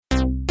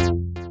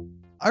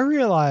I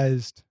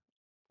realized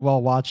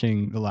while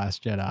watching The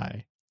Last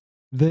Jedi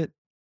that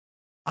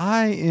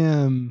I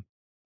am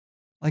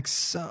like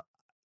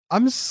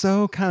I'm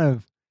so kind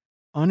of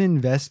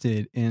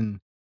uninvested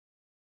in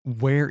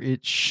where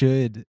it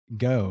should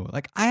go.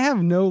 Like I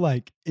have no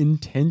like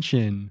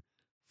intention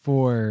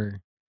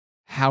for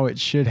how it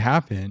should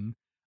happen.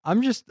 I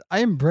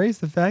embrace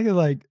the fact that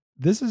like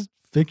this is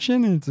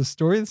fiction and it's a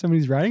story that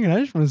somebody's writing and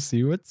I just want to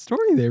see what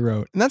story they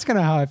wrote. And that's kind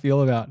of how I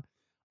feel about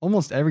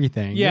almost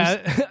everything. Yeah,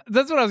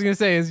 that's what I was gonna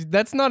say. Is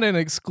that's not an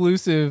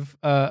exclusive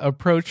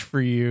approach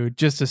for you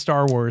just to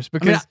Star Wars?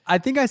 Because I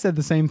think I said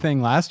the same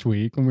thing last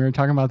week when we were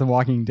talking about The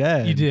Walking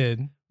Dead. you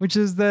did, which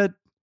is that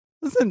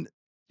listen,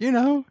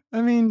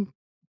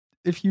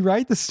 if you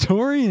write the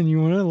story and you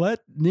want to let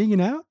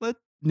Negan out, let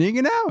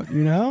Negan out.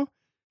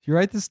 If you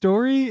write the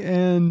story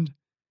and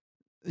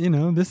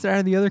this side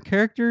of the other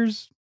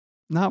characters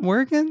not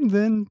working,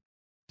 then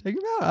take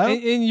him out.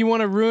 And you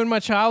want to ruin my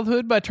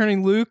childhood by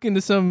turning Luke into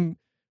some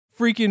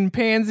freaking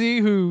pansy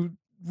who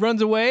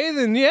runs away?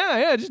 Then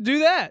yeah, just do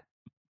that.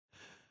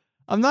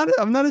 I'm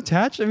not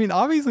attached. I mean,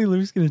 obviously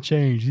Luke's gonna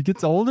change. He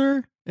gets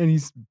older and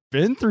he's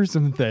been through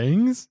some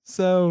things.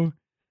 So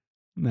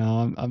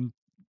no,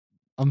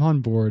 I'm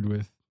on board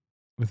with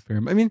Fair.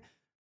 I mean,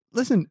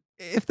 listen,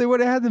 if they would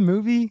have had the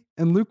movie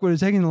and Luke would have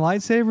taken the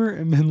lightsaber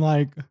and been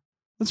like,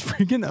 let's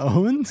freaking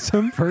own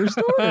some First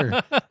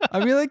Order.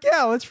 I'd be like,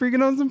 yeah, let's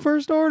freaking own some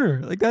First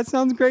Order. Like that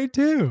sounds great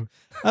too.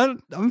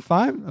 I'm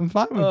fine. I'm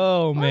fine with,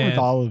 with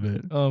all of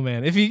it. Oh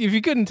man. If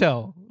you couldn't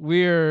tell,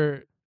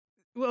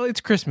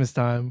 it's Christmas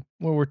time.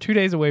 Well, we're 2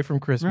 days away from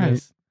Christmas.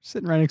 Right.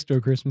 Sitting right next to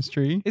a Christmas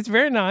tree. It's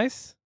very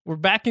nice. We're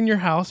back in your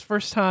house.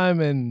 First time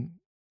in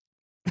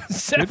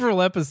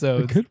several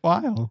episodes. A good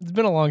while. It's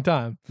been a long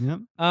time. Yep.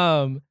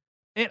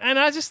 And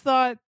I just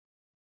thought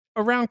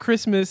around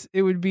Christmas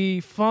it would be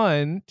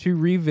fun to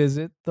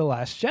revisit The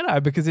Last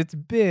Jedi because it's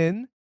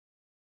been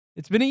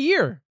a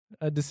year.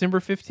 December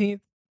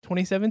 15th,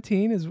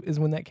 2017 is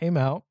when that came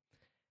out.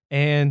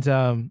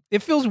 And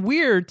it feels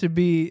weird to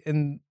be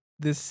in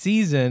this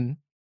season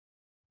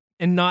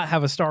and not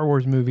have a Star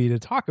Wars movie to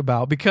talk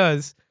about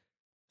because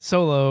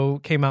Solo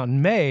came out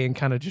in May and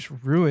kind of just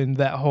ruined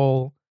that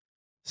whole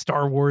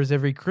Star Wars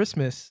every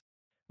Christmas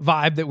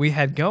vibe that we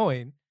had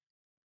going.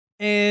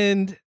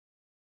 And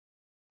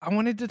I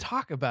wanted to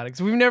talk about it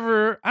because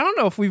I don't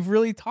know if we've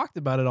really talked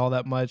about it all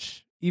that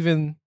much,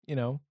 even,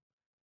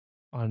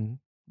 on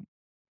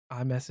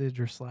iMessage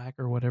or Slack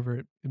or whatever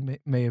it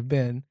may have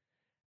been.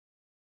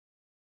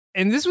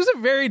 And this was a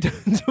very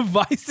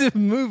divisive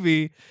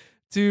movie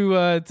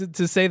to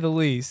say the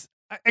least.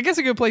 I guess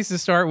a good place to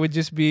start would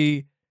just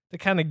be to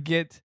kind of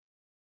get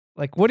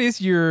like, what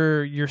is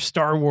your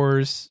Star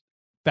Wars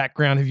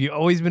background? Have you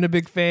always been a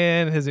big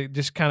fan? Has it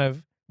just kind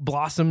of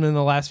blossomed in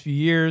the last few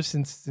years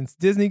since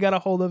Disney got a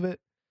hold of it?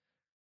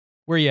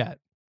 Where you at?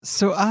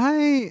 So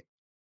I'm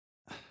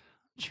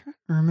trying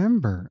to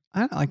remember.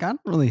 I don't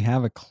really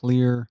have a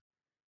clear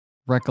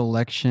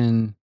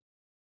recollection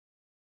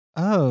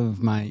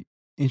of my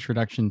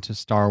introduction to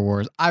Star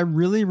Wars. I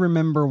really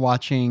remember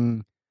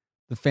watching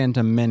The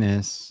Phantom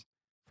Menace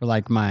for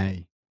like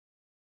my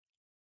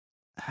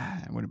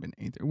it would have been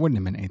eighth. It wouldn't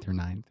have been eighth or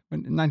ninth.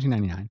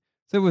 1999.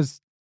 So it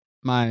was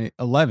my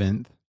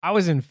 11th. I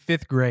was in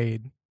 5th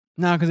grade.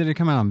 No, because it had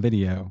come out on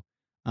video.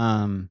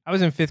 I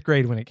was in 5th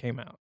grade when it came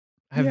out.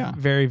 I have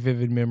very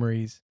vivid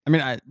memories. I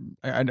mean,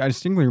 I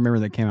distinctly remember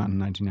that it came out in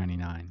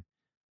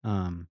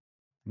 1999.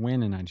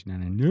 When in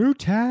 1999? New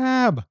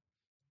tab.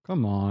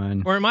 Come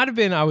on. Or it might have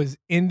been I was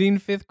ending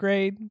 5th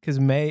grade because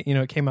May.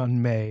 It came out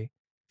in May.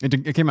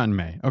 It came out in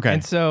May. Okay.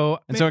 And so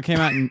it came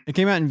out in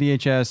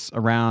VHS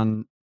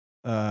around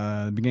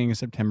the beginning of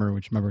September,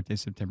 which my birthday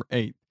is September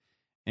 8th.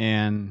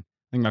 And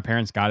I think my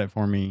parents got it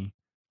for me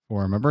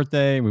for my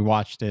birthday. We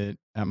watched it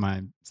at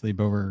my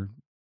sleepover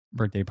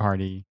birthday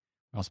party.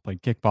 We also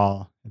played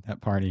kickball at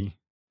that party.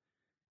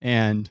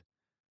 And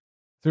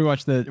so we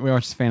watched the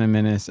Phantom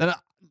Menace. And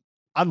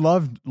I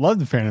loved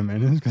the Phantom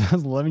Menace because I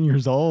was 11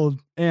 years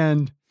old.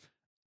 And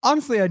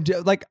honestly,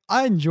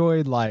 I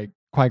enjoyed like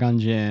Qui-Gon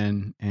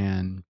Jinn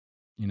and,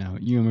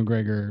 Ewan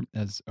McGregor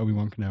as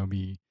Obi-Wan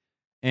Kenobi.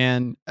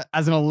 And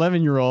as an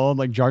 11-year-old,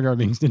 like Jar Jar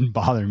Binks didn't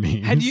bother me.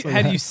 Had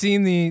you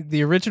seen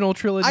the original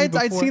trilogy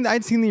before?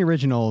 I'd seen the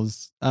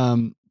originals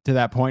to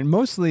that point.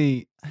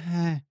 Mostly,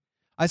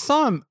 I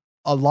saw him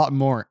a lot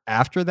more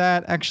after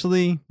that,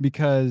 actually,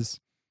 because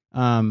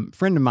friend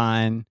of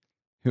mine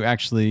who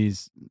actually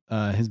is,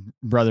 his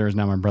brother is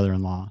now my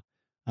brother-in-law.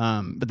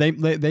 But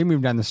they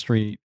moved down the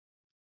street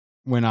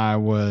when I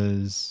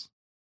was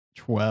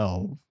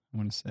 12, I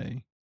want to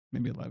say,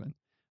 maybe 11.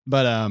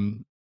 But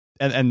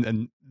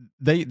and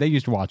they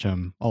used to watch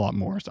them a lot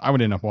more, so I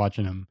would end up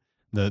watching them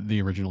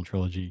the original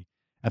trilogy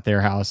at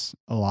their house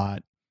a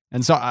lot,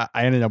 and so I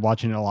ended up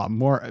watching it a lot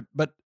more.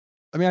 But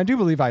I mean, I do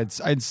believe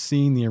I'd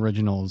seen the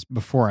originals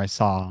before I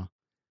saw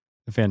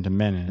the Phantom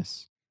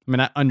Menace. I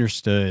mean, I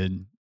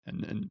understood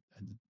and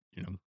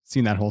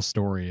seen that whole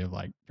story of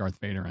like Darth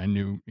Vader. I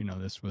knew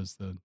this was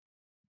the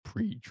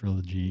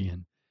pre-trilogy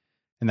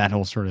and that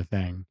whole sort of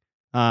thing.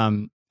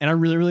 And and I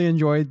really, really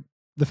enjoyed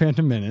The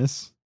Phantom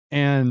Menace.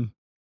 And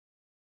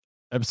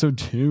episode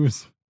 2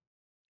 was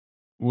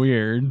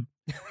weird,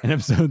 and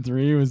episode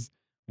 3 was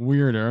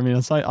weirder. I mean, I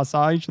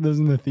saw each of those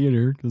in the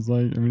theater because,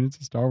 like, I mean, it's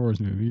a Star Wars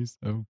movie,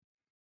 so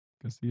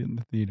go see it in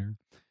the theater.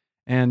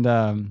 And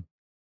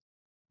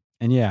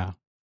yeah,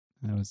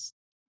 it's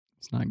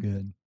not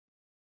good.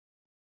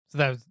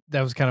 So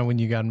that was kind of when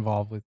you got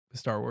involved with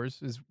Star Wars,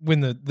 is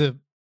when the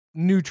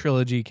new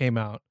trilogy came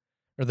out,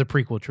 or the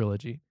prequel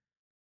trilogy.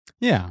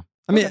 Yeah.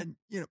 I mean,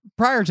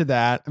 prior to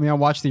that, I mean, I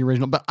watched the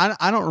original, but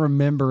I don't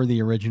remember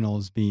the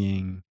originals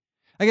being,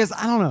 I guess,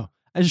 I don't know.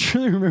 I just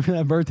really remember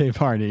that birthday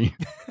party.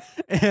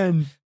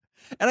 and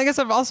I guess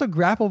I've also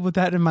grappled with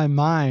that in my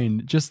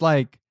mind, just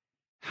like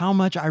how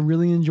much I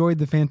really enjoyed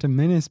The Phantom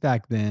Menace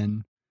back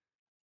then.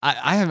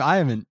 I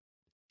haven't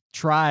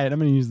tried. I'm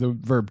going to use the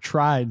verb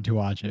tried to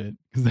watch it,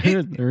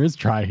 because there is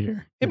try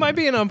here. It might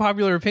be an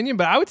unpopular opinion,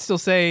 but I would still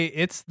say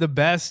it's the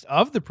best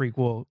of the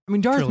prequel. I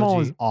mean, Darth Maul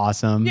was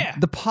awesome. Yeah.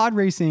 The pod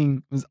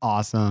racing was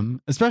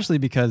awesome, especially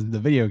because the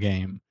video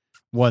game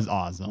was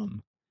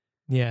awesome.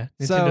 Yeah.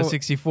 Nintendo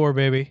 64,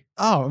 baby.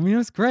 Oh, I mean, it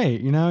was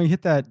great. You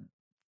hit that,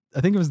 I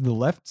think it was the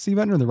left C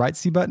button or the right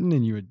C button,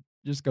 and you would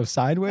just go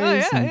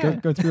sideways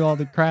and go through all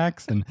the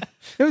cracks. And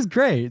it was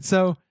great.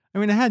 So, I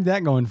mean, I had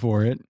that going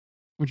for it,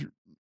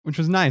 which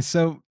was nice.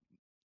 So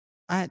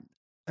I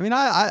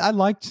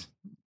liked,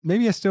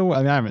 maybe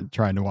I haven't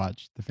tried to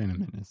watch The Phantom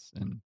Menace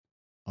in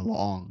a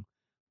long,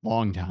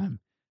 long time.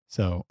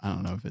 So I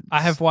don't know if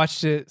I have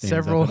watched it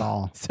several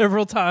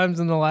times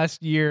in the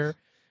last year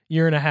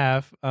and a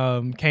half.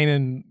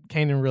 Kanan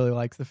really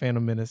likes The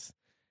Phantom Menace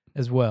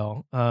as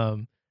well.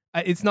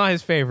 It's not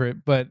his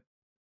favorite, but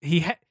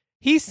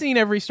he's seen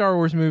every Star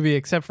Wars movie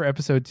except for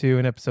episode 2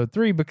 and episode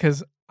 3,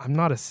 because I'm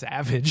not a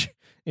savage,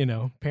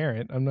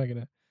 parent. I'm not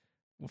going to.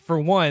 For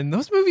one,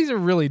 those movies are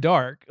really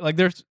dark. Like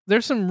there's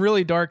some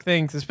really dark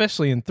things,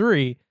 especially in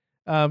 3.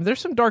 There's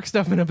some dark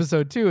stuff in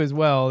episode 2 as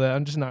well that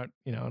I'm just not,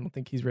 I don't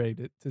think he's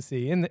ready to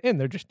see. And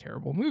they're just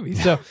terrible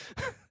movies. So,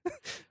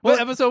 well,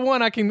 episode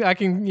 1, I can,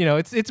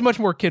 it's much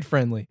more kid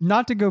friendly.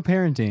 Not to go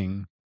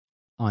parenting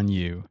on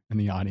you and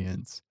the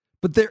audience,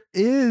 but there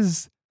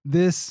is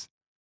this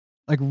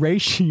like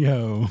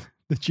ratio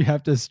that you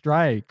have to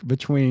strike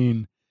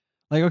between,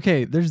 like,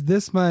 okay, there's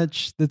this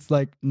much that's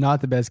like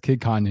not the best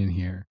kid content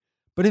here.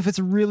 But if it's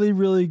really,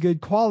 really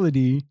good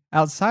quality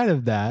outside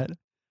of that,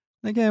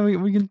 again,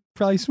 we can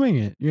probably swing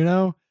it,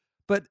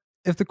 But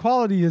if the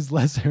quality is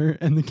lesser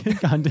and the kid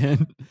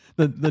content,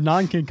 the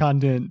non-kid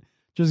content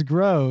just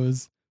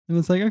grows, then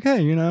it's like, okay,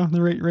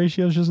 the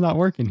ratio is just not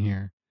working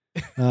here.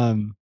 I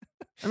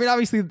mean,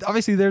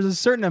 obviously, there's a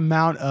certain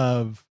amount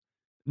of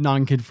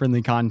non-kid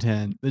friendly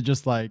content that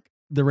just like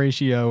the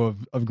ratio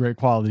of great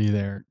quality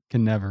there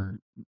can never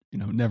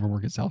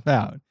work itself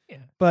out. Yeah.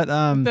 But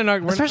I'm not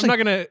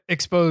going to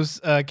expose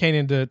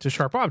Kanan to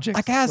sharp objects.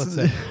 I guess, let's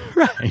say.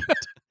 Right.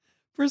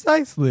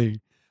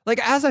 Precisely. Like,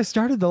 as I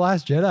started The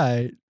Last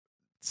Jedi,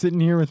 sitting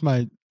here with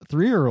my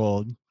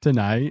 3-year-old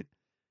tonight,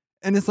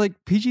 and it's like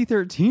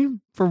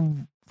PG-13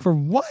 for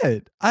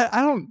what?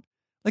 I don't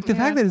like the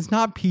fact that it's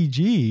not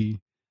PG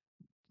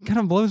kind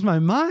of blows my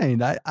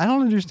mind. I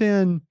don't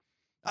understand.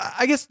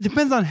 I guess it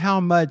depends on how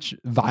much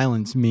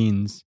violence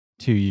means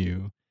to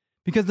you,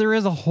 because there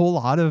is a whole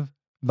lot of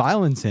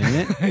violence in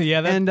it. Yeah,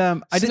 and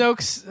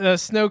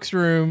Snoke's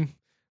room,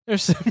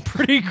 there's some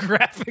pretty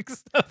graphic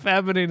stuff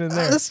happening in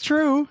there. That's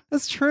true.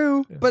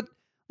 Yeah. But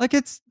like,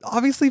 it's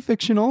obviously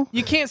fictional.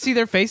 You can't see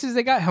their faces.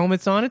 They got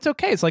helmets on. It's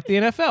okay. It's like the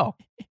NFL.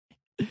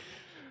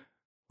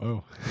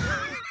 Whoa.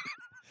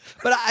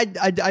 But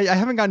I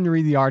haven't gotten to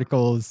read the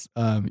articles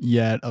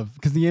yet,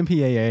 because the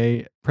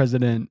MPAA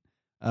president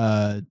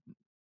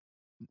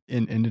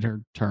ended her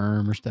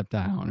term or stepped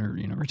down or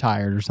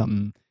retired or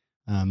something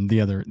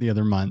the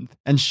other month,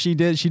 and she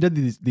did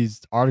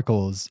these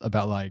articles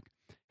about like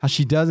how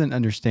she doesn't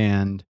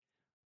understand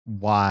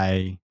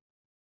why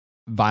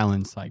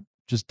violence like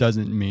just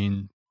doesn't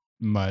mean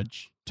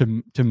much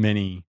to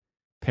many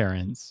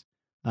parents,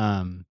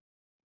 and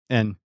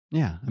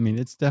yeah, I mean,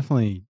 it's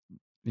definitely,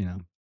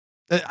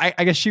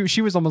 I guess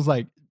she was almost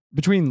like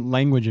between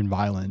language and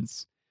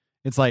violence.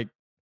 It's like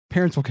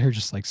parents will care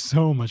just like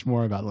so much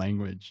more about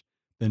language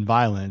than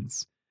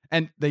violence.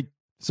 And they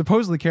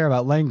supposedly care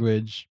about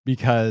language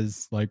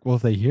because, like, well,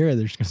 if they hear it,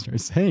 they're just going to start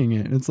saying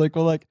it. And it's like,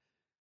 well, like,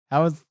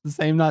 how is the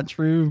same not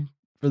true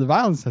for the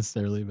violence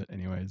necessarily? But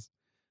anyways,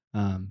 so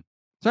I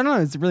don't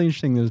know. It's really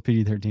interesting that it was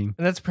PG-13. And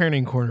that's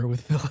Parenting Corner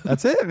with Philip.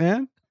 That's it,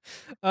 man.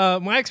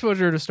 My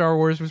exposure to Star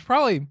Wars was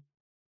probably,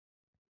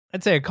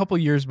 I'd say, a couple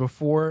years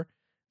before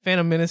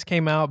Phantom Menace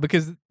came out,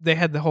 because they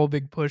had the whole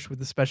big push with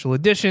the special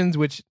editions,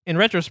 which in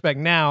retrospect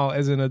now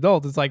as an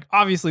adult, it's like,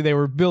 obviously they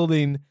were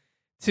building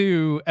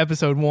to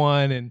episode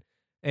 1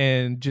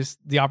 and just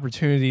the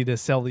opportunity to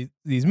sell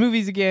these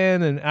movies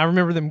again. And I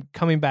remember them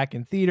coming back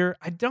in theater.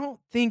 I don't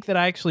think that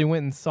I actually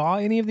went and saw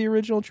any of the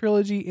original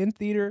trilogy in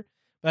theater,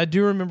 but I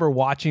do remember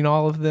watching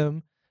all of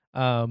them,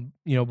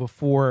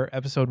 before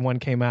episode 1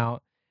 came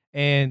out.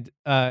 And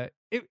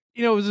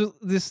you know, it was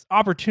this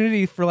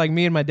opportunity for like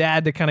me and my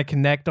dad to kind of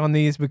connect on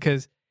these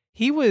because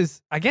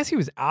I guess he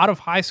was out of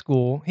high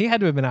school. He had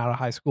to have been out of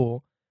high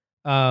school.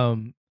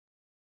 Um,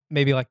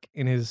 Maybe like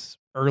in his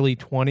early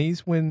 20s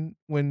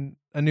when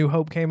A New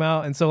Hope came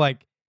out. And so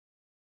like,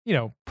 you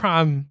know,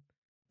 prime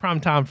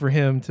time for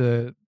him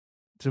to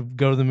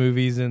go to the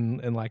movies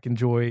and like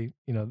enjoy,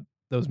 you know,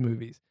 those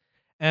movies.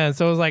 And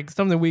so it was like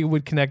something we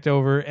would connect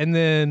over. And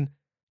then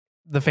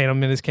The Phantom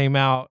Menace came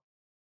out,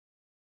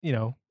 you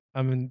know,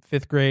 I'm in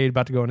 5th grade,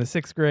 about to go into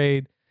 6th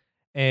grade.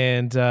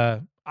 And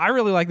I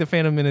really like The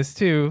Phantom Menace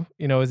too,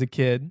 you know, as a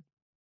kid.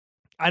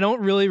 I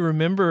don't really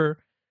remember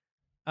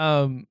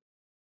um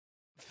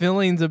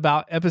feelings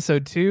about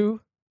episode 2,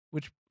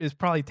 which is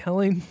probably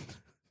telling.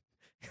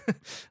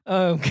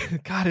 um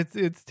God,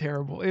 it's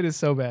terrible. It is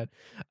so bad.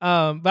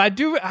 But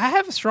I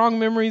have strong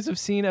memories of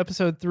seeing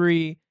episode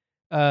 3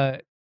 uh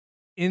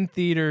in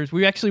theaters.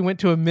 We actually went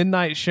to a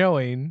midnight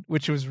showing,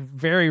 which was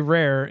very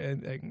rare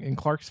in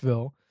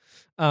Clarksville.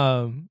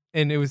 And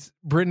it was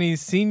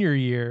Brittany's senior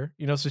year,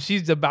 you know, so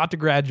she's about to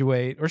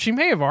graduate, or she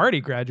may have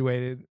already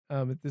graduated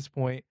at this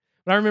point.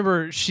 But I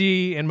remember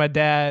she and my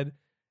dad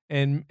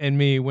and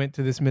me went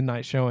to this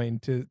midnight showing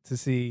to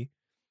see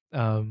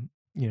you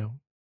know,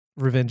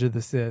 Revenge of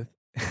the Sith.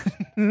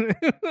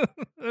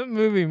 That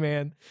movie,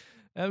 man.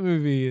 That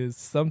movie is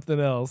something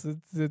else.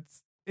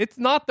 It's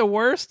not the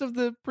worst of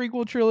the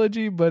prequel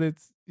trilogy, but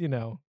it's, you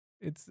know,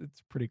 it's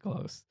pretty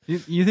close.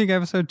 You think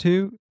episode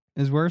 2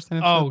 is worse than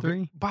episode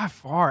 3? By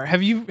far.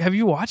 Have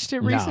you watched it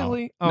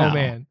recently? No. Oh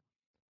man.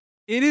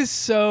 It is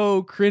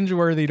so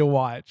cringeworthy to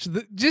watch.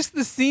 Just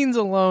the scenes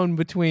alone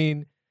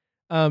between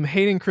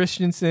Hayden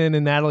Christensen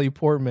and Natalie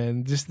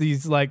Portman, just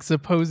these like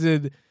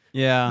supposed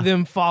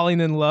them falling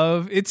in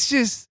love.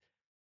 It's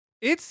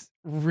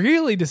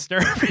really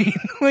disturbing.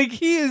 Like,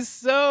 he is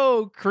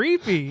so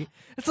creepy.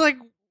 It's like,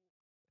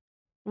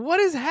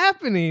 what is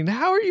happening?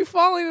 How are you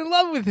falling in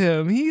love with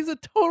him? He's a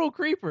total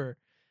creeper.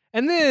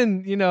 And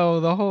then, you know,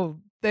 the whole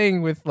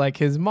thing with like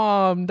his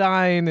mom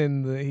dying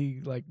and he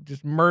like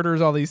just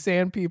murders all these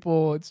sand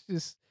people. It's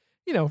just,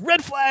 you know,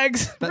 red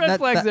flags. Red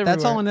flags everywhere.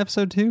 That's all in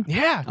episode 2?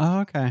 Yeah.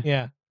 Oh, okay.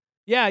 Yeah.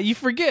 Yeah, you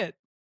forget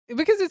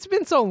because it's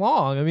been so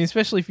long. I mean,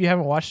 especially if you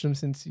haven't watched them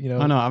since, you know.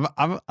 Oh no,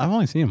 I've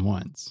only seen him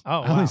once.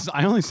 Oh, wow.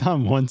 I only saw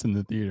him once in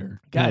the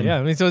theater. God, yeah.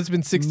 I mean, so it's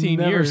been 16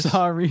 never years.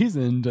 Saw a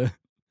reason to.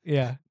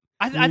 Yeah.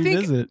 I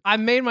think I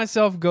made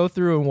myself go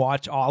through and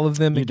watch all of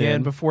them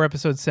again before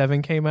episode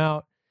 7 came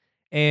out.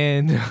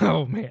 And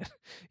oh man.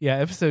 Yeah,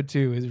 episode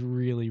 2 is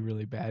really,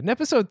 really bad. And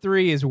episode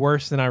 3 is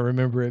worse than I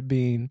remember it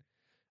being.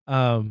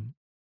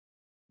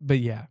 But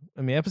yeah,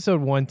 I mean,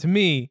 episode 1 to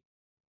me,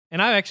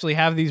 and I actually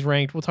have these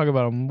ranked. We'll talk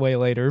about them way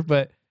later,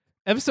 but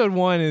episode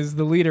 1 is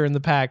the leader in the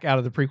pack out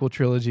of the prequel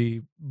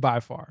trilogy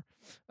by far,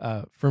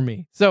 for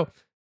me. So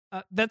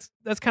that's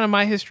kind of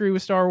my history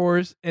with Star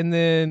Wars. And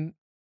then,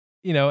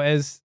 you know,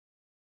 as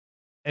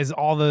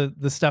all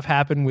the stuff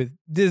happened with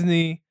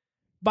Disney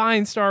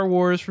buying Star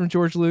Wars from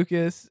George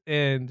Lucas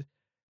and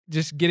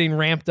just getting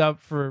ramped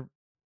up for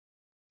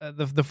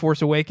the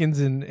Force Awakens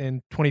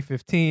in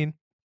 2015,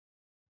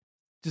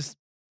 just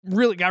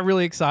got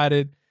really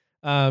excited.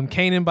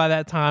 Kanan by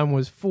that time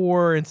was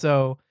 4, and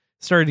so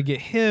started to get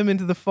him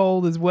into the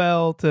fold as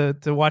well to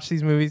watch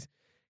these movies.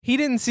 He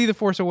didn't see the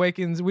Force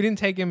Awakens. We didn't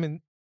take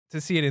him to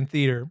see it in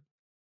theater,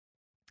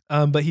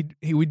 but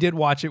we did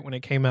watch it when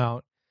it came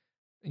out,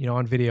 you know,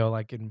 on video,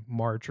 like in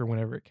March or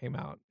whenever it came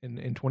out in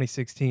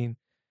 2016.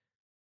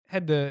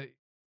 Had to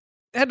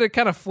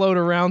kind of float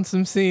around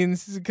some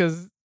scenes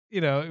because, you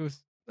know,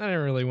 I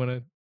didn't really want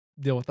to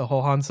deal with the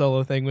whole Han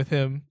Solo thing with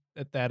him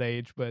at that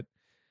age, but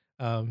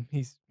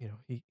he's, you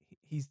know,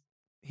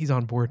 he's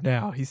on board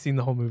now. He's seen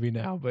the whole movie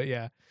now, but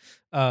yeah,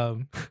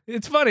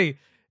 it's funny.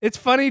 It's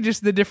funny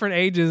just the different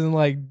ages and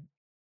like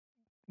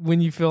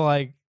when you feel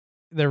like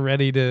they're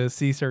ready to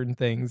see certain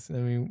things. I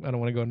mean, I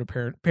don't want to go into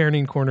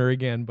parenting corner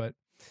again, but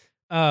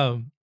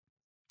and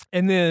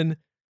then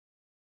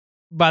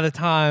by the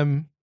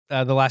time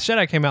The Last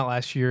Jedi came out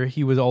last year,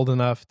 he was old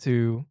enough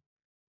to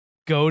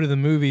go to the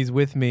movies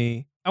with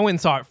me. I went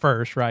and saw it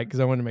first, right? Because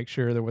I wanted to make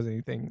sure there wasn't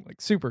anything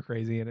like super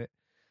crazy in it.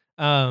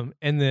 And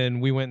then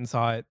we went and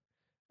saw it.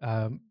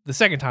 The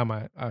second time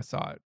I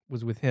saw it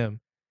was with him.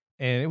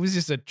 And it was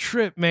just a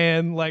trip,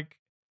 man. Like,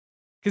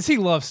 because he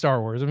loves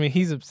Star Wars. I mean,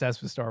 he's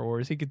obsessed with Star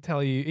Wars. He could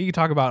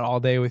talk about it all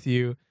day with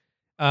you.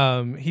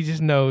 He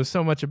just knows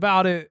so much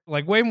about it,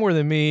 like way more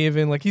than me.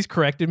 Even like he's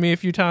corrected me a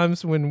few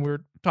times when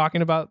we're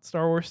talking about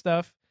Star Wars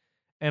stuff,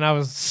 and I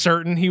was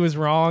certain he was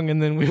wrong.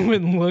 And then we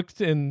went and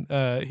looked, and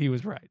he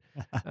was right.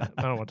 I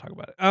don't want to talk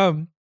about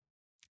it.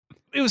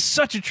 It was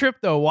such a trip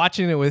though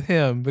watching it with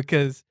him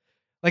because,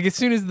 like, as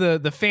soon as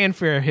the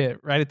fanfare hit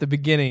right at the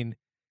beginning,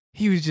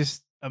 he was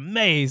just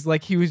amazed.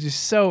 Like he was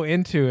just so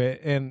into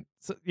it, and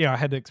so, you know, I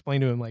had to explain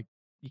to him like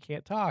you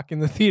can't talk in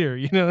the theater.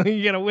 You know,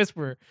 you gotta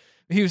whisper.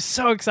 He was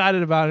so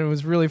excited about it. It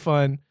was really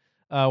fun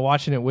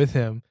watching it with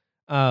him.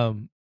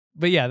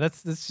 But yeah,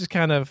 that's just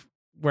kind of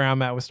where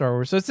I'm at with Star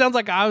Wars. So it sounds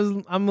like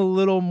I'm a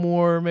little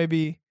more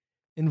maybe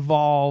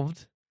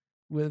involved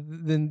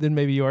than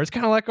maybe you are. It's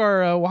kind of like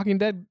our Walking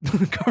Dead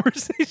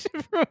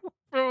conversation from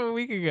a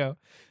week ago.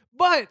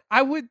 But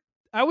I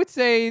would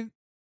say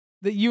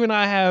that you and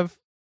I have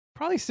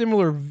probably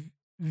similar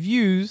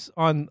views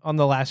on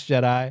the Last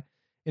Jedi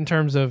in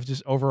terms of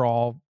just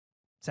overall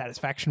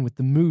satisfaction with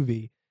the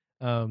movie.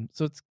 So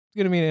it's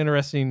going to be an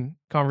interesting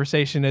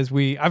conversation as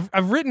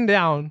I've written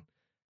down.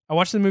 I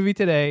watched the movie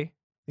today. I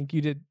think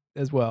you did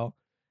as well.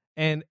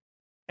 And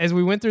as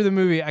we went through the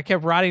movie, I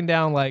kept writing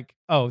down like,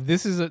 oh,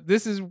 this is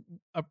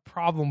a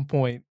problem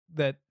point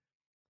that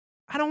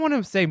I don't want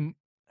to say.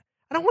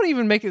 I don't want to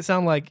even make it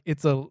sound like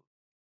it's a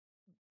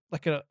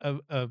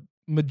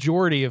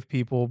majority of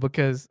people,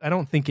 because I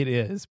don't think it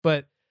is,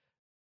 but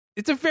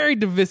it's a very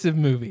divisive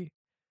movie.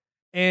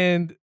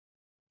 And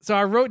so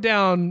I wrote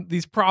down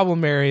these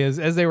problem areas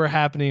as they were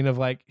happening of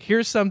like,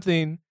 here's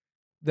something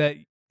that,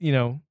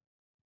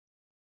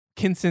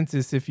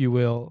 consensus, if you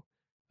will,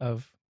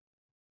 of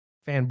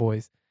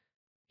fanboys.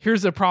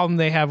 Here's a problem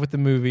they have with the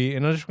movie.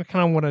 And I just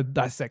kind of want to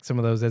dissect some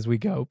of those as we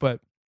go. But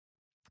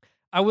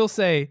I will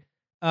say,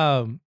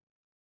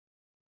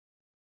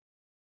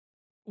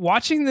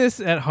 watching this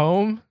at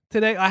home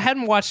today, I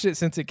hadn't watched it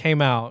since it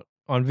came out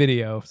on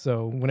video.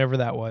 So whenever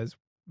that was,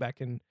 back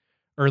in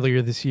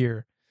earlier this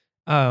year,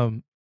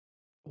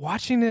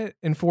 watching it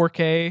in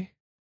 4K,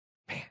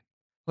 man,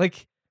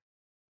 like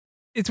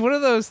it's one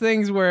of those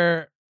things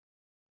where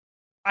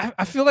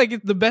I feel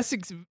like the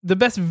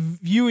best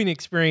viewing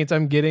experience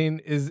I'm getting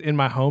is in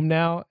my home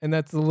now, and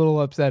that's a little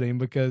upsetting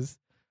because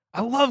I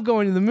love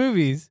going to the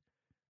movies,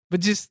 but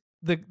just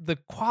the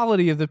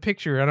quality of the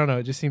picture, I don't know,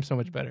 it just seems so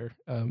much better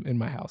in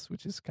my house,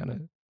 which is kind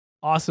of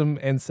awesome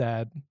and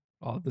sad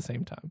all at the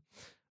same time.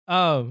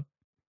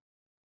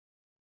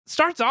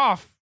 Starts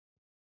off,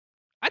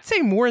 I'd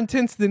say more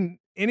intense than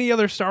any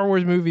other Star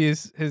Wars movie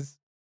has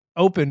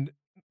opened.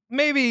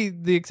 Maybe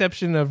the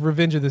exception of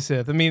Revenge of the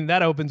Sith. I mean,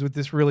 that opens with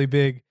this really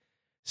big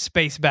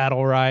space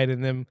battle, right?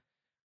 And them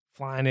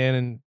flying in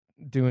and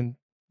doing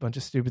a bunch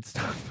of stupid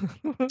stuff.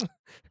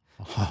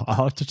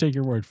 I'll have to take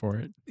your word for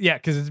it. Yeah,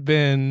 because it's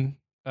been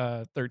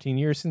 13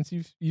 years since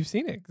you've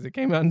seen it, because it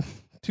came out in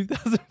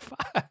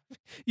 2005.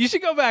 You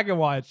should go back and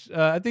watch.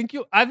 I think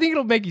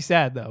it'll make you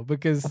sad though,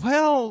 because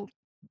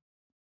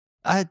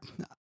I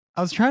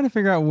was trying to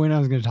figure out when I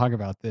was going to talk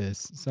about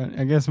this, so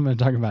I guess I'm going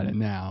to talk about it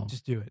now.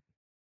 Just do it.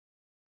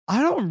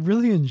 I don't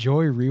really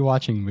enjoy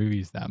rewatching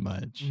movies that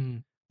much.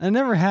 I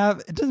never have.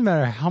 It doesn't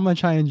matter how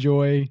much I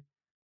enjoy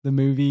the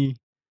movie.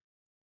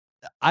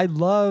 I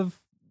love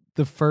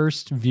the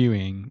first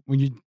viewing when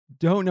you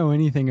don't know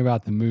anything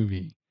about the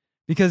movie,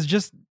 because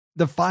just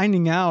the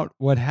finding out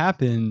what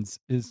happens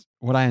is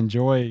what I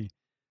enjoy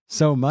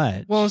so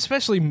much. Well,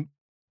 especially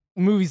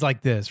movies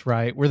like this,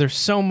 right? Where there's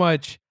so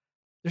much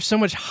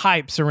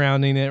hype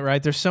surrounding it,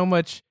 right? There's so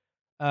much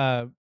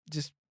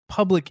just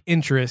public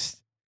interest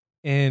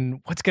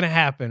in what's going to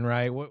happen,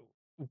 right?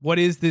 What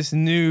is this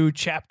new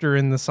chapter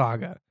in the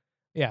saga?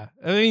 Yeah.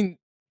 I mean,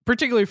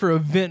 particularly for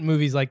event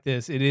movies like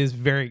this, it is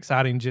very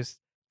exciting, just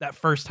that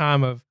first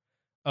time of,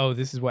 oh,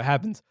 this is what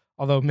happens.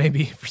 Although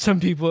maybe for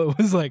some people it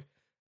was like,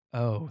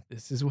 oh,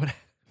 this is what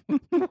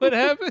what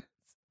happens.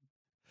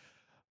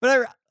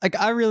 But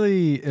I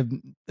really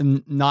am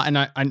not, and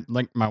I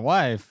like, my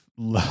wife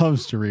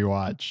loves to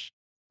rewatch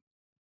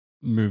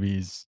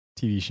movies,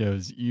 TV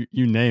shows, you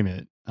name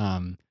it.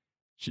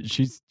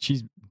 She's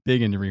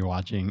big into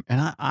rewatching,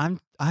 and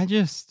I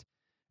just,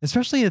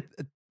 especially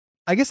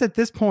I guess at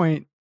this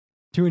point,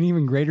 to an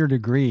even greater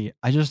degree,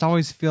 I just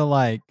always feel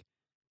like,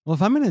 well,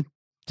 if I'm going to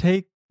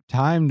take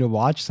time to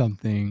watch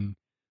something,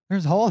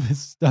 there's all this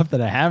stuff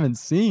that I haven't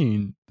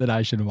seen that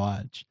I should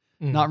watch.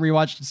 Not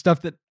rewatch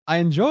stuff that I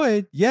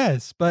enjoyed,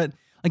 yes, but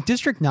like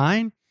District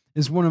 9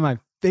 is one of my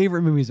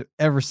favorite movies I've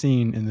ever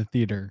seen in the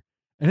theater,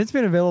 and it's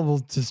been available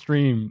to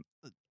stream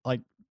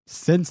like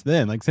since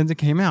then, like since it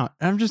came out,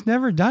 and I've just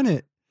never done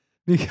it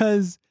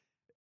because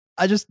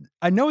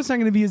I know it's not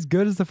going to be as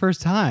good as the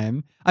first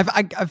time.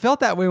 I felt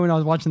that way when I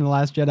was watching The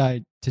Last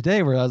Jedi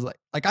today, where I was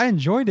like I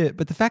enjoyed it,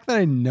 but the fact that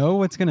I know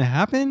what's going to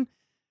happen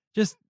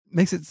just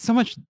makes it so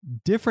much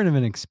different of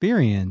an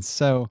experience.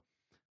 So,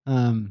 I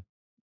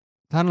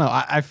don't know.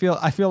 I feel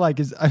like I feel like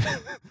just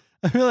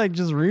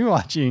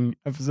rewatching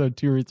episode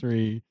 2 or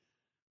 3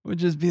 would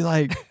just be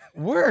like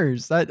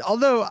worse.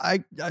 Although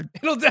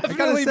it'll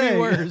definitely be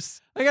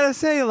worse. I gotta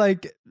say,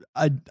 like,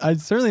 I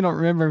certainly don't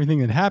remember everything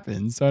that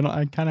happened, so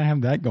I kind of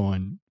have that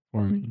going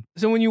for me.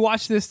 So when you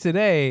watched this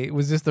today,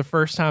 was this the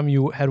first time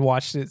you had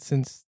watched it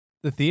since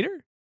the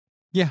theater?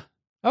 Yeah.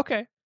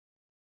 Okay.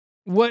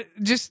 What,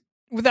 just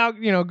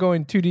without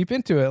going too deep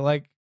into it,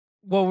 like,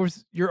 what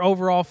was your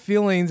overall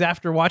feelings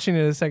after watching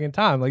it a second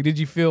time? Like, did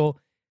you feel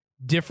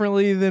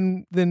differently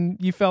than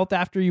you felt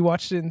after you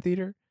watched it in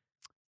theater?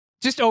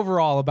 Just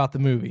overall about the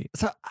movie.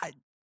 So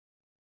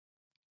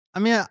I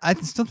mean, I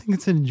still think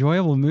it's an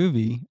enjoyable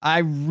movie. I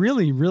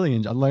really, really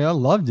enjoyed. Like, I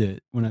loved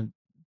it when I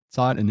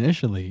saw it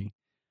initially,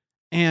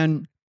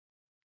 and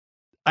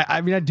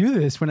I mean, I do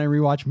this when I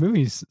rewatch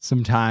movies.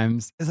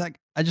 Sometimes it's like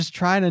I just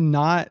try to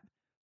not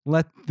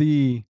let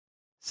the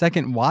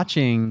second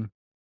watching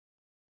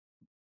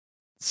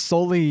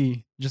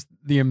solely just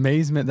the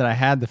amazement that I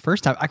had the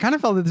first time. I kind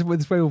of felt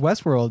this way with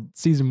Westworld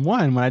season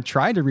 1 when I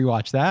tried to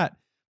rewatch that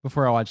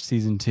before I watched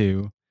season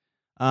 2.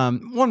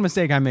 One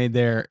mistake I made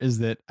there is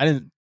that I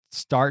didn't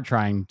start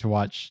trying to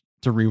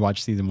rewatch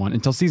season 1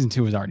 until season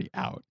 2 was already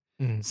out.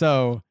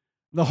 So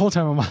the whole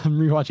time I'm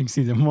rewatching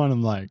season 1,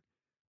 I'm like,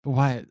 but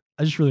why?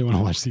 I just really want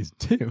to watch season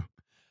 2.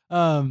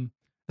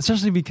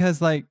 Especially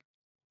because like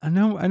I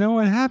know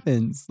what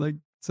happens. Like,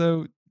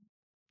 so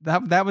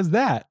that was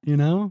that, you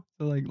know?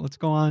 So like, let's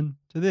go on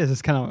to this.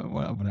 It's kind of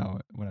what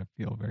I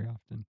feel very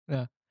often.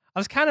 Yeah. I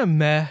was kind of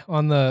meh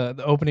on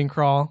the opening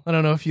crawl. I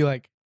don't know if you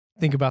like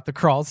think about the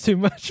crawls too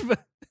much,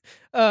 but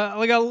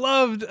like I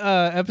loved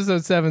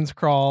episode 7's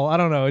crawl. I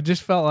don't know. It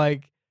just felt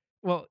like,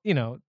 well, you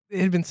know, it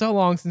had been so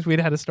long since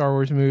we'd had a Star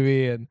Wars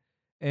movie, and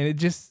it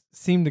just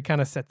seemed to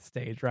kind of set the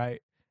stage,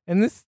 right?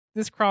 And this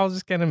crawl is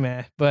just kind of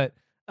meh, but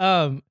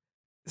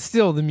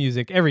still the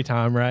music every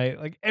time, right?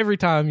 Like every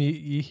time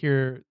you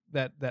hear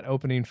that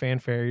opening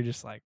fanfare, you're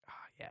just like, oh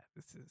yeah,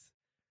 this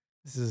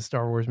is a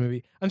Star Wars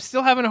movie. I'm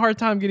still having a hard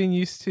time getting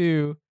used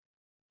to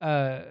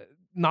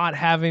not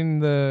having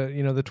the,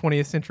 you know, the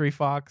 20th Century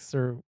Fox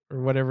or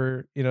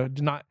whatever, you know,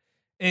 not,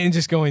 and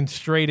just going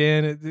straight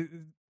in.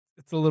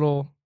 It's a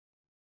little,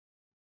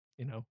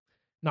 you know,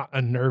 not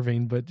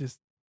unnerving, but just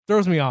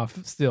throws me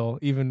off still,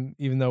 even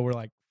though we're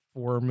like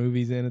 4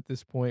 movies in at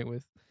this point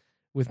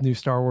with new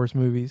Star Wars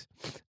movies.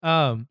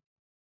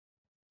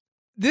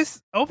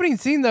 This opening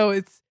scene though,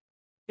 it's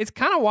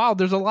kind of wild.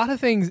 There's a lot of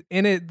things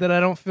in it that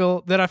I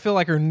feel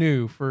like are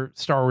new for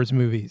Star Wars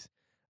movies.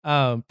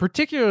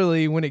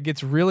 Particularly when it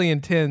gets really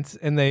intense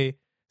and they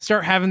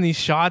start having these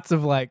shots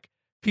of like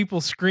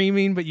people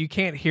screaming, but you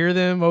can't hear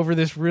them over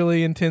this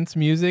really intense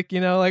music,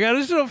 you know? Like I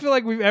just don't feel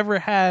like we've ever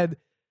had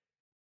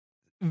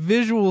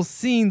visual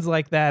scenes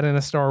like that in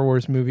a Star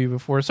Wars movie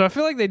before. So I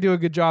feel like they do a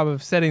good job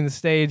of setting the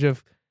stage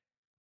of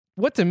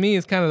what to me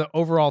is kind of the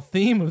overall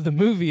theme of the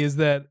movie is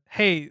that,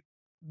 hey,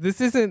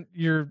 this isn't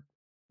your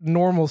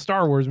normal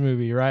Star Wars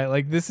movie, right?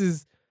 Like this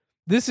is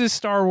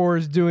Star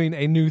Wars doing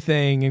a new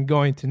thing and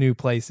going to new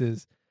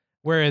places.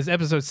 Whereas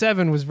episode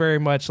 7 was very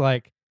much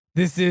like,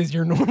 this is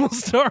your normal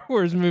Star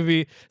Wars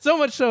movie. So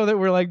much so that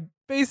we're like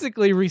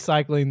basically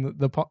recycling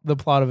the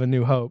plot of A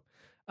New Hope.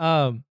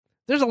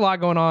 There's a lot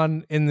going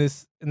on in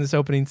this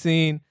opening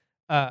scene.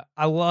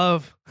 I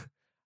love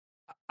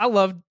I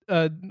don't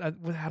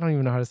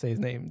even know how to say his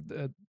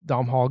name.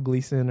 Domhnall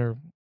Gleeson, or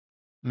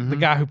the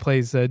guy who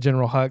plays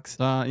General Hux.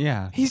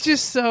 Yeah. He's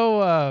just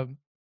so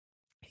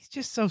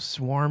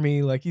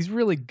swarmy. Like he's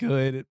really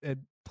good at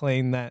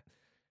playing that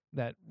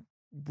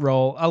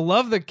role. I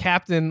love the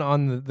captain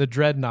on the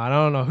Dreadnought. I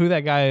don't know who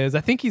that guy is.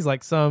 I think he's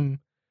like some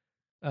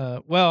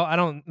well, I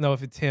don't know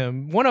if it's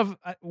him. One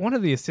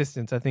of the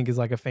assistants I think is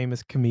like a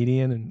famous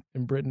comedian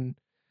in Britain,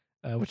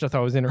 which I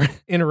thought was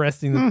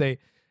interesting that they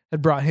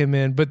had brought him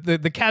in. But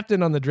the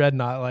captain on the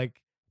Dreadnought,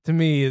 like, to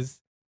me, is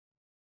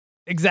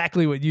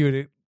exactly what you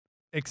would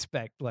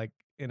expect, like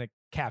in a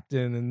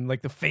captain, and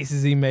like the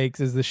faces he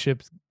makes as the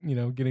ship's, you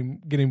know,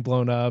 getting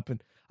blown up.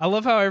 And I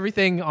love how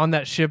everything on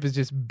that ship is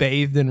just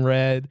bathed in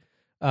red,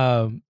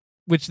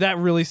 which that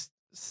really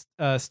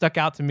stuck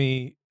out to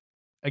me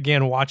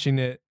again watching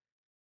it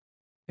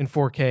in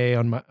 4K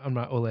on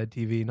my OLED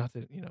TV. Not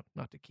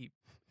to keep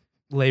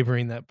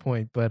laboring that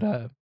point, but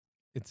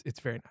it's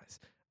very nice.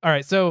 All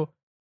right, so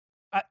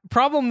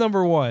problem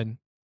number 1,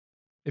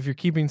 if you're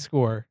keeping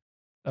score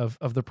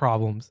of the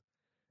problems,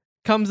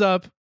 comes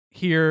up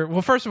here.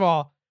 Well, first of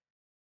all,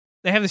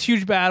 they have this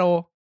huge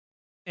battle,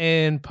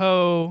 and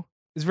Poe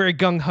is very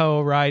gung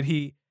ho. Right?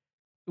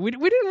 We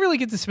didn't really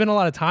get to spend a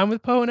lot of time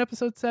with Poe in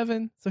episode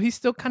 7, so he's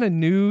still kind of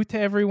new to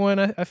everyone.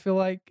 I feel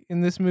like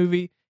in this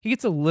movie, he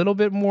gets a little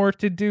bit more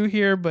to do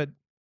here, but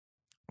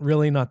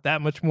really not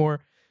that much more.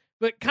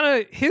 But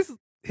kind of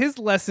his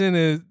lesson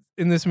is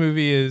in this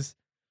movie is,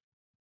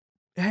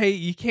 hey,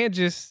 you can't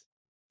just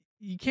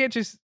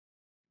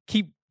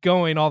keep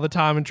going all the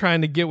time and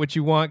trying to get what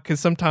you want, because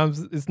sometimes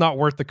it's not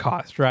worth the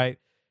cost, right?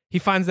 He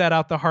finds that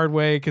out the hard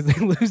way because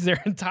they lose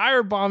their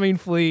entire bombing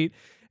fleet,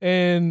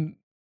 and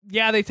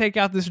yeah, they take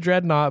out this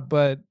Dreadnought,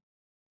 but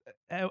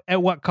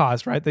at what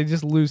cost, right? They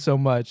just lose so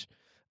much.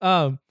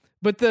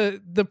 But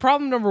the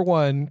problem number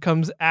 1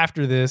 comes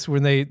after this,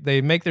 when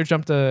they make their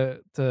jump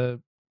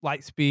to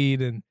light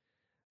speed, and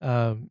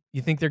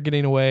you think they're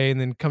getting away, and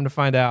then come to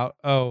find out,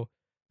 oh,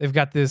 they've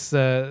got this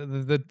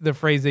the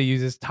phrase they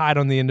use is tied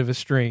on the end of a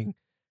string.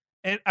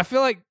 And I feel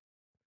like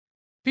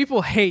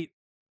people hate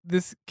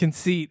this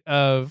conceit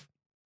of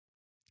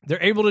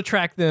they're able to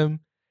track them,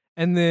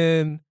 and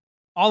then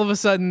all of a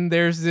sudden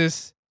there's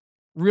this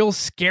real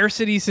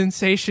scarcity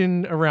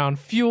sensation around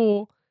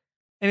fuel,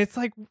 and it's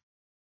like,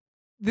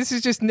 this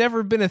has just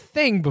never been a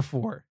thing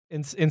before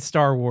in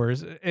Star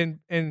Wars, and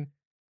it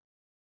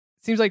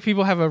seems like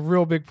people have a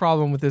real big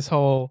problem with this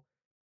whole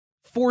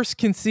forced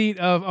conceit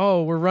of,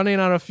 oh, we're running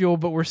out of fuel,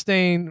 but we're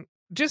staying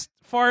just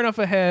far enough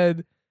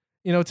ahead,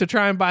 you know, to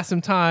try and buy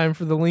some time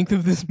for the length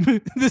of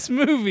this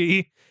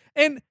movie.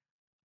 And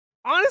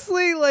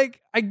honestly,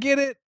 like, I get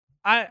it.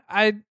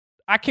 I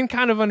I can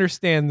kind of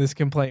understand this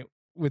complaint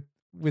with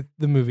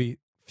the movie.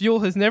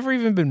 Fuel has never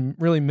even been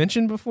really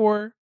mentioned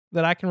before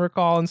that I can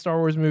recall in Star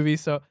Wars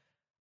movies, so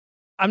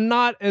I'm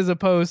not as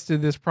opposed to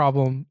this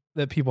problem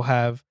that people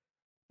have,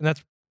 and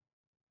that's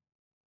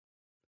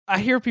I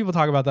hear people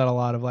talk about that a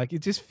lot of like it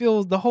just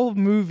feels the whole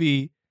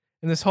movie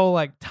and this whole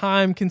like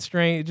time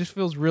constraint, it just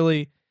feels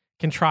really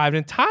contrived.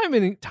 And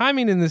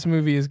timing in this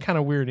movie is kind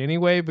of weird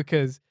anyway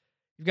because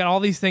you've got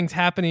all these things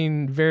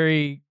happening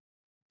very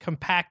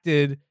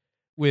compacted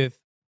with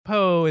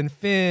Poe and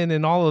Finn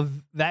and all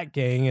of that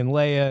gang and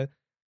Leia,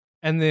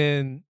 and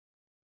then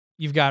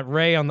you've got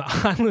Rey on the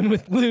island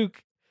with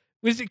Luke,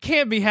 which it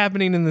can't be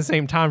happening in the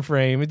same time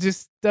frame. It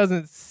just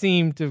doesn't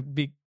seem to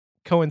be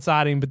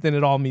coinciding, but then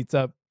it all meets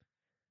up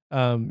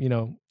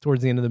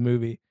towards the end of the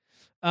movie.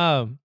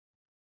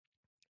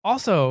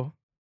 Also,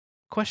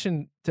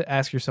 question to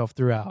ask yourself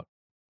throughout,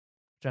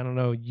 which I don't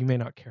know, you may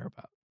not care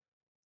about,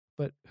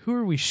 but who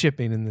are we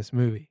shipping in this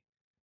movie?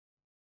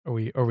 Are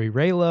we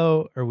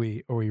Reylo? Are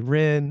we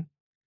Ren?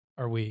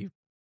 Are we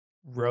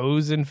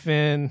Rose and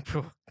Finn?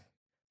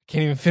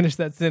 Can't even finish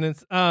that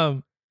sentence.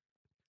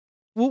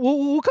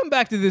 We'll come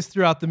back to this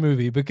throughout the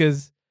movie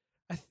because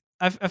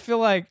I feel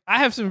like I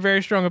have some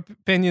very strong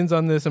opinions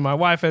on this, and my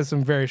wife has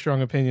some very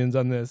strong opinions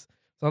on this.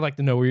 So I'd like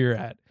to know where you're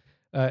at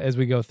as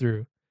we go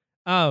through.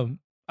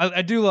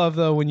 I do love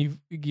though when you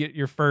get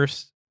your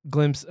first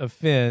glimpse of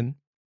Finn,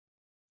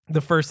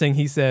 the first thing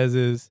he says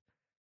is,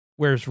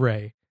 "Where's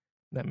Rey?"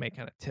 That may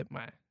kind of tip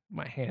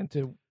my hand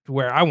to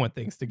where I want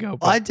things to go.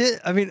 But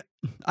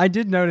I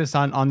did notice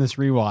on this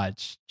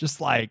rewatch just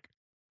like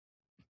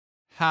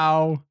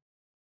how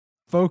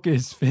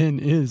focused Finn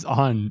is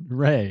on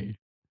Rey.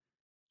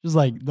 Just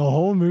like the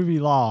whole movie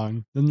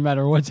long, doesn't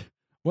matter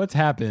what's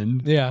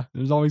happened. Yeah,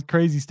 there's always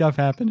crazy stuff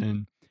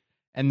happening,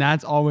 and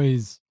that's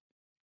always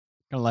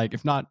kind of like,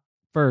 if not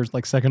first,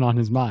 like second on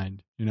his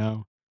mind,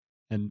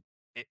 And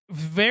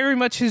very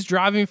much his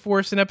driving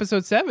force in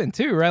Episode 7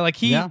 too, right? Like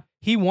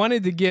he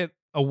wanted to get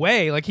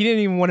away. Like he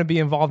didn't even want to be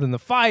involved in the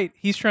fight.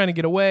 He's trying to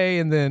get away,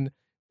 and then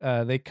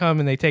they come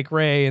and they take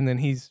Rey, and then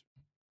he's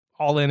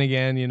all in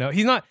again.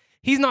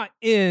 He's not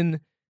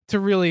in to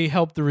really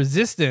help the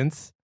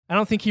Resistance. I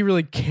don't think he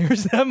really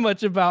cares that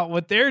much about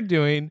what they're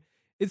doing.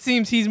 It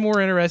seems he's more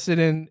interested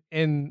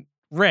in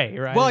Rey,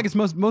 right? Well, I guess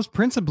most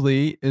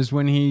principally is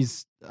when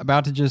he's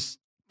about to just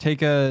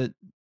take a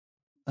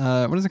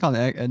what is it called?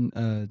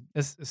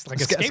 It's like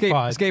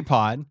a escape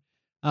pod,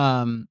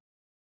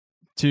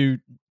 to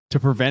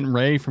prevent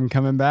Rey from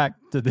coming back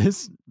to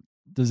this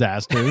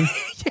disaster,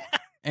 yeah.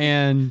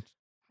 and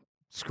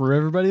screw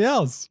everybody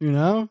else,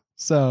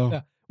 So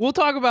yeah. We'll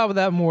talk about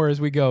that more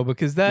as we go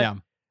because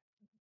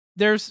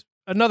there's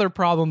another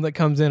problem that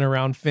comes in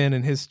around Finn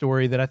and his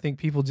story that I think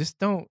people just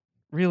don't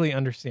really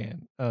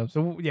understand.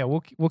 So yeah,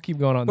 we'll keep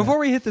going on. Before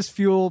we hit this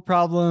fuel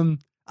problem,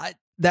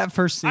 that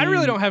first scene, I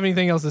really don't have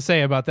anything else to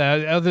say about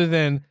that other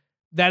than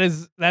that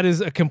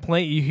is a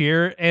complaint you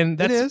hear, and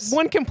that's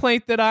one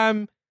complaint that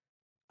I'm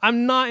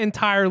not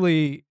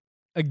entirely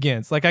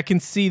against. Like I can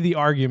see the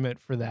argument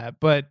for that,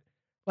 but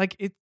like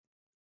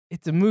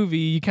it's a movie.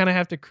 You kind of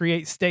have to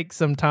create stakes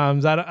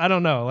sometimes. I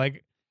don't know.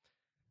 Like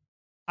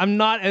I'm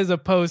not as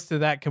opposed to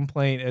that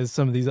complaint as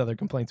some of these other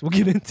complaints we'll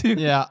get into.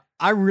 Yeah,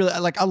 I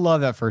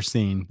love that first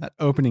scene, that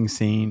opening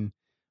scene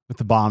with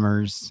the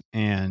bombers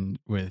and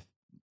with.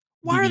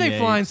 Why are they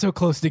flying so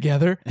close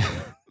together?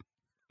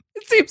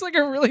 It seems like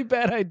a really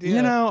bad idea.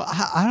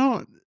 I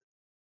don't.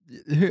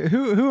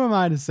 Who am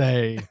I to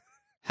say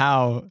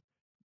how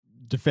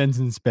defense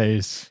in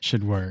space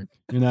should work?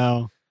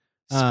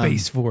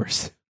 Space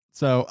Force.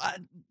 So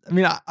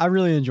I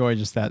really enjoy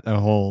just that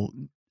whole.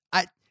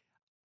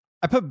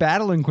 I put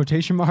battle in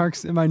quotation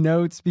marks in my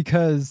notes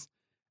because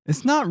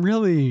it's not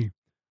really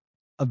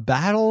a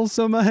battle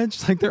so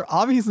much. Like they're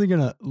obviously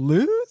gonna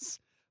lose,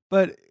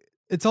 but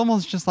it's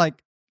almost just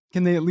like,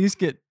 can they at least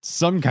get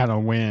some kind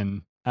of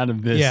win out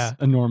of this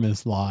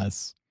enormous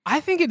loss?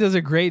 I think it does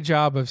a great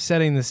job of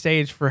setting the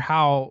stage for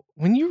how,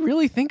 when you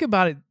really think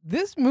about it,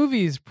 this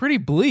movie is pretty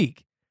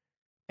bleak.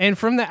 And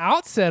from the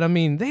outset,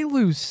 they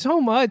lose so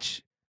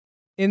much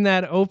in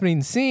that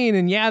opening scene.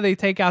 And yeah, they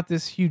take out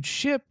this huge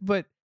ship,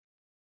 but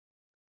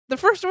the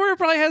First Order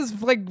probably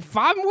has like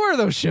 5 more of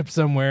those ships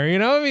somewhere,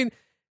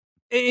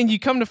 and you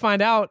come to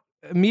find out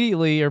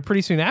immediately or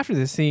pretty soon after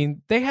this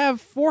scene, they have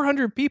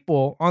 400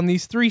 people on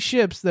these 3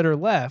 ships that are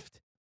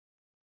left.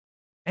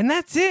 And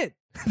that's it.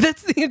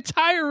 That's the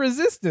entire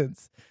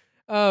Resistance.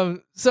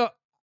 So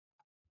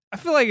I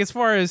feel like as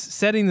far as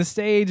setting the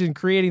stage and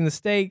creating the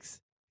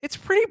stakes, it's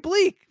pretty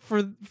bleak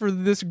for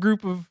this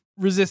group of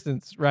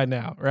Resistance right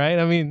now, right?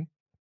 It's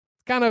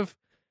kind of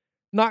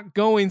not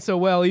going so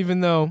well,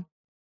 even though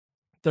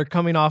they're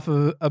coming off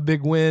of a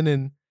big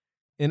win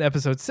in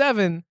Episode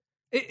 7.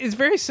 It's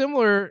very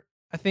similar,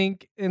 I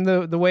think, in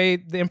the way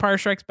The Empire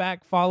Strikes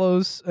Back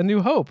follows A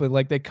New Hope.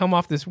 Like they come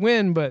off this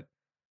win, but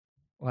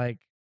like,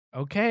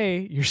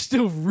 okay, you're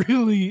still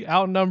really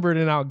outnumbered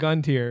and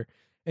outgunned here.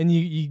 And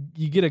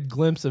you get a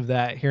glimpse of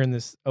that here in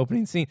this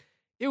opening scene.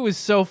 It was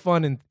so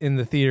fun in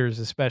the theaters,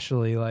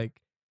 especially.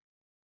 Like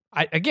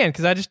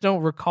Because I just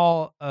don't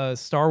recall a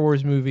Star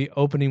Wars movie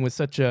opening with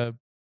such a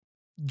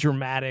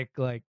dramatic,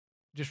 like,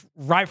 just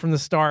right from the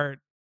start,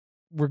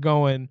 we're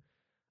going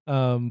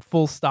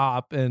full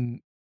stop,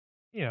 and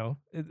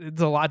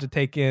it's a lot to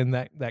take in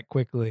that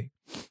quickly.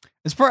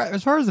 As far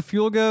as the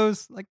fuel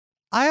goes, like,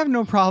 I have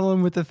no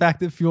problem with the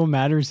fact that fuel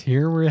matters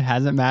here where it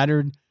hasn't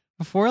mattered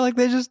before. Like,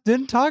 they just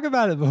didn't talk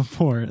about it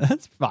before.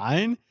 That's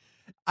fine.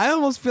 I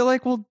almost feel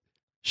like, well,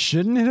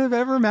 shouldn't it have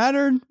ever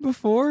mattered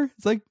before?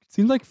 It's like, it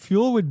seems like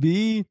fuel would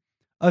be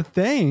a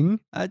thing.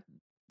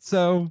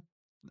 So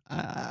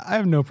I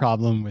have no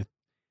problem with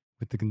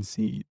the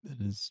conceit that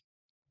is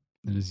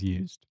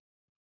used.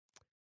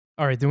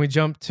 All right, then we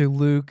jump to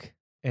Luke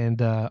and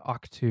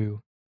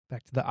Octu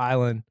back to the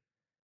island.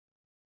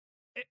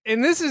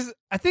 And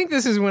I think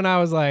this is when I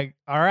was like,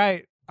 all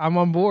right, I'm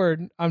on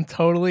board. I'm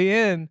totally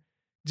in.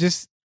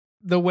 Just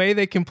the way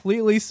they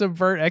completely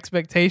subvert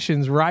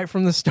expectations right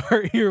from the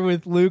start here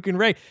with Luke and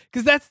Rey.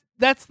 Because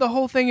that's the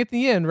whole thing at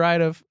the end, right,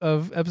 of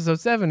episode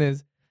 7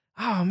 is,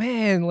 oh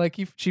man, like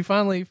they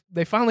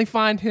finally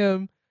find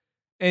him,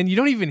 and you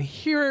don't even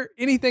hear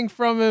anything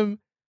from him.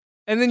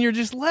 And then you're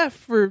just left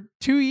for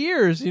 2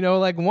 years,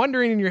 like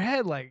wondering in your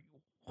head, like,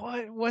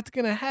 what's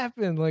going to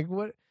happen? Like,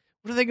 what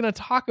are they going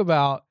to talk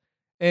about?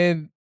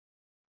 And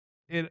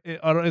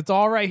it's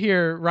all right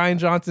here. Rian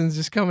Johnson's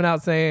just coming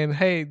out saying,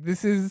 "Hey,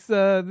 this is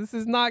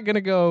not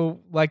gonna go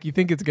like you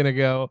think it's gonna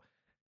go."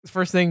 The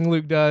first thing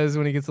Luke does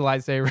when he gets the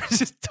lightsaber is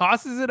just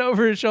tosses it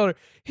over his shoulder.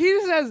 He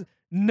just has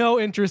no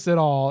interest at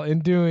all in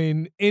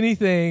doing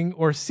anything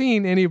or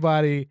seeing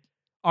anybody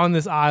on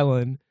this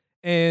island.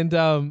 And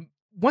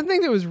one thing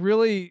that was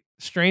really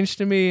strange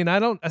to me, and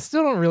I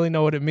still don't really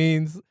know what it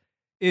means,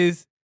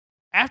 is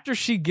after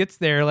she gets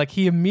there, like,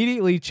 he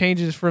immediately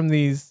changes from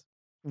these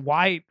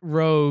white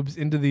robes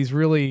into these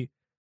really,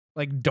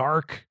 like,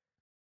 dark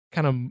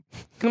kind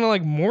of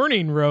like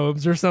mourning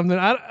robes or something.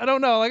 I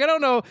don't know. Like, I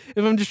don't know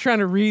if I'm just trying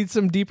to read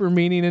some deeper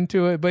meaning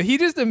into it, but he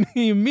just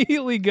he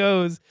immediately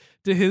goes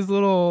to his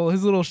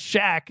little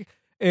shack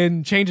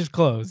and changes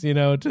clothes,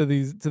 to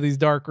these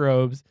dark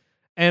robes.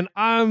 And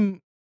I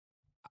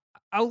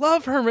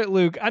love Hermit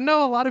Luke. I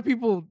know a lot of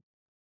people,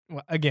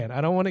 again,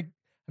 I don't want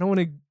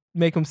to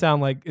make him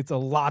sound like it's a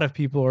lot of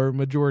people or a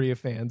majority of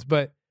fans,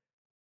 but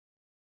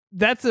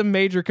that's a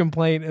major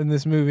complaint in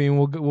this movie, and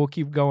we'll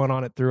keep going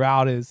on it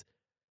throughout, is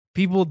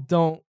people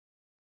don't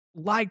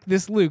like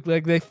this Luke.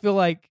 Like, they feel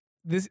like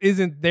this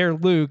isn't their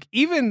Luke.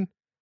 Even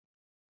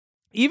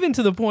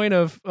to the point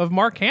of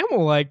Mark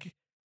Hamill, like,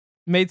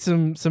 made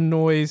some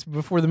noise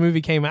before the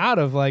movie came out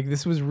of, like,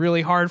 this was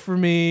really hard for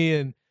me,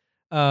 and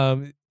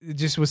it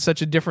just was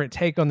such a different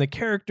take on the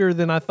character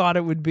than I thought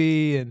it would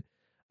be. And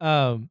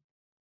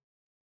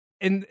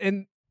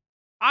and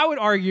I would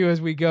argue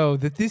as we go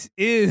that this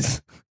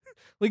is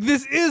like,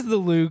 this is the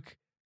Luke,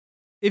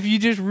 if you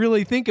just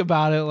really think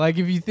about it. Like,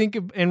 if you think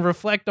and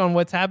reflect on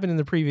what's happened in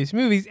the previous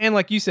movies, and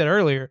like you said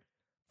earlier,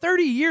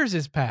 30 years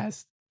has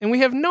passed, and we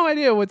have no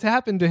idea what's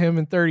happened to him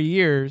in 30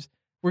 years.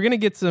 We're going to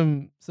get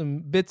some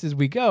bits as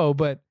we go,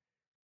 but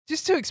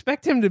just to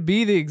expect him to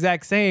be the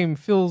exact same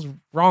feels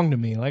wrong to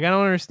me. Like, I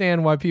don't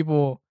understand why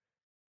people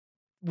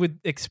would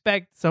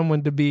expect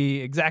someone to be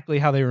exactly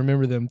how they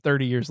remember them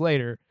 30 years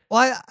later.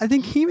 Well, I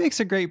think he makes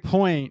a great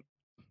point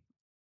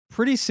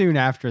pretty soon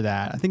after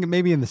that. I think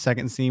maybe in the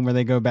second scene where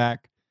they go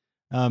back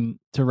to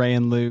Rey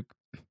and Luke,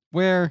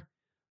 where,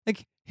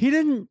 like, he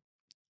didn't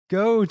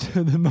go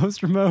to the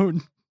most remote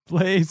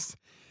place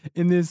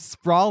in this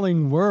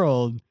sprawling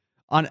world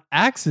on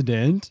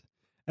accident,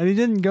 and he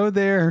didn't go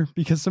there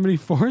because somebody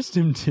forced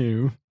him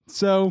to.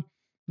 So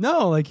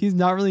no, like, he's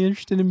not really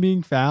interested in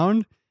being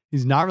found.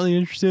 He's not really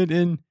interested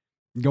in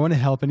going to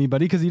help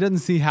anybody because he doesn't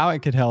see how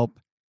it could help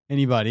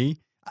anybody.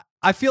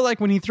 I feel like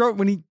when he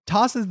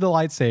tosses the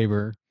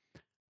lightsaber,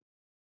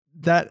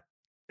 that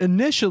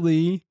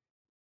initially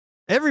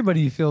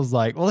everybody feels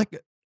like, well,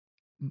 like,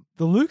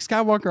 the Luke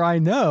Skywalker I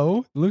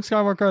know, the Luke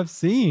Skywalker I've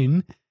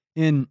seen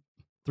in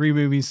 3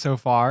 movies so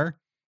far,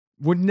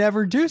 would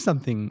never do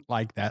something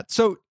like that.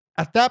 So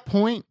at that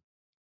point,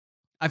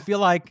 I feel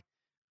like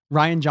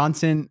Rian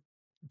Johnson,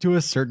 to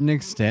a certain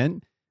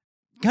extent,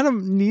 kind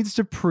of needs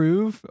to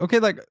prove, okay,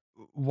 like,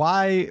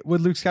 why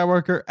would Luke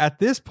Skywalker at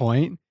this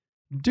point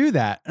do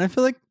that? And I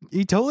feel like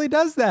he totally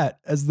does that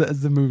as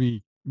the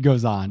movie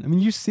goes on. I mean,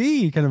 you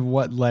see kind of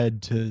what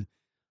led to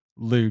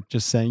Luke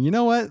just saying, you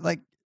know what, like,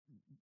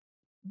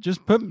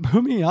 just put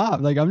me off.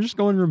 Like, I'm just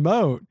going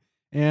remote.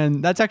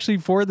 And that's actually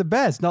for the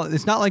best. No,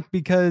 it's not like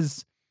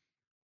because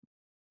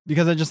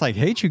I just, like,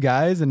 hate you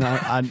guys and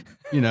I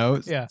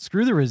Yeah.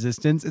 screw the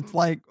Resistance. It's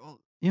like,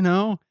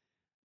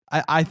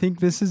 I think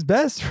this is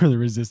best for the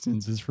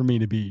Resistance, is for me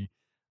to be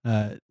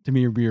a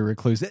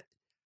recluse. It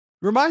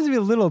reminds me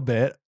a little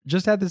bit.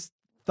 Just had this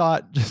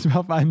thought just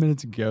about 5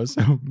 minutes ago,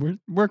 so we're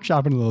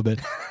workshopping a little bit.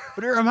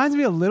 But it reminds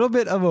me a little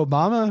bit of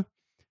Obama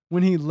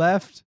when he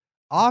left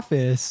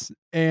office,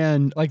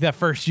 and Like, that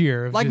first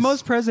year. like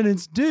most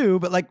presidents do,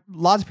 but like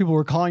lots of people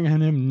were calling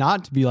on him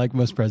not to be like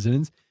most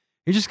presidents.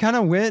 He just kind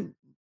of went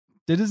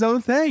did his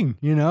own thing,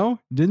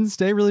 didn't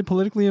stay really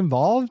politically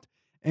involved,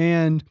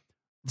 and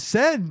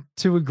said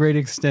to a great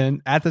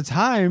extent at the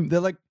time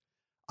that, like,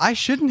 I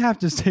shouldn't have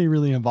to stay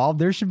really involved.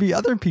 There should be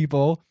other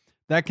people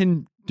that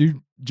can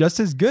do just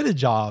as good a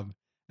job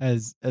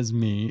as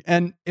me.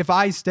 And if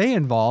I stay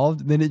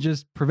involved, then it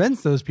just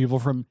prevents those people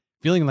from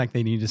feeling like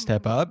they need to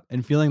step up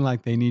and feeling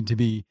like they need to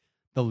be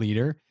the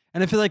leader.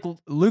 And I feel like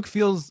Luke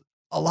feels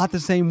a lot the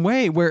same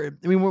way, where,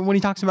 I mean, when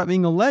he talks about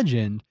being a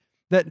legend,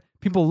 that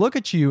people look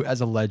at you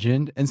as a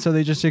legend. And so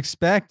they just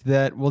expect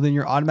that, well, then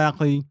you're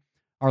automatically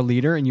our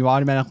leader and you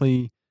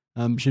automatically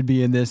should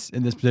be in this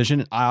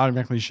position. I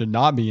automatically should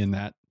not be in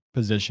that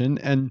position.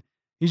 And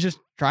he's just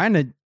trying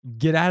to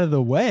get out of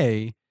the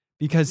way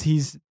because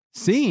he's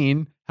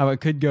seen how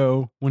it could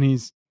go when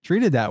he's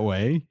treated that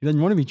way. He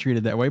doesn't want to be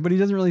treated that way, but he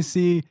doesn't really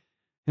see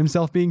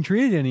himself being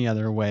treated any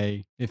other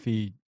way if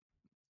he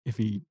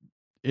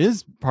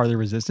is part of the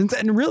resistance.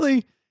 And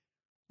really,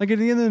 like, at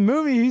the end of the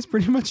movie, he's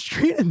pretty much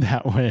treated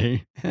that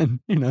way, and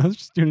it's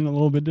just doing it in a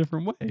little bit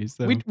different way.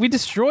 So we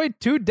destroyed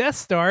 2 Death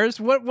Stars.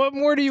 What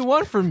more do you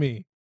want from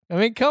me? I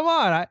mean, come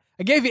on.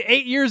 I gave you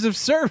 8 years of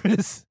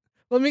service.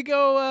 Let me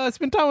go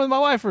spend time with my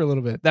wife for a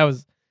little bit. That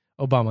was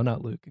Obama,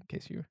 not Luke, in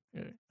case you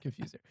were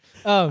confused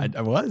there.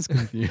 I was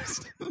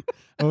confused.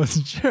 I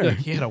wasn't sure.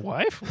 He had a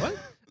wife?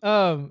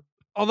 What?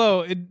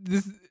 Although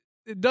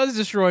it does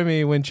destroy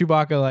me when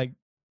Chewbacca, like,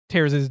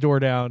 tears his door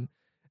down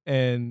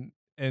and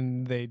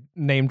they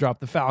name drop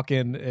the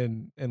Falcon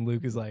and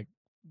Luke is like,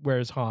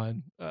 where's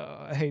Han?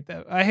 I hate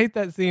that. I hate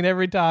that scene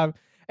every time.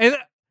 And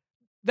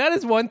that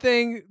is one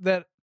thing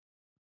that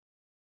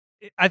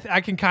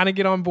I can kind of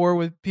get on board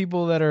with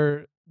people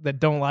that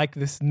don't like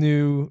this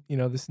new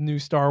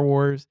Star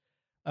Wars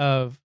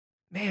of,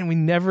 man, we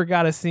never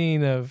got a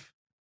scene of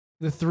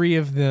the 3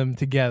 of them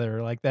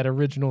together, like that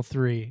original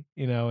 3,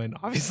 and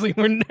obviously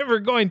we're never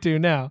going to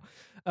now.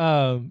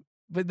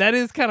 But that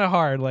is kind of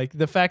hard. Like,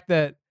 the fact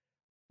that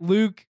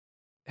Luke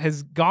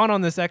has gone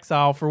on this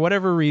exile for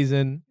whatever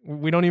reason,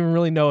 we don't even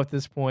really know at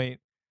this point,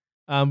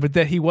 but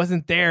that he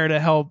wasn't there to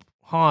help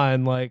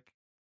Han, like,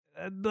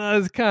 it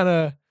does kind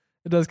of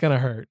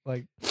hurt.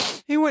 Like,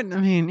 he wouldn't. I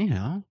mean,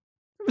 there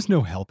was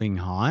no helping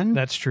Han.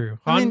 That's true.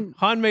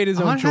 Han made his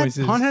own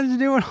choices. Han had to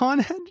do what Han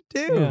had to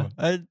do.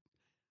 Yeah.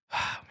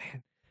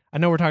 Man, I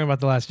know we're talking about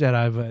The Last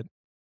Jedi, but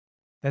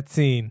that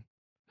scene,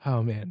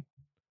 oh man,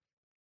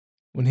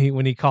 when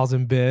he calls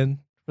him Ben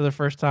for the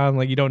first time,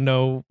 like, you don't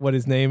know what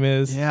his name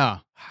is. Yeah.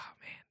 Oh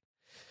man,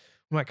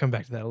 we might come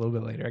back to that a little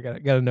bit later. I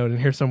got a note in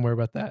here somewhere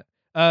about that.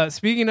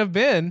 Speaking of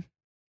Ben,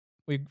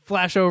 we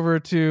flash over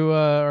to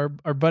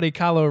our buddy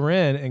Kylo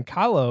Ren, and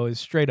Kylo is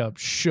straight up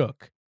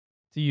shook,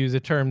 to use a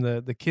term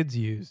the kids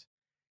use.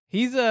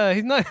 He's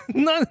not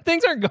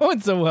things aren't going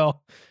so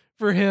well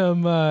for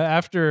him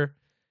after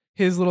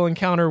his little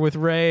encounter with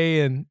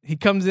Rey, and he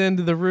comes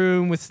into the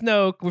room with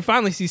Snoke. We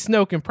finally see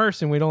Snoke in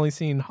person. We'd only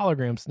seen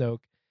hologram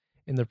Snoke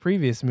in the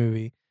previous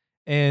movie.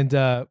 And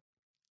I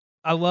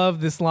love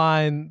this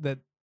line that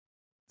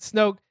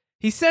Snoke,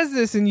 he says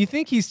this, and you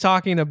think he's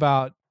talking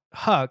about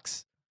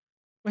Hux,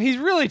 but he's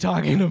really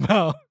talking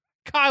about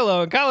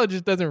Kylo, and Kylo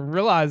just doesn't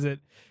realize it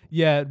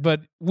yet.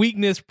 But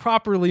weakness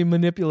properly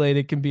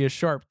manipulated can be a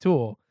sharp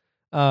tool.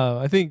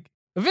 I think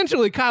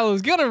eventually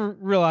Kylo's gonna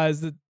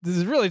realize that this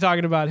is really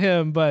talking about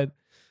him, but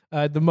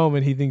at the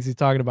moment he thinks he's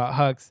talking about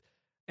Hux.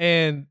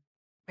 And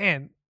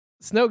man,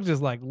 Snoke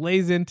just, like,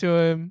 lays into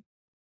him.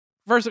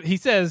 First, he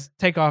says,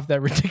 "Take off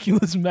that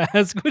ridiculous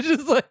mask," which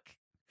is, like,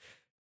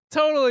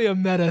 totally a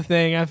meta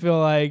thing. I feel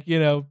like,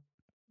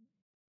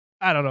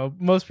 I don't know.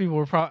 Most people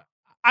were probably.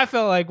 I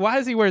felt like, why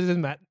does he wear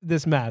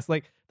this mask?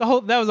 Like, that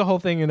was the whole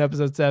thing in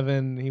episode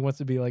 7. He wants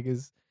to be like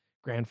his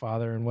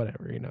grandfather and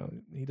whatever.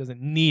 He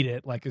doesn't need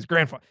it like his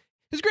grandfather.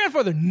 His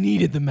grandfather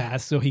needed the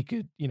mask so he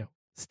could,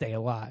 stay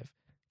alive.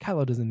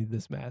 Kylo doesn't need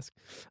this mask.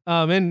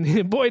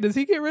 And boy, does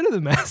he get rid of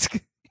the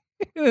mask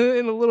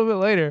in a little bit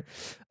later.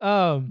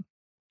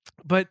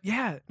 But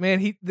yeah, man,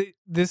 they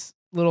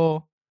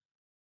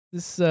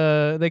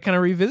kind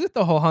of revisit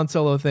the whole Han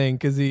Solo thing,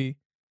 because he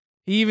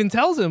even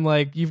tells him,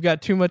 like, you've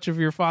got too much of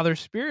your father's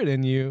spirit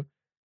in you.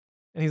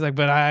 And he's like,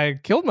 but I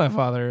killed my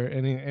father.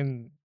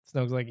 And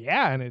Snoke's like,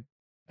 yeah, and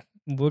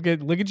look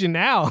at you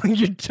now.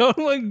 You're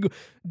totally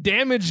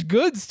damaged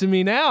goods to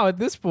me now at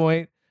this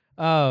point.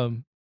 What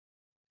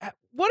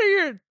are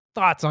your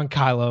thoughts on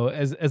Kylo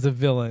as a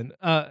villain?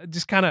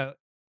 Just kind of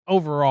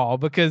overall,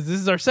 because this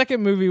is our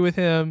second movie with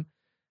him,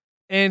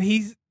 and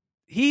he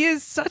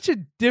is such a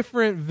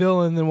different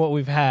villain than what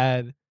we've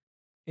had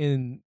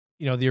in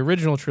the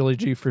original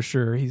trilogy, for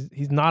sure.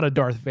 He's not a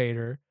Darth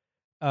Vader.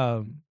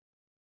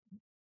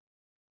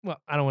 Well,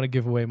 I don't want to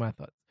give away my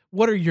thoughts.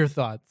 What are your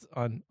thoughts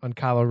on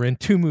Kylo Ren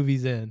 2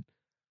 movies in?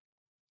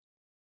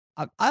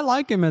 I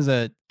like him as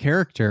a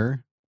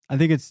character. I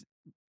think it's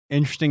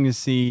interesting to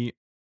see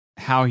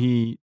how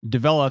he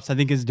develops. I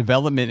think his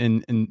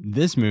development in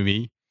this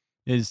movie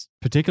is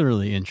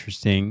particularly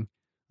interesting,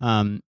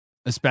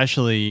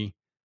 especially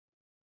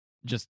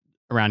just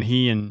around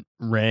he and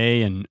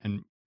Rey and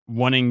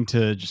wanting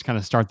to just kind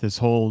of start this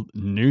whole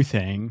new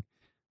thing.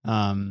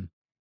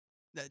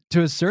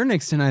 to a certain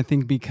extent, I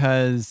think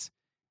because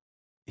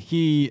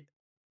he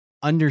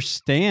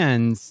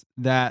understands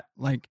that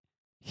like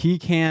he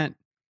can't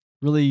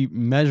really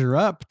measure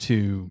up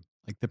to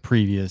like the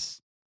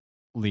previous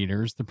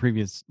leaders, the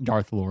previous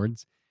Darth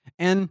Lords.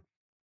 And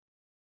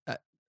uh,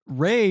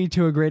 Rey,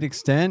 to a great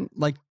extent,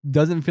 like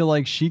doesn't feel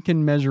like she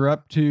can measure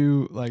up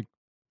to like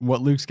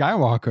what Luke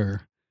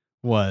Skywalker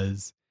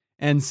was.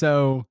 And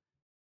so,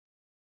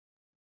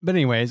 but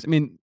anyways, I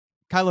mean,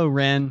 Kylo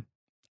Ren,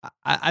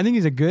 I think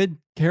he's a good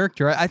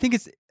character. I think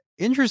it's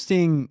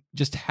interesting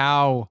just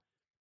how,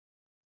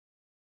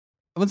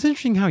 well, it's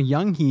interesting how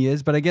young he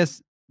is, but I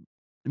guess,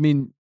 I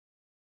mean,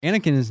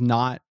 Anakin is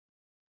not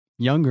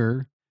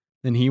younger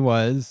than he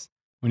was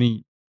when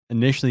he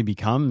initially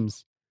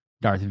becomes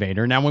Darth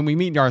Vader. Now, when we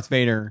meet Darth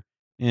Vader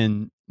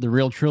in the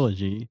real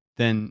trilogy,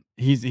 then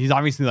he's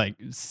obviously like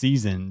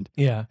seasoned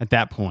at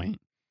that point.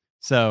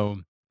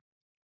 So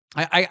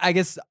I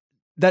guess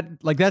that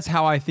like that's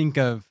how I think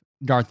of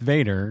Darth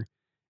Vader,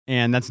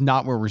 and that's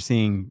not where we're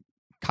seeing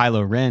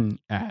Kylo Ren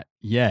at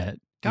yet.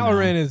 Kylo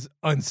Ren is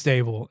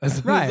unstable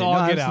as right,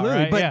 all get out,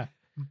 right?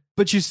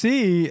 But you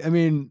see, I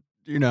mean,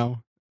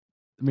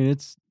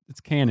 it's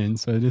canon,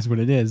 so it is what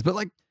it is. But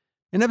like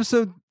in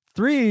episode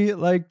 3,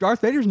 like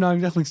Darth Vader's not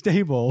exactly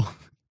stable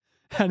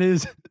at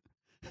his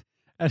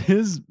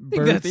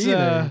birth that's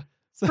either.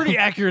 So, pretty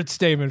accurate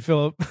statement,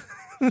 Philip.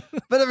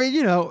 But I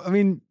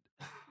mean,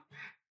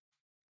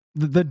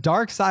 the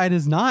dark side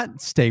is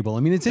not stable. I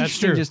mean, it's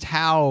interesting just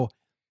how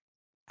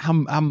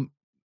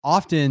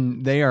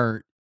often they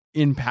are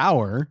in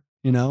power.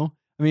 I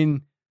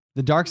mean,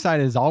 the dark side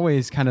is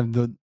always kind of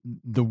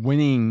the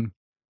winning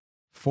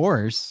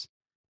force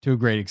to a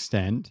great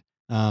extent,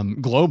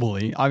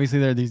 globally. Obviously,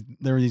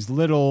 there are these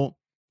little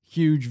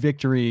huge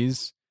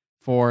victories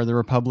for the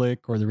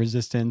Republic or the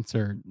Resistance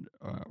or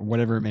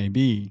whatever it may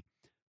be,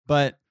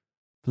 but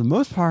for the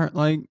most part,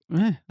 like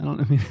I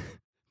mean,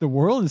 the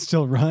world is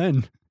still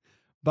run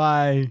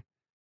by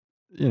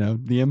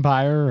the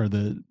Empire or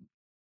the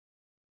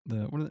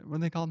what are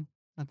they called?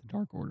 Not the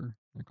Dark Order.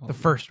 They're called the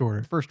First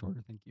Order. First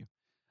Order. Thank you.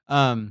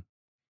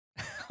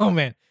 Oh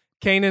man,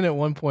 Kanan at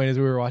one point as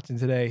we were watching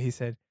today, he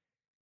said,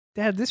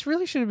 "Dad, this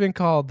really should have been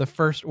called The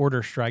First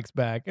Order Strikes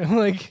Back." And I'm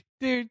like,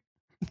 dude,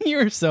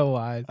 you're so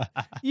wise.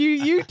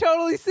 You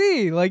totally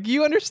see, like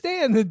you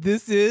understand that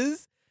this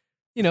is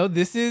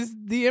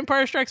the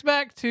Empire Strikes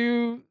Back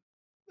to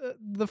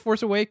The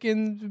Force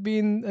Awakens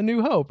being A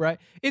New Hope, right?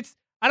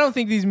 I don't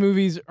think these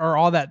movies are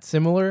all that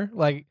similar.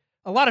 Like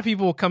a lot of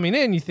people coming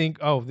in, you think,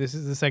 oh, this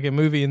is the second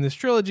movie in this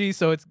trilogy,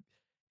 so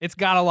it's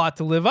got a lot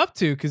to live up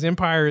to because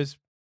Empire is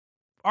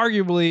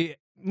arguably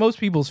most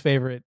people's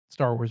favorite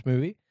Star Wars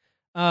movie.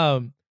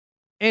 And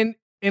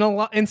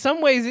in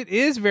some ways it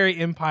is very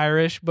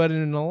Empire-ish, but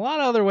in a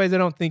lot of other ways I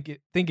don't think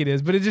it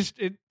is. But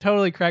it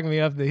totally cracked me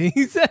up that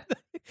he said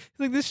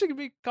like this should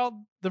be called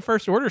The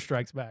First Order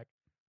Strikes Back.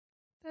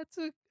 That's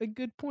a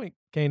good point,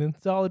 Kanan.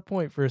 Solid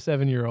point for a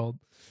 7-year-old.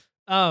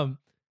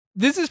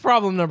 This is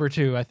problem number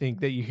 2, I think,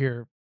 that you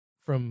hear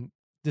from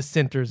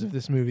dissenters of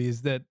this movie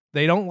is that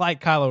they don't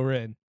like Kylo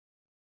Ren.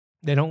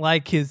 They don't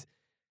like his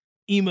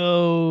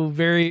emo,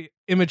 very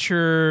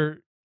immature,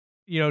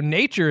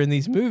 nature in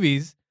these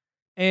movies.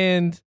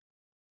 And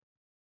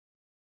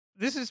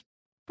this is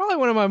probably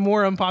one of my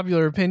more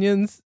unpopular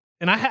opinions.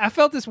 And I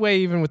felt this way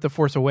even with The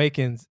Force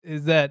Awakens,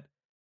 is that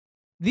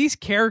these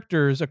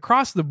characters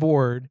across the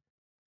board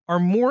are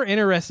more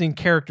interesting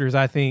characters,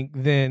 I think,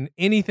 than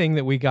anything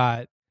that we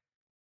got,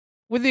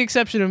 with the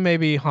exception of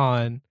maybe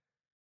Han,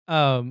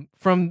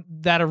 from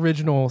that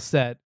original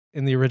set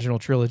in the original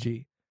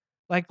trilogy.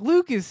 Like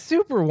Luke is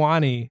super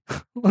whiny,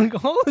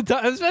 like all the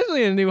time,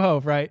 especially in A New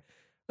Hope, right?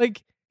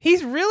 Like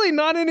he's really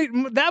not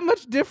that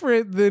much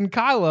different than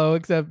Kylo,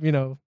 except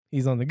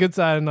he's on the good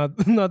side and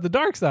not the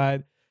dark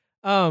side.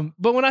 But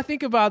when I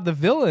think about the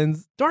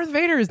villains, Darth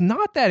Vader is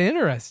not that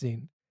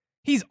interesting.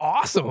 He's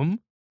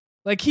awesome.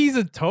 Like he's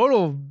a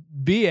total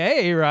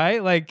BA,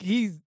 right? Like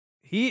he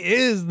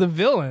is the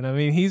villain. I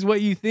mean, he's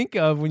what you think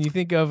of when you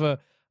think of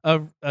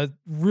a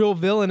real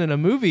villain in a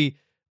movie.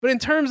 But in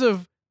terms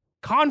of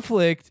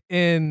conflict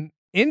and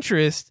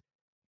interest,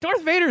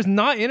 Darth Vader is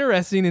not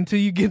interesting until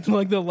you get to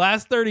like the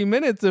last 30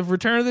 minutes of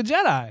Return of the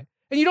Jedi.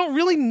 And you don't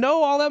really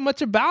know all that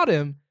much about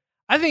him.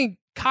 I think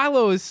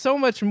Kylo is so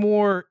much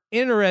more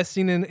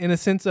interesting in a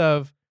sense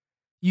of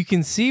you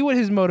can see what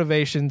his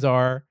motivations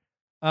are.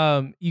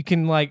 You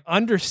can like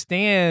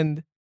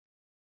understand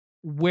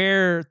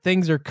where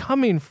things are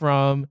coming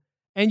from,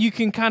 and you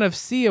can kind of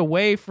see a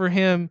way for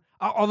him.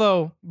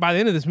 Although by the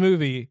end of this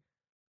movie,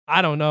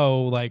 I don't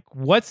know like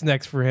what's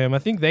next for him. I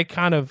think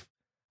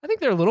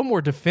they're a little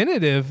more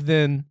definitive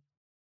than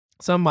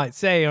some might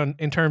say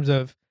in terms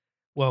of,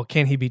 well,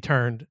 can he be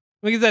turned?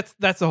 Because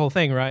that's the whole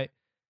thing, right?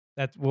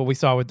 That's what we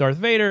saw with Darth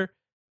Vader.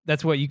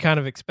 That's what you kind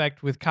of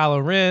expect with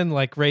Kylo Ren.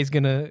 Like Rey's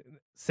gonna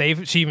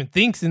save. She even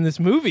thinks in this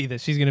movie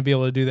that she's gonna be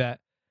able to do that.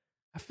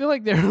 I feel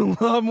like they're a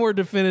lot more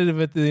definitive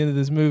at the end of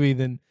this movie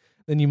than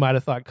you might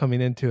have thought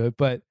coming into it.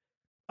 But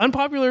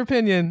unpopular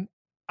opinion,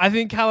 I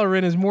think Kylo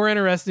Ren is more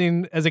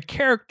interesting as a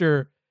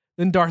character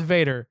than Darth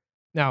Vader.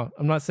 Now,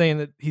 I'm not saying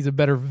that he's a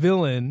better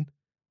villain,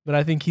 but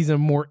I think he's a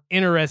more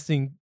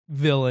interesting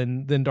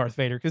villain than Darth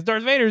Vader, because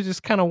Darth Vader is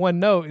just kind of one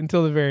note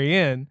until the very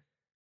end.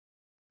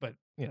 But,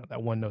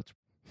 that one note's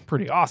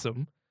pretty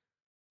awesome.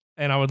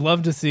 And I would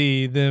love to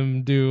see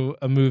them do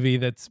a movie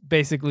that's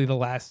basically the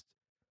last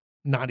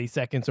 90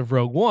 seconds of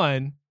Rogue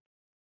One.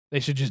 They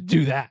should just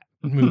do that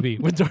movie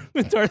with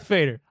Darth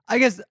Vader. I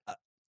guess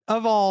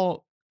of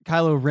all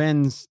Kylo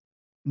Ren's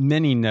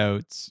many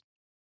notes,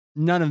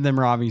 none of them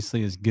are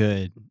obviously as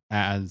good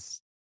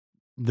as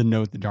the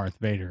note that Darth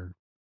Vader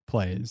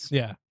plays.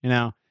 Yeah.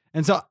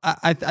 And so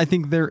I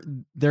think there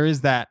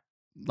is that,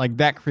 like,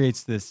 that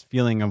creates this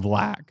feeling of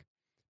lack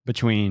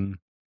between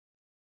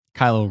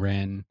Kylo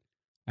Ren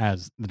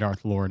as the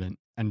Darth Lord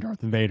and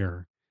Darth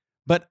Vader.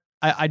 But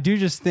I do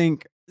just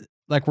think,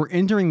 like, we're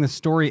entering the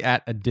story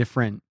at a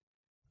different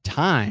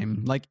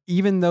time. Like,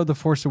 even though The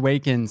Force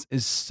Awakens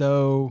is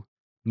so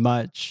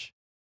much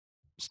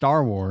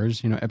Star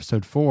Wars,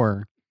 episode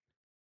 4,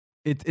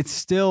 it's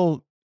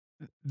still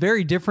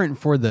very different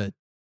for the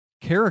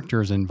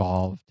characters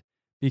involved,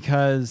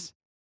 because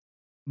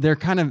there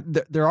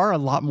are a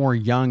lot more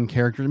young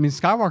characters. I mean,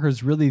 Skywalker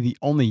is really the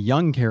only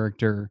young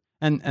character,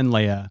 and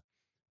Leia.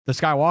 The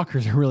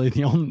Skywalkers are really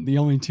the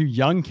only two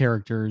young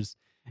characters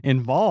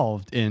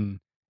involved in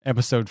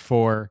episode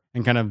 4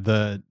 and kind of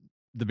the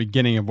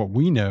beginning of what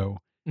we know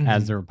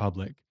as the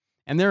Republic.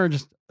 And there are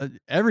just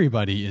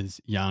everybody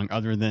is young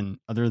other than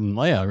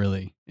Leia,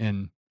 really,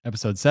 in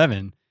episode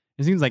 7.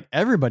 It seems like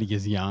everybody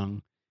is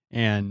young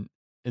and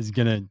is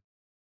gonna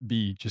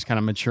be just kind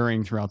of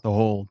maturing throughout the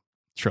whole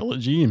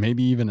trilogy, and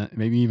maybe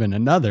even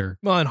another.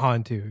 Well, and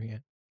Han too, yeah.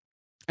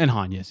 And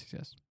Han, yes.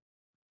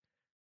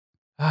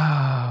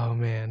 Oh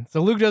man.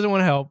 So Luke doesn't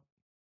want to help.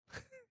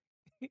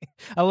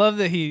 I love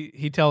that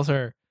he tells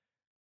her,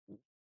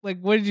 like,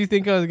 what did you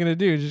think I was gonna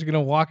do? Just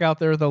gonna walk out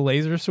there with a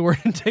laser sword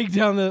and take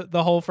down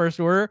the whole First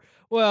Order?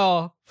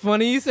 Well,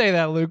 funny you say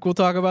that, Luke. We'll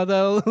talk about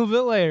that a little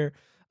bit later.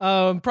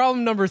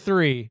 Problem number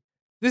 3.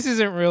 This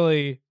isn't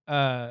really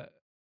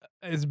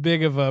as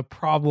big of a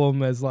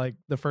problem as like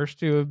the first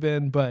two have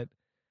been, but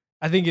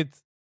I think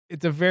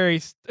it's a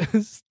very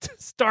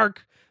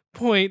stark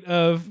point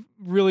of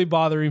really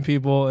bothering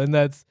people, and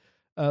that's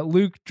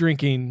Luke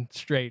drinking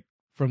straight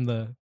from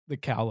the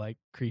cow-like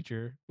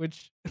creature,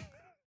 which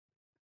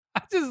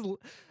I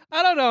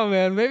don't know,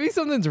 man. Maybe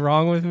something's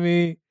wrong with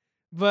me,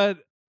 but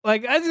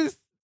like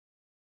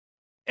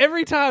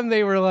every time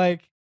they were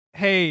like,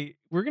 "Hey,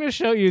 we're gonna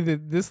show you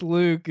that this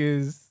Luke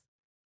is,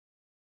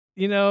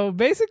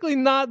 basically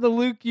not the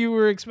Luke you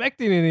were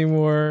expecting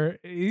anymore.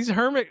 He's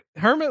hermit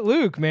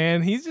Luke,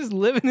 man. He's just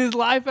living his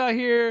life out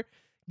here,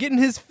 getting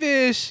his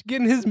fish,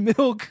 getting his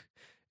milk."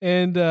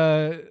 And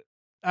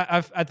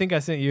I think I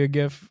sent you a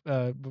GIF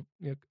a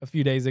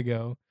few days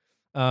ago,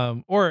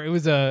 or it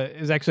was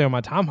actually on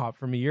my time hop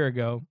from a year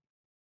ago,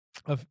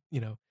 of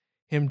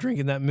him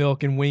drinking that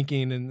milk and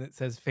winking, and it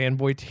says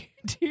fanboy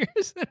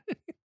tears.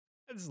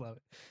 I just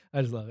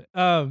love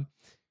it.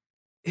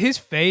 His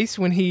face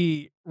when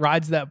he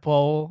rides that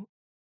pole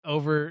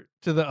over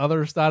to the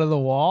other side of the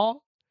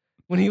wall,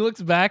 when he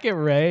looks back at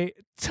Rey,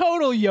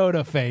 total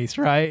Yoda face,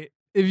 right?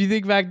 If you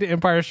think back to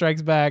Empire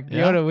Strikes Back,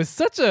 Yoda was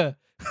such a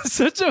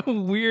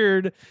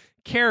weird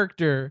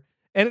character,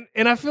 and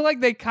I feel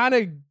like they kind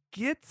of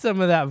get some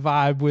of that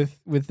vibe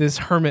with this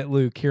hermit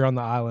Luke here on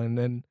the island,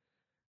 and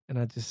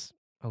I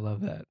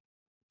love that.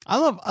 I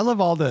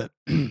love all the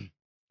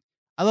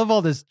I love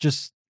all this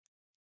just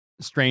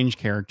strange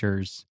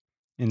characters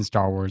in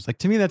Star Wars. Like,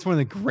 to me, that's one of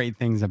the great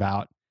things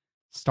about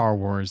Star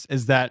Wars,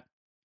 is that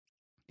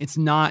it's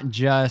not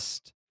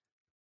just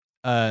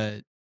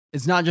a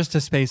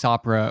space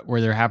opera where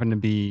there happen to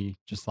be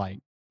just like,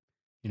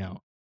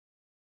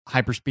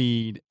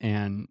 hyperspeed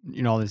and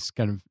all this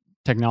kind of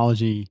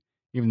technology,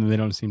 even though they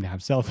don't seem to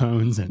have cell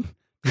phones and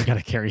they got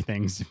to carry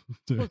things.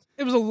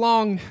 It was a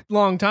long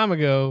time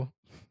ago,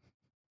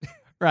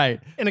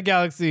 right? In a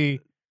galaxy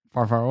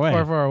far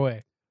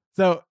away.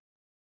 So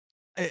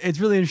it's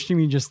really interesting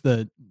to me, just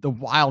the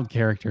wild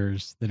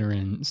characters that are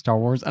in Star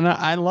Wars, and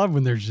I love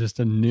when there's just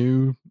a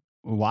new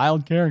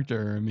wild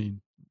character. I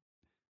mean,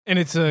 and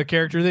it's a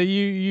character that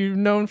you've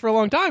known for a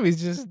long time.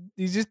 He's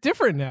just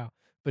different now.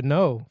 But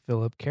no,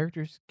 Philip,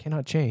 characters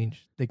cannot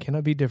change. They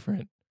cannot be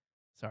different.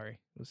 Sorry,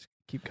 let's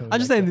keep coming. I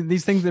just say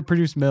these things that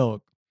produce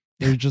milk,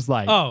 they're just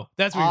like, oh,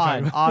 that's what you're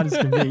talking about. Odd as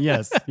can be.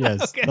 Yes,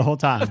 okay. The whole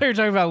time. I thought you were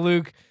talking about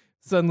Luke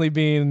suddenly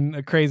being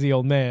a crazy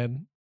old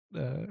man.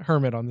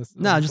 Hermit on this.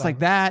 No, just like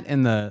that,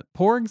 and the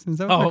porgs. Is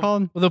that what they're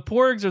called? Well, the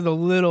porgs are the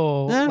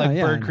little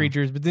bird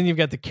creatures, but then you've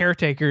got the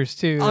caretakers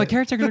too. Oh, the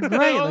caretakers are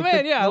great. Oh,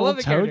 man, I love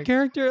the Toad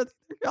character.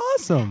 They're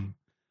awesome.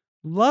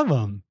 Love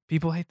them.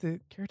 People hate the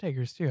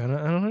caretakers too. I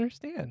don't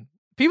understand.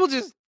 People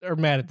just are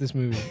mad at this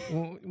movie.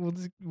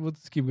 we'll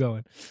just keep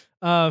going.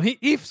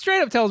 He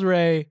straight up tells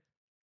Rey,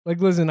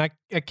 like, listen, I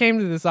came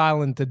to this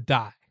island to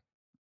die.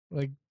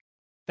 Like,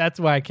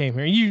 that's why I came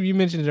here. You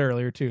mentioned it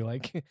earlier too.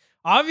 Like,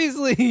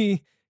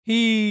 obviously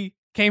he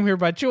came here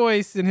by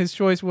choice, and his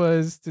choice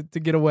was to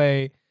get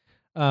away.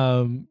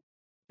 And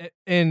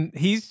And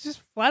he's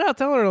just flat out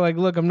telling her like,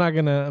 "Look, I'm not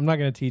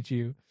gonna teach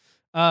you."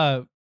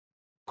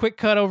 Quick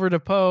cut over to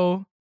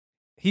Poe.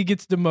 He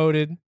gets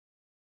demoted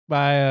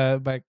by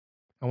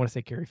I want to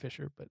say Carrie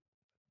Fisher, but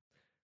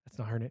that's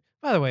not her name.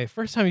 By the way,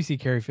 first time you see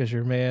Carrie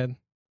Fisher, man,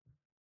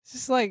 it's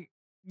just like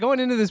going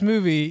into this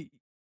movie.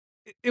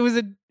 It was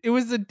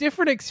a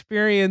different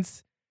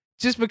experience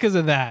just because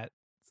of that.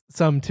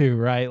 Some too,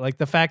 right? Like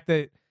the fact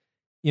that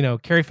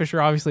Carrie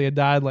Fisher obviously had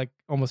died like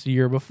almost a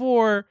year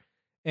before,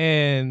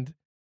 and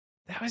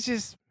that was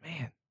just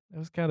man, that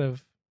was kind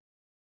of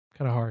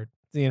hard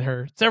seeing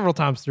her several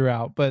times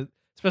throughout, but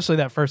especially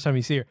that first time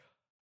you see her.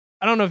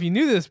 I don't know if you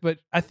knew this, but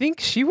I think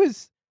she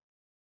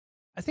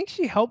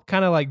helped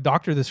kind of like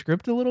doctor the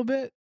script a little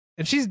bit.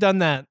 And she's done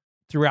that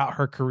throughout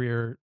her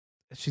career.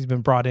 She's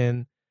been brought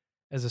in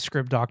as a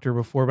script doctor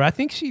before, but I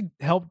think she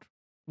helped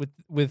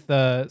with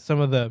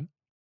some of the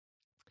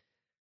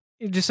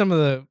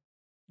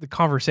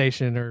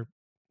conversation or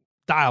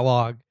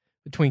dialogue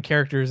between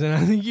characters. And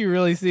I think you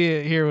really see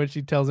it here when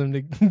she tells him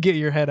to get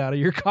your head out of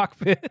your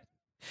cockpit.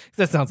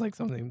 That sounds like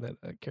something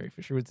that Carrie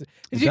Fisher would say.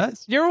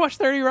 Does. You ever watch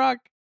 30 Rock?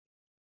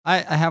 I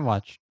have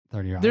watched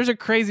 30 Rock. There's a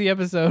crazy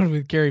episode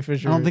with Carrie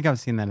Fisher. I don't think I've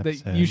seen that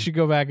episode. That you should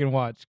go back and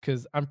watch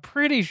because I'm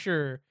pretty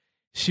sure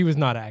she was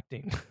not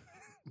acting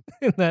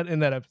in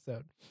that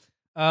episode.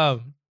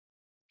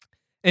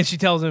 And she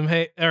tells him,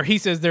 "Hey," or he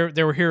says,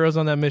 "There were heroes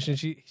on that mission."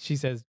 She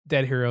says,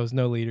 "Dead heroes,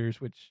 no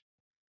leaders." Which,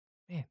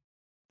 man,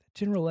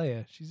 General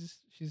Leia, she's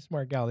a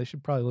smart gal. They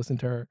should probably listen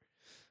to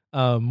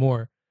her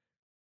more.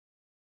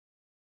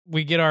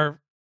 We get our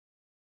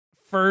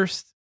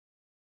first.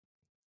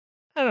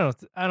 I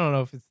don't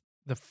know if it's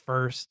the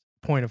first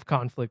point of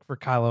conflict for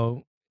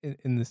Kylo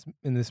in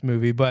this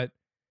movie, but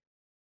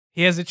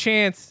he has a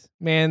chance.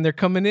 Man, they're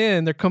coming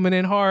in. They're coming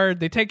in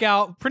hard. They take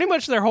out pretty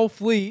much their whole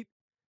fleet.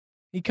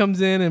 He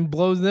comes in and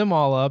blows them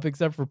all up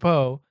except for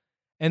Poe,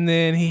 and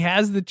then he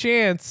has the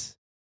chance.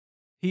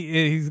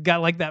 He's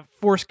got like that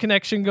force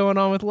connection going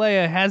on with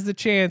Leia. Has the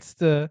chance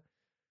to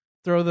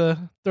throw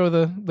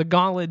the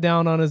gauntlet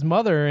down on his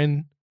mother,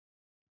 and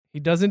he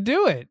doesn't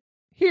do it.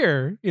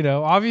 Here,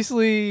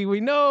 obviously we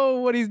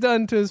know what he's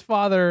done to his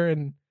father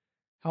and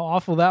how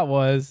awful that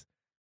was.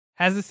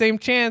 Has the same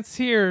chance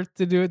here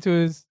to do it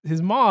to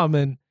his mom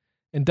and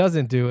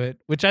doesn't do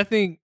it, which I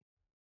think,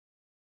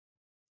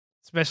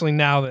 especially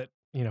now that,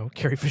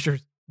 Carrie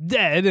Fisher's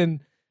dead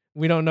and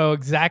we don't know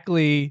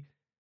exactly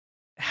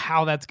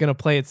how that's going to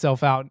play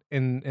itself out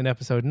in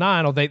episode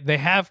 9. Or they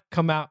have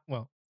come out.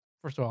 Well,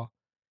 first of all,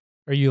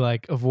 are you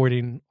like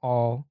avoiding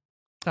all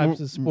types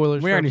of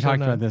spoilers? We already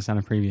talked about this on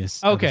a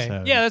previous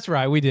episode. Yeah, that's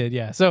right. We did.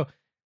 Yeah. So,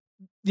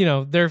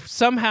 they're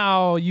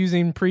somehow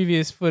using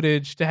previous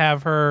footage to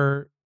have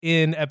her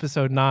in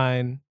episode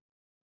 9,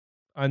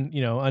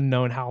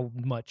 unknown how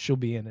much she'll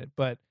be in it.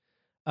 But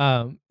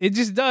it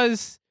just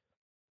does.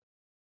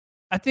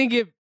 I think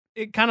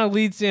it kind of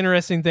leads to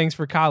interesting things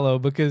for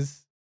Kylo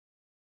because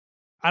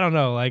I don't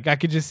know, like I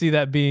could just see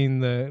that being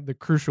the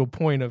crucial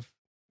point of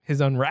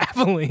his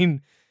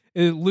unraveling,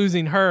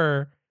 losing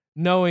her,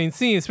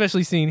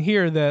 especially seeing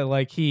here that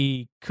like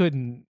he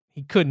couldn't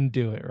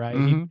do it, right?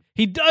 Mm-hmm.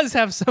 He does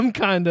have some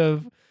kind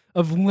of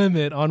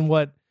limit on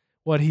what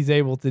he's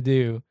able to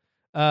do.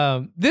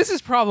 This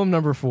is problem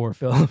number 4,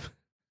 Philip.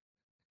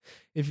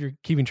 If you're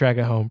keeping track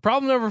at home,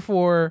 problem number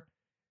 4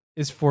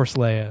 is Force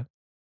Leia.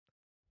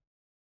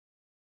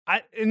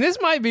 And this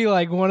might be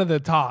like one of the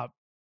top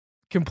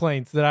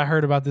complaints that I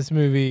heard about this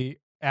movie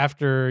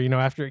after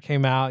it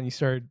came out and you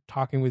started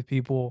talking with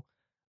people.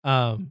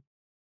 Man,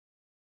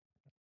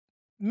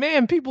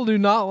 people do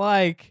not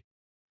like.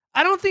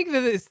 I don't think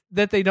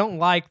that they don't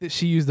like that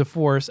she used the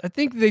Force. I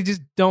think they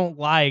just don't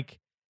like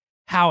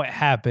how it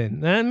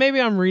happened. And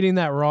maybe I'm reading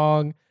that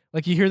wrong.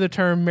 Like you hear the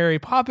term Mary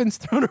Poppins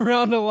thrown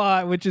around a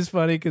lot, which is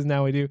funny because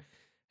now we do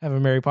have a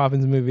Mary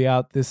Poppins movie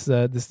out this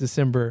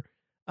December.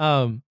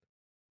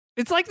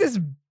 It's like this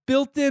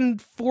built-in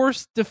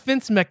Force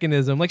defense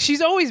mechanism. Like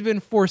she's always been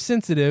Force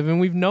sensitive,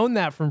 and we've known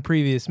that from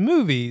previous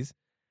movies.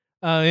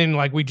 And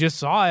like we just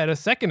saw it a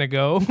second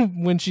ago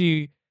when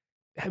she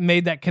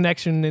made that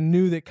connection and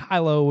knew that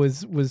Kylo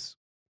was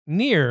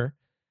near.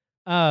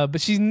 But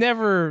she's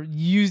never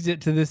used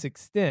it to this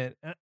extent.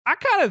 I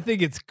kind of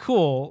think it's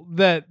cool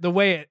that the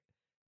way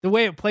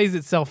it plays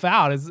itself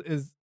out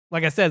is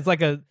like I said, it's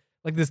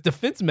like this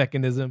defense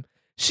mechanism.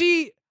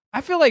 I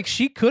feel like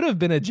she could have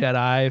been a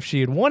Jedi if she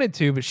had wanted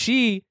to, but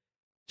she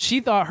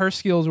thought her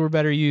skills were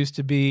better used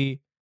to be,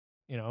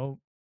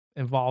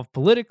 involved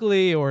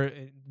politically or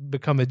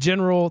become a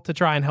general to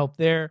try and help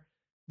there.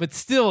 But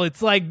still,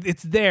 it's like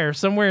it's there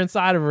somewhere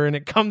inside of her, and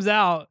it comes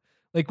out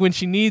like when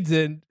she needs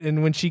it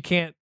and when she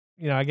can't,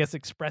 I guess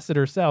express it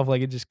herself.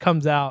 Like it just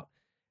comes out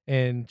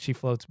and she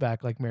floats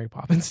back like Mary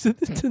Poppins to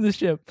the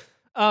ship.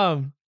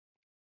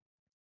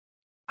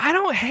 I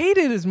don't hate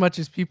it as much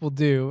as people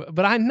do,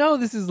 but I know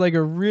this is like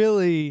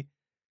really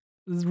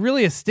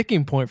a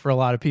sticking point for a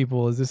lot of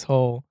people is this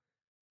whole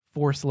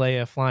Force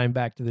Leia flying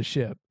back to the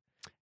ship.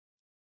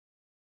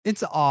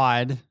 It's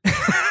odd.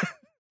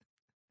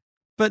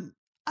 But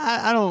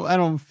I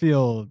don't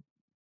feel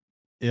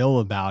ill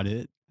about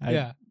it.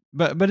 Yeah.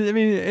 But I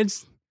mean,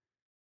 it's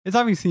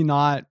obviously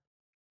not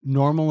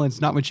normal. It's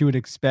not what you would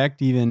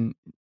expect, even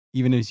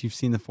as you've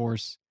seen the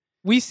Force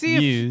We see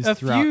used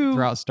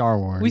throughout Star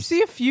Wars. we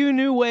see a few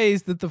new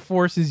ways that the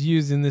Force is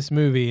used in this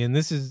movie, and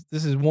this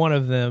is one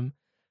of them.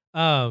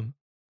 Um,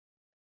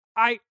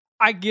 I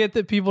I get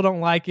that people don't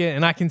like it,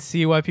 and I can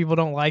see why people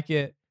don't like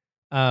it.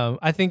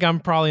 I think I'm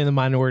probably in the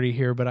minority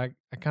here, but I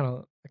kind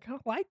of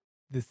like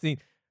this scene.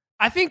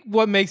 I think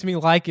what makes me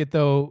like it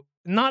though,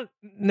 not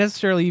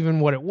necessarily even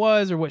what it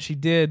was or what she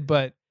did,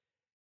 but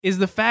is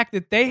the fact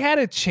that they had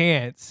a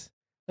chance.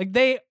 Like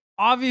they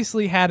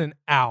obviously had an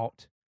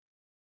out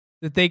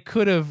that they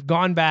could have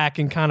gone back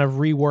and kind of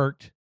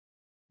reworked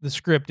the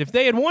script if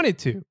they had wanted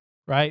to,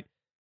 right?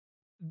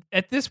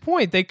 At this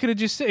point, they could have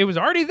just, it was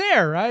already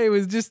there, right? It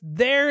was just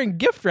there and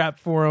gift wrapped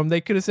for them.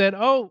 They could have said,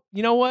 oh,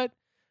 you know what?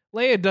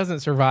 Leia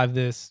doesn't survive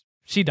this.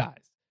 She dies.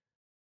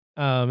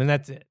 And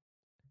that's it.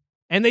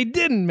 And they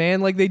didn't,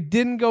 man. Like they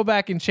didn't go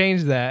back and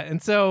change that.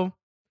 And so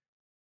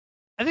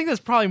I think that's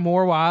probably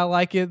more why I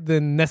like it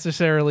than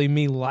necessarily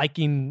me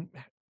liking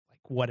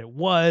like what it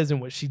was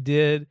and what she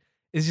did.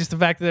 Is just the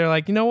fact that they're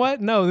like, you know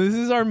what? No, this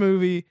is our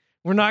movie.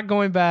 We're not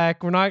going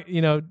back. We're not,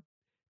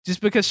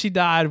 just because she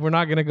died, we're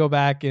not going to go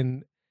back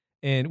and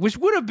which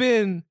would have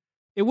been,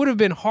 it would have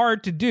been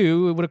hard to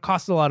do. It would have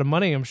cost a lot of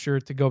money, I'm sure,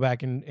 to go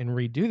back and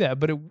redo that.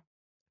 But it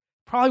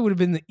probably would have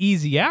been the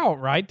easy out,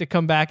 right? To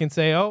come back and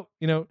say, oh,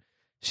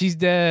 she's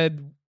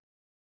dead.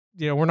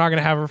 We're not going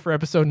to have her for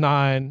episode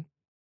 9.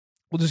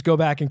 We'll just go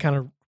back and kind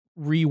of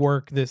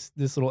rework this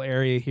little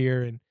area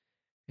here.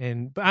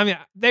 But I mean,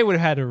 they would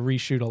have had to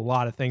reshoot a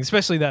lot of things,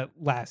 especially that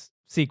last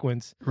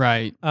sequence.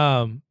 Right.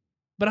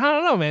 But I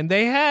don't know, man.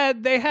 They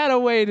had a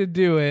way to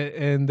do it,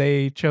 and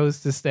they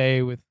chose to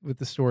stay with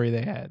the story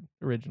they had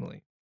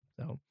originally.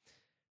 So,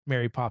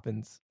 Mary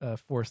Poppins,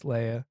 Force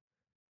Leia,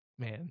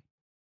 man.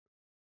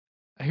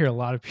 I hear a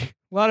lot of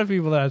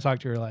people that I talk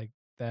to are like,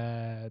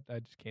 that I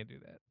just can't do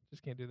that.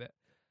 Just can't do that.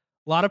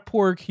 A lot of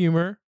Porg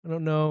humor. I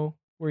don't know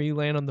where you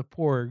land on the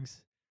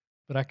Porgs,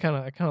 but I kind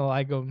of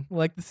like them. I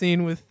like the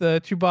scene with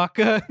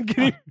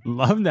Chewbacca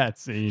love that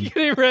scene.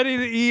 Getting ready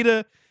to eat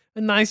a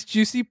nice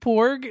juicy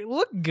porg. It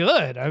looked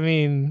good. I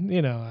mean,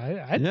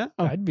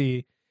 I'd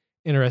be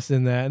interested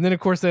in that. And then of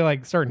course they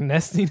like start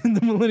nesting in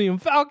the Millennium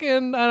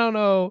Falcon. I don't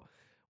know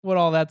what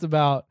all that's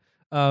about.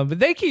 But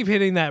they keep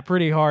hitting that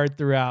pretty hard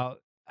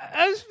throughout.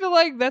 I just feel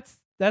like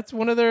that's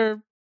one of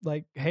their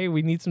like, hey,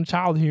 we need some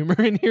child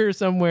humor in here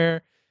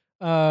somewhere.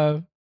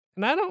 And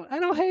I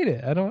don't hate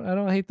it. I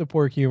don't hate the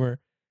pork humor.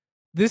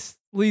 This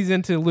leads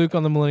into Luke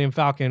on the Millennium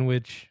Falcon,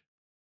 which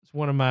is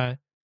one of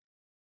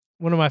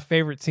my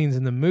favorite scenes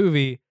in the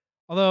movie.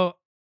 Although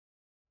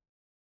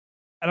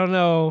I don't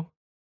know,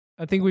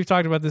 I think we've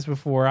talked about this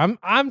before.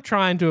 I'm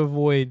trying to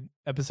avoid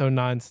episode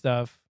 9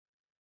 stuff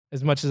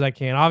as much as I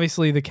can.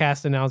 Obviously the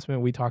cast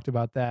announcement, we talked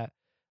about that.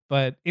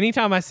 But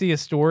anytime I see a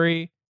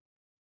story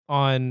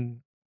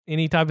on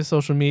any type of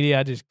social media,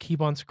 I just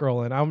keep on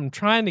scrolling. I'm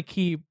trying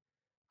to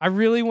I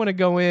really want to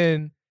go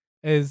in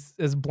as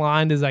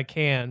blind as I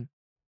can.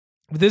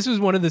 But this was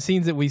one of the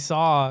scenes that we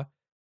saw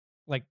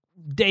like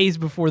days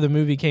before the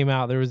movie came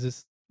out. There was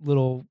this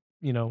little,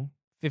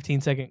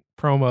 15-second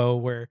promo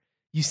where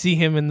you see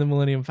him in the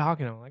Millennium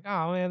Falcon. I'm like,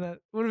 oh man, that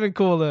would have been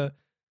cool to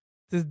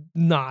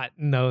not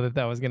know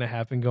that was going to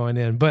happen going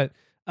in. But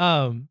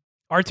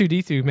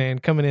R2D2, man,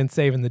 coming in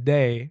saving the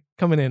day,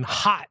 coming in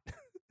hot.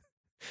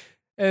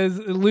 As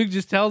Luke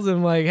just tells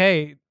him like,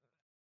 hey,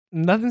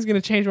 nothing's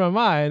going to change my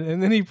mind.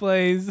 And then he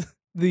plays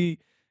the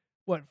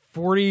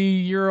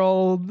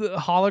 40-year-old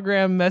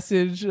hologram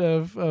message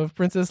of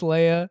Princess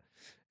Leia.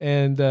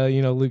 And,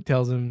 Luke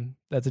tells him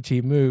that's a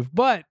cheap move,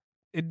 but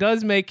it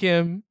does make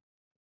him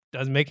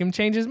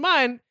change his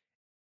mind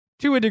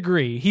to a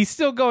degree. He's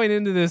still going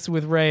into this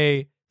with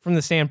Rey from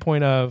the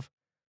standpoint of,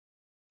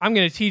 I'm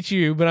going to teach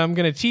you, but I'm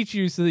going to teach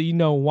you so that you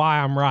know why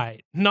I'm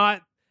right.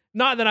 Not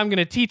that I'm going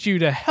to teach you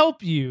to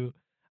help you.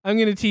 I'm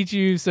going to teach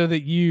you so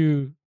that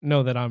you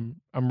know that I'm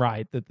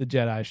right, that the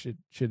Jedi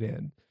should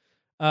end.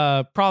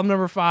 Problem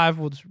number 5,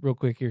 we'll just real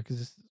quick here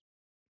because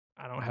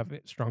I don't have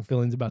strong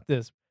feelings about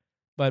this.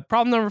 But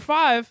problem number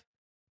 5,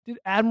 did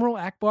Admiral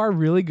Akbar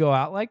really go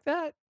out like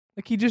that?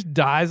 Like he just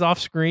dies off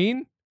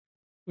screen?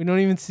 We don't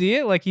even see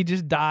it? Like he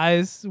just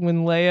dies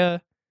when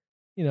Leia,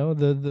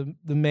 the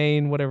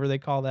main, whatever they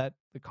call that,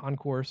 the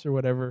concourse or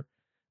whatever,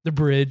 the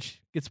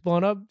bridge gets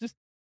blown up. Just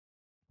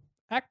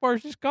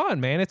Akbar's just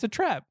gone, man. It's a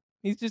trap.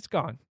 He's just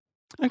gone.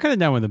 I could have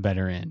done with a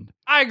better end.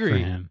 I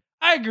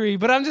agree,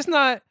 but I'm just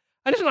not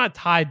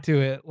tied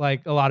to it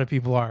like a lot of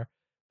people are.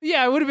 But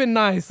yeah, it would have been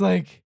nice.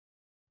 Like,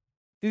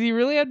 did he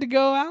really have to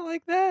go out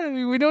like that? I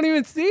mean, we don't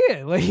even see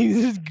it. Like,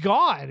 he's just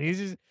gone. He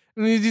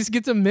just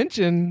gets a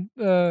mention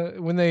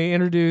when they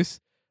introduce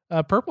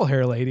purple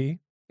hair lady,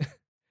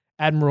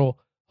 Admiral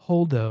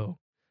Holdo.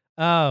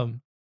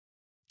 And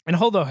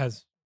Holdo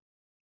has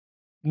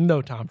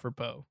no time for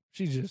Poe.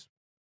 She just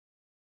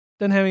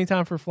doesn't have any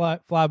time for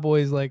fly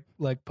boys like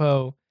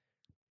Poe.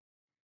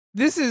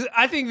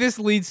 I think this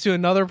leads to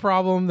another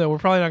problem that we're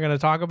probably not going to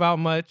talk about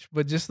much,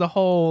 but just the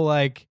whole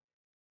like,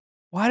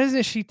 why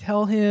doesn't she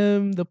tell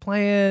him the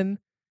plan?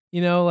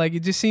 You know, like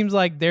it just seems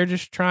like they're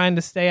just trying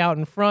to stay out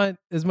in front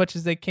as much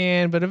as they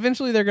can, but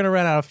eventually they're going to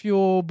run out of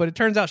fuel. But it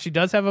turns out she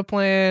does have a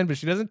plan, but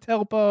she doesn't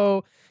tell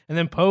Poe. And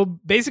then Poe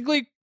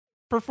basically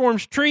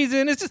performs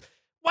treason. It's just,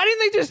 why didn't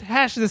they just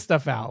hash this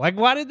stuff out? Like,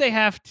 why did they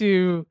have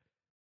to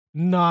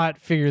not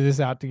figure this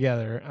out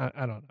together?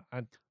 I don't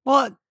know.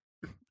 Well,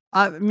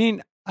 I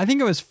mean, I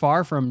think it was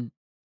far from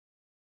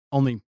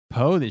only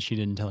Poe that she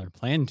didn't tell her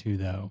plan to,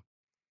 though.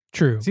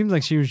 True. It seems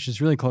like she was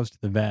just really close to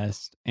the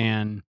vest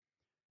and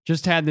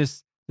just had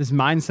this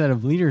mindset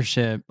of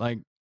leadership. Like,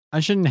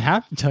 I shouldn't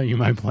have to tell you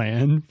my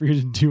plan for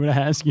you to do what I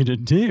ask you to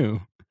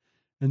do.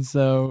 And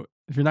so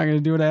if you're not going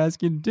to do what I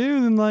ask you to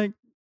do, then like,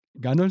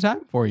 got no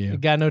time for you.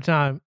 Got no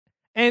time.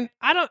 And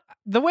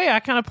the way I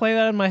kind of play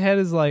that in my head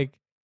is like,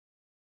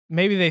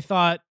 maybe they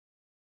thought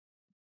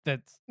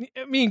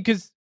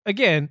because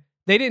again,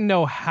 they didn't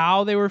know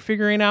how they were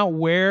figuring out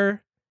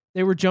where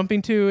they were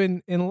jumping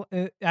to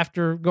in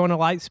after going to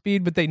light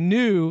speed, but they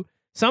knew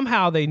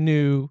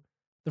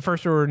the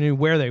First Order knew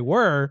where they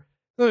were.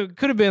 So it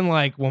could have been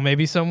like, well,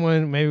 maybe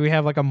we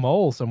have like a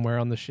mole somewhere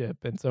on the ship,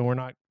 and so we're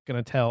not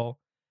gonna tell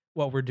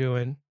what we're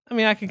doing. I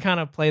mean, I can kind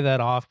of play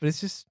that off, but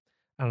it's just,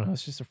 I don't know,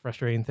 it's just a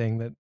frustrating thing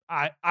that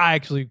I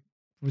actually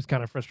was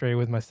kind of frustrated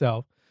with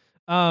myself.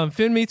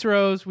 Finn meets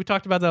Rose. We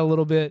talked about that a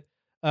little bit.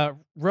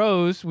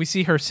 Rose, we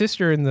see her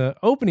sister in the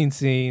opening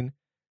scene.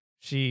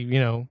 She,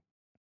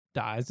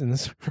 dies in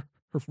this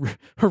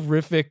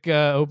horrific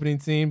opening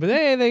scene. But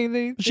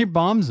she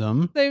bombs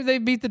them. They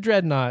beat the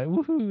dreadnought.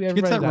 Woohoo! She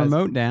gets that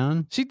remote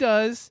down. She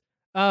does.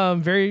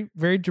 Very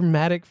very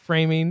dramatic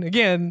framing.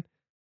 Again,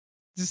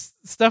 just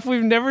stuff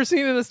we've never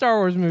seen in a Star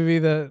Wars movie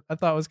that I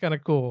thought was kind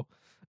of cool.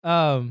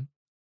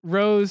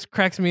 Rose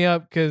cracks me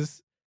up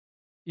because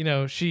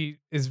she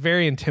is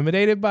very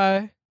intimidated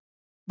by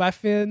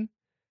Finn,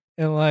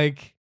 and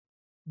like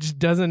just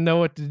doesn't know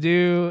what to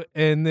do,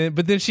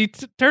 but then she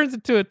turns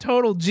into a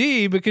total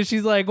G because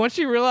she's like, once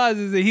she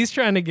realizes that he's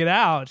trying to get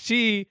out,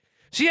 she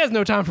has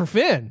no time for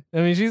Finn. I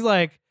mean, she's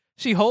like,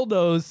 she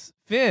Holdo's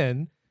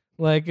Finn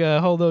like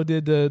Holdo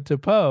did to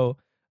Poe.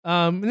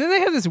 And then they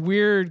have this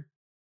weird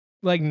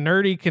like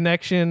nerdy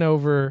connection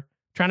over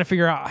trying to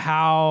figure out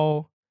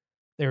how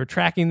they were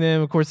tracking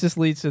them. Of course, this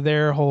leads to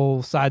their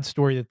whole side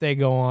story that they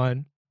go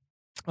on,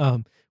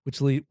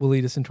 which will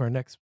lead us into our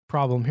next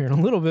problem here in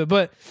a little bit.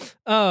 But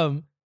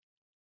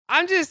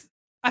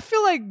I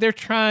feel like they're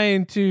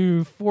trying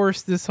to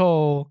force this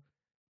whole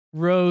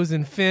Rose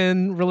and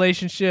Finn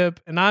relationship,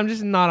 and I'm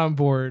just not on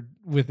board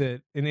with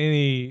it in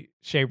any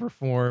shape or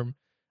form.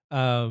 Me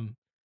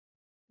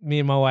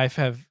and my wife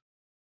have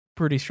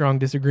pretty strong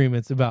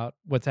disagreements about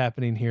what's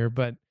happening here,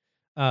 but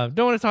don't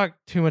want to talk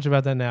too much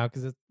about that now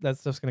because that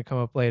stuff's going to come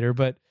up later.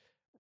 But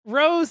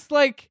Rose,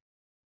 like,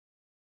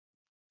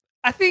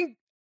 I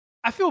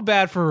feel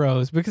bad for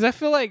Rose because I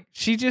feel like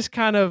she just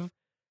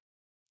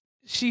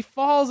she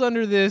falls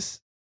under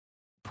this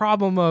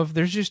problem of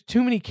there's just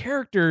too many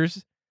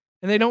characters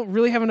and they don't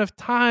really have enough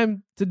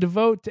time to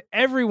devote to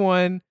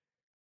everyone.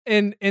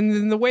 And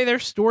then the way their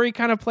story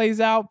kind of plays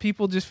out,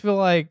 people just feel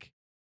like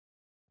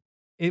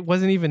it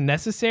wasn't even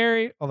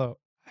necessary. Although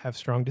I have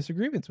strong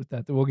disagreements with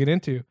that we'll get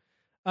into.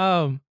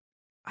 I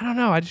don't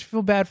know. I just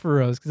feel bad for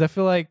Rose because I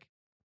feel like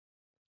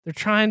they're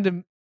trying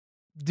to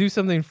do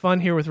something fun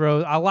here with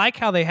Rose. I like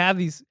how they have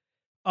these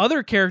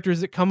other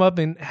characters that come up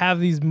and have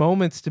these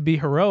moments to be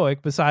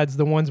heroic besides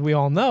the ones we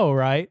all know,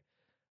 right?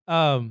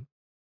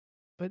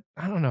 But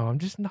I don't know. I'm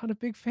just not a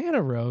big fan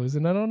of Rose,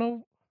 and I don't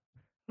know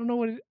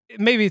what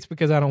maybe it's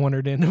because I don't want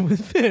her to end up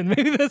with Finn.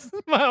 Maybe that's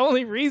my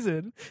only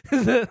reason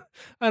is that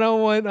I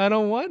don't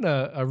want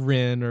a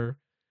Ren or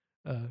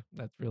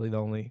that's really the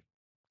only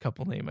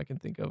couple name I can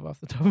think of off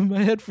the top of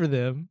my head for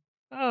them.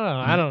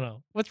 I don't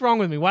know. What's wrong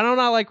with me? Why don't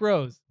I like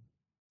Rose?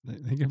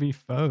 They could be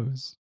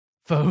foes.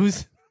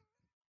 Foes?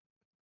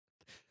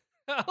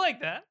 I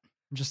like that.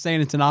 I'm just saying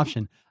it's an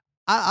option.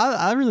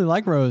 I really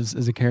like Rose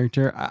as a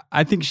character.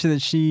 I think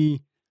that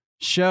she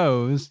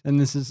shows, and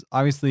this is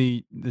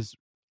obviously this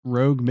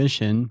rogue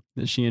mission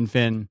that she and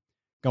Finn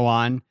go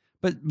on,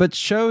 but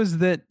shows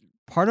that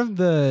part of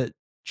the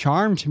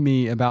charm to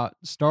me about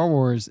Star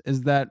Wars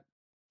is that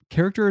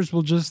characters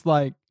will just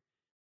like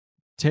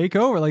take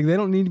over. Like they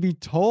don't need to be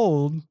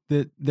told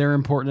that they're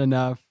important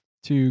enough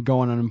to go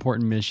on an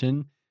important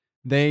mission.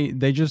 They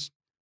just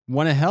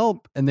want to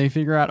help and they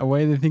figure out a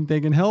way they think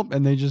they can help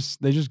and they just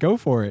go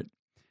for it.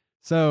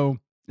 So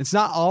it's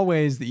not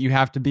always that you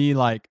have to be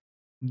like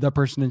the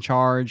person in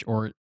charge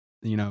or,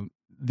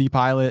 the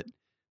pilot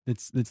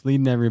that's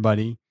leading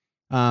everybody.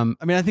 I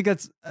mean, I think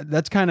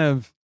that's kind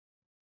of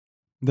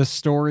the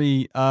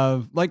story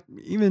of like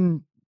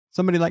even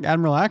somebody like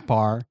Admiral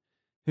Akbar,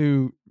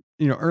 who,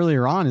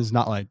 earlier on is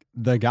not like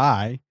the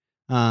guy.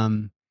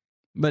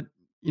 But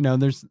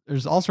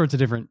there's all sorts of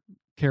different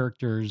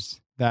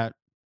characters that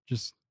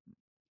just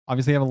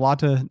obviously have a lot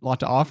to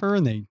offer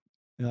and they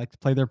like to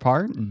play their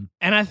part. And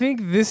I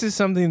think this is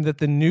something that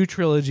the new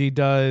trilogy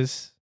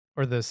does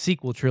or the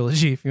sequel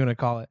trilogy, if you want to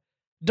call it,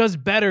 does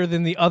better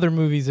than the other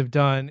movies have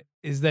done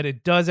is that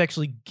it does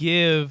actually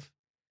give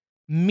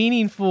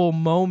meaningful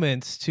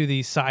moments to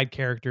these side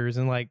characters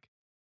and like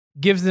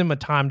gives them a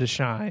time to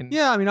shine.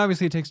 Yeah, I mean,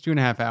 obviously it takes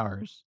 2.5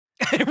 hours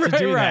right, to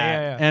do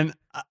that. Yeah. And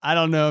I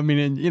don't know. I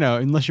mean, you know,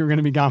 unless you were going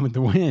to be Gone with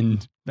the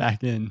Wind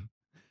back in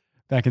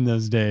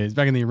those days,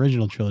 back in the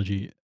original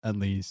trilogy, at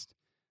least,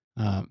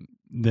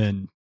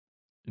 then,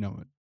 you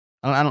know,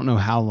 I don't know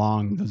how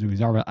long those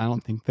movies are, but I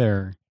don't think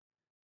they're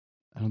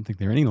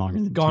any longer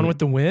than Gone with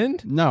the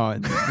Wind? No,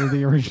 they're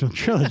the original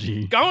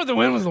trilogy. Gone with the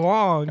Wind was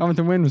long. Gone with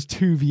the Wind was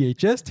 2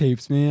 VHS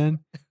tapes, man.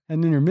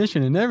 An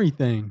intermission and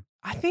everything.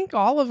 I think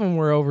all of them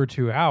were over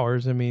 2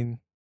 hours. I mean,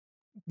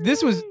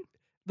 this was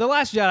The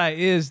Last Jedi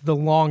is the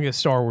longest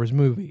Star Wars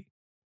movie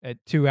at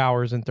 2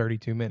 hours and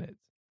 32 minutes.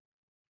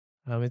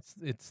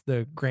 It's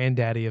the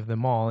granddaddy of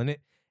them all, and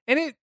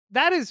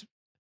that is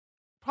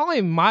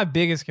probably my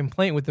biggest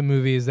complaint with the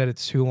movie is that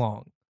it's too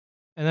long.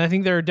 And I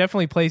think there are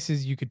definitely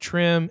places you could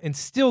trim and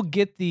still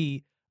get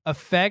the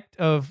effect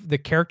of the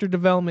character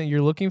development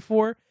you're looking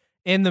for.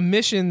 And the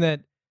mission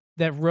that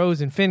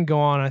Rose and Finn go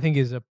on, I think,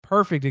 is a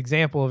perfect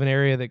example of an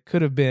area that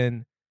could have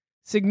been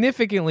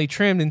significantly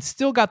trimmed and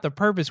still got the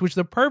purpose, which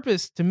the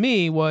purpose to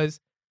me was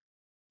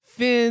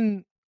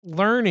Finn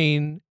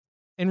learning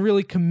and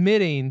really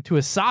committing to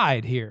a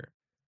side here.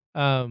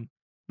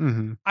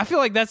 I feel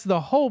like that's the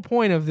whole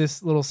point of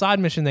this little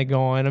side mission they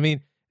go on. I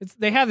mean,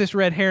 they have this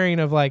red herring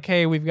of like,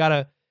 hey, we've got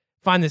to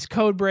find this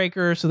code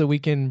breaker so that we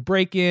can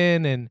break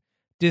in and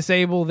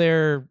disable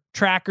their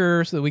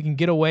tracker so that we can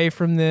get away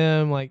from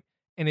them. Like,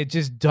 and it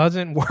just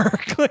doesn't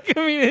work. Like,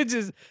 I mean,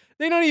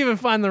 they don't even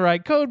find the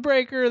right code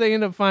breaker. They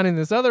end up finding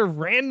this other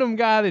random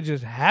guy that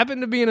just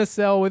happened to be in a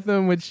cell with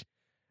them, which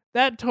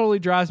that totally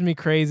drives me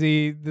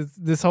crazy.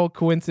 This whole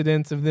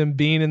coincidence of them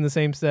being in the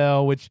same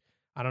cell, which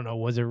I don't know,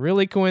 was it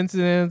really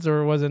coincidence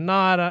or was it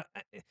not?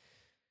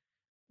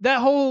 That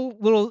whole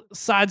little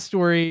side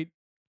story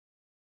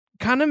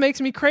kind of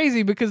makes me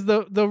crazy because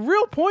the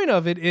real point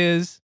of it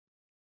is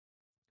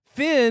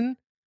Finn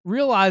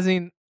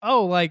realizing,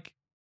 oh, like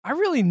I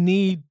really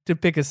need to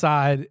pick a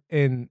side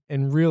and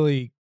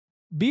really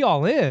be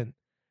all in.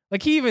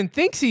 Like he even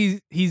thinks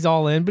he's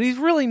all in, but he's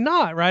really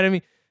not, right? I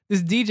mean,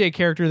 this DJ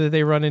character that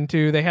they run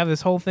into, they have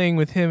this whole thing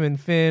with him and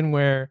Finn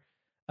where,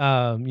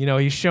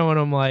 he's showing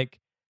them like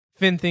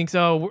Finn thinks,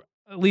 oh,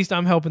 at least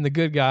I'm helping the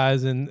good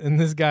guys, and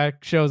this guy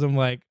shows him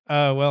like,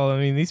 well, I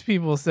mean, these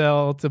people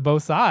sell to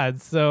both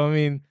sides, so I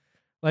mean,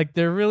 like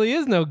there really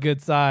is no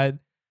good side,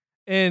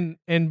 and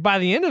by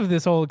the end of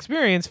this whole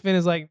experience, Finn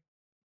is like,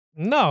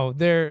 no,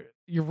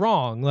 you're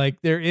wrong.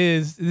 Like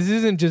this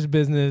isn't just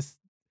business.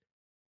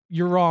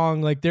 You're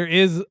wrong. Like there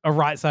is a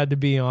right side to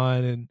be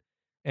on,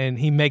 and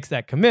he makes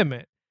that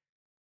commitment.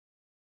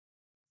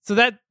 So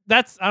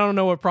that's I don't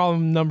know what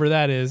problem number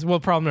that is. Well,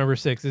 problem number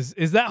 6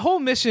 is that whole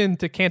mission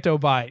to Canto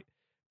Bight,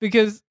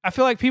 because I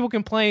feel like people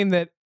complain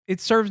that it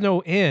serves no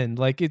end.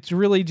 Like it's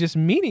really just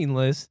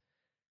meaningless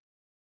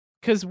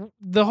because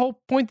the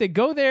whole point they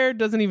go there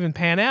doesn't even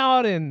pan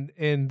out, and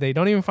they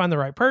don't even find the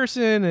right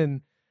person,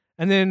 and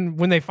then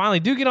when they finally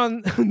do get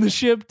on the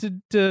ship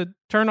to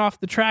turn off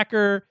the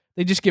tracker,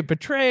 they just get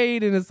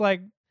betrayed, and it's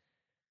like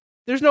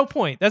there's no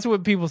point. That's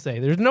what people say.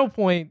 There's no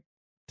point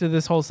to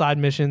this whole side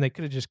mission. They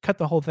could have just cut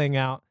the whole thing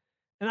out.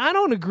 And I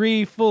don't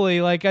agree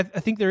fully. Like I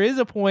think there is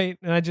a point,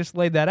 and I just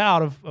laid that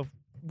out of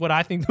what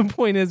I think the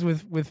point is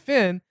with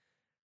Finn.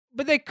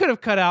 But they could have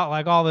cut out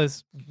like all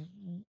this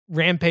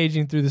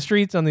rampaging through the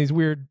streets on these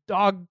weird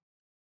dog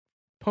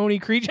pony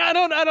creatures. I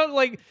don't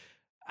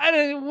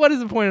what is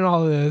the point in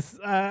all of this?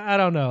 I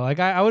don't know. Like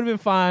I would have been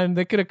fine.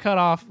 They could have cut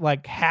off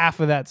like half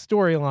of that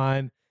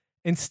storyline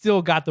and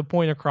still got the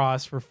point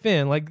across for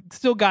Finn. Like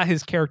still got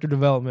his character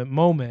development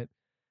moment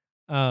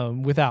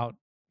without,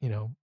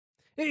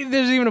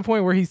 there's even a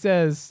point where he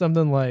says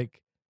something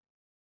like,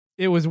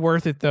 it was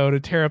worth it though to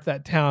tear up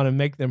that town and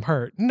make them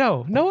hurt.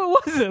 No,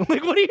 it wasn't.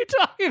 Like, what are you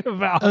talking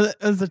about? It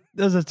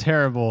was a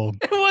terrible.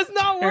 It was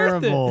not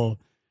worth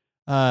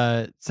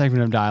it.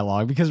 Segment of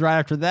dialogue, because right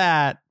after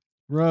that,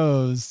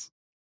 Rose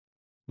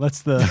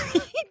takes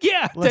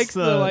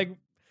the like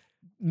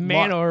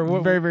man or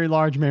what, very very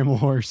large mammal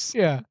horse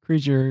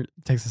creature,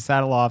 takes the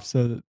saddle off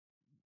so that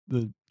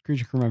the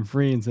creature can run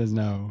free, and says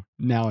no.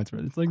 Now it's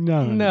like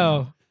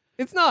no,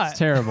 it's not. It's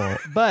terrible,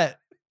 but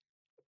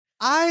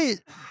I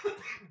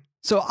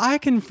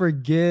can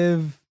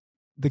forgive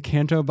the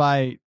Canto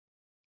Bight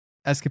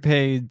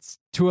escapades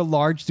to a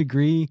large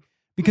degree,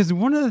 because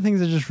one of the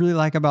things I just really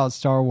like about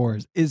Star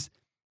Wars is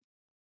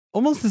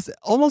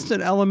almost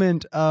an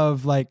element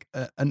of like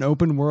an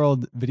open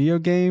world video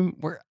game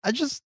where I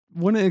just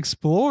want to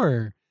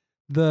explore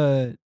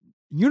the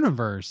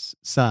universe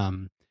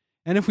some.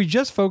 And if we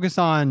just focus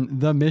on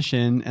the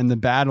mission and the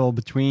battle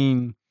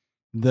between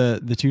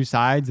the two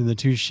sides and the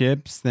two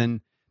ships,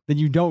 then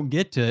you don't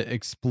get to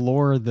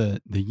explore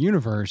the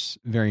universe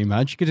very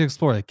much. You get to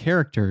explore the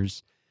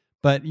characters,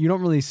 but you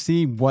don't really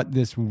see what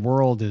this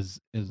world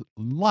is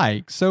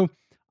like. So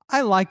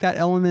I like that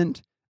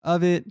element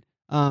of it.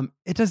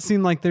 It does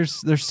seem like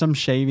there's some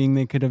shaving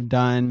they could have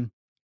done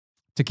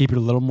to keep it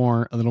a little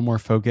more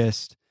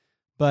focused.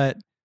 But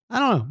I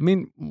don't know. I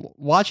mean,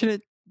 watching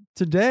it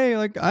today,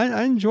 like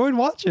I enjoyed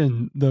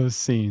watching those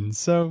scenes.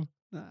 So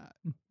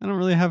I don't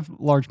really have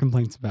large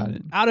complaints about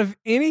it. Out of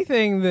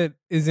anything that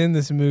is in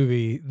this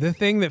movie, the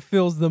thing that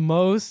feels the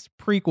most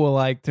prequel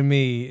like to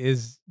me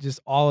is just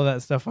all of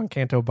that stuff on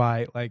Canto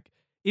Bight. Like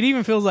it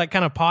even feels like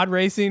kind of pod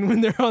racing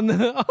when they're on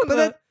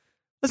the.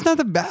 That's not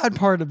the bad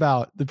part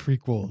about the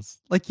prequels.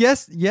 Like,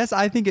 yes,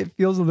 I think it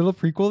feels a little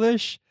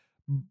prequel-ish,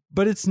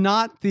 but it's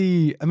not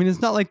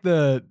it's not like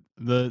the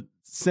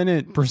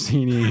Senate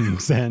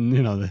proceedings and,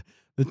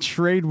 the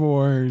trade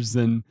wars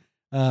and,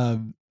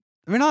 all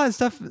that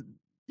stuff,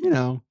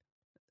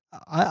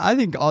 I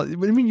think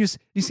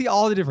you see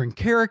all the different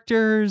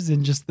characters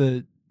and just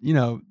the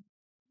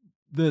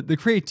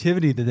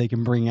creativity that they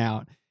can bring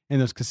out in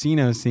those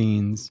casino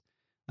scenes.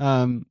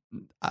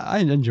 I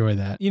enjoy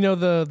that.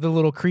 The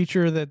little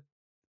creature that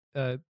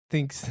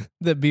thinks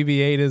that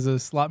BB-8 is a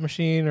slot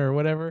machine or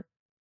whatever.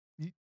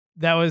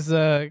 That was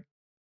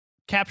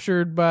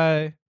captured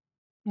by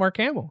Mark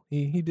Hamill.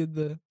 He did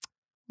the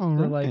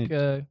whatever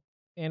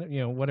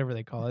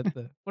they call it.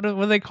 What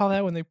do they call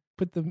that when they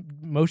put the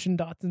motion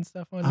dots and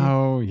stuff on you?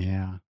 Oh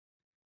yeah,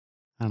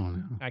 I don't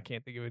know. I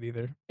can't think of it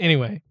either.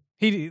 Anyway,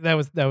 that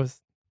was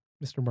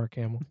Mr. Mark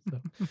Hamill.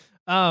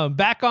 So,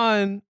 back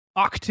on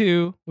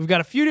Ahch-To, we've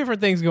got a few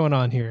different things going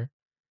on here.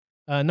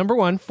 Number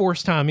one,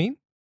 force timing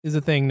is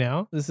a thing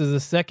now. This is a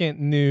second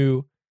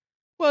new.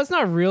 Well, it's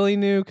not really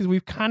new because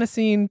we've kind of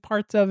seen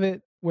parts of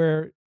it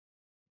where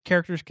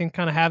characters can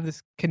kind of have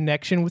this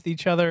connection with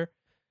each other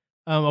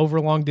over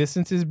long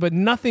distances, but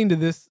nothing to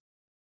this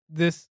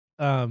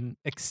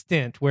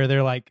extent where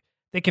they're like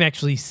they can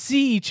actually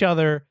see each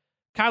other.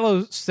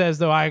 Kylo says,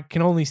 though, I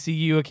can only see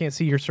you. I can't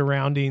see your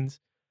surroundings.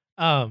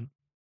 Why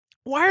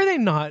are they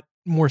not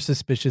more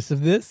suspicious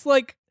of this?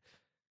 Like,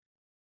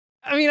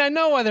 I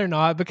know why they're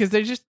not, because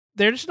they're just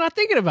not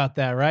thinking about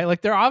that, right?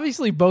 Like, they're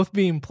obviously both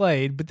being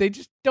played, but they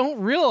just don't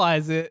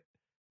realize it.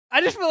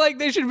 I just feel like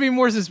they should be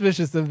more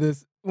suspicious of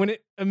this when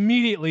it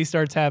immediately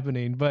starts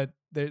happening, but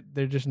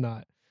they're just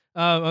not.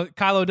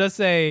 Kylo does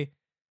say,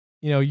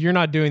 you're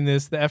not doing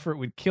this. The effort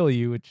would kill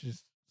you, which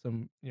is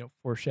some,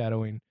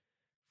 foreshadowing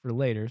for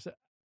later. So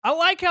I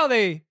like how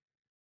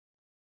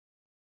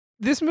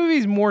this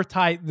movie's more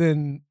tight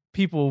than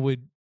people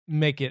would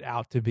make it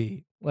out to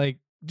be. Like,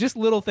 just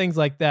little things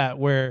like that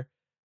where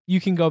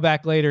you can go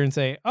back later and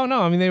say, oh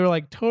no, they were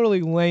like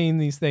totally laying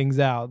these things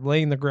out,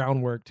 laying the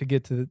groundwork to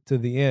get to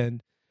the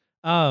end.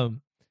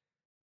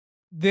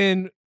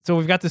 Then so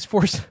we've got this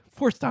force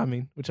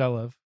timing, which I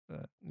love.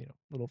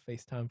 Little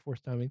FaceTime force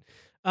timing.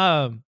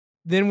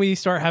 Then we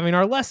start having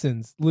our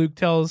lessons. Luke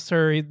tells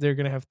her they're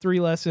going to have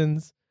 3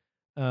 lessons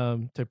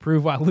to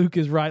prove why Luke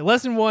is right.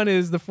 Lesson 1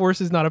 is the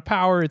force is not a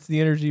power; it's the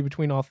energy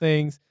between all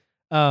things.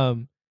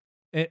 And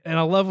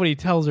I love what he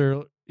tells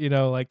her.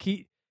 Like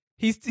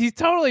he's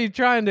totally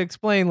trying to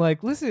explain.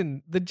 Like,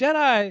 listen, the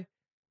Jedi,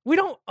 we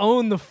don't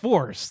own the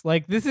force.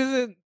 Like this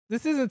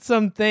isn't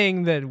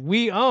something that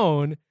we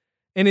own,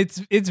 and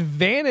it's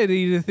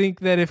vanity to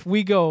think that if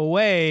we go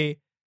away,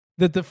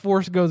 that the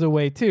force goes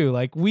away too.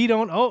 Like we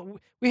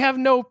have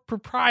no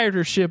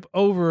proprietorship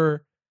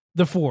over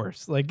the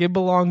force. Like it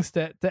belongs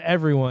to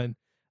everyone.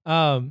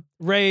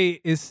 Rey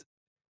is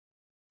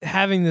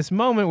having this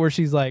moment where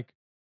she's like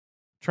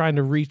trying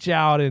to reach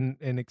out and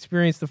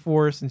experience the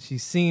force, and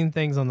she's seeing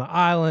things on the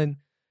island.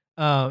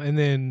 And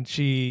then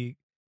she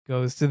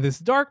goes to this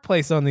dark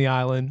place on the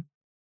island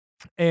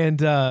and,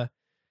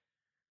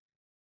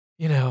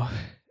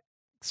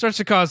 starts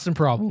to cause some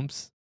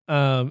problems.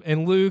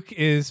 And Luke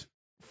is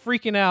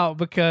freaking out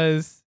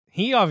because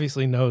he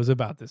obviously knows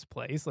about this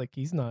place. Like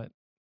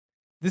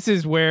this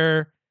is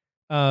where,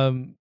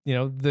 the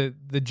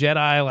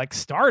Jedi like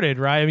started,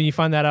 right? You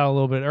find that out a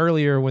little bit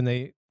earlier when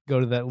they go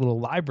to that little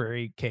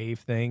library cave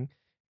thing,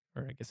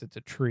 or I guess it's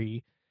a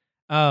tree.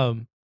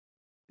 So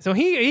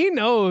he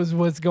knows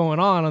what's going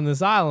on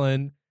this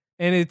island,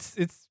 and it's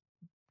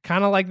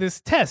kind of like this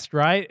test,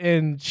 right?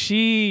 And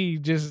she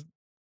just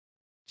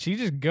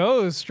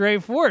goes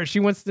straight for it. She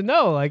wants to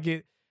know,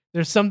 like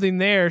there's something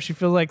there. She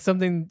feels like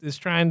something is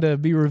trying to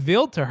be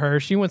revealed to her.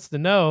 She wants to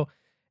know,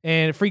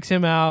 and it freaks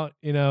him out.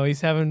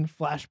 He's having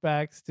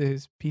flashbacks to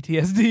his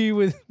PTSD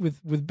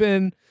with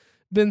Ben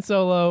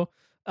Solo.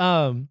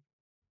 And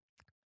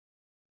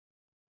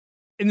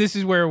this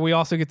is where we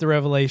also get the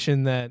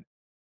revelation that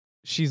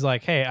she's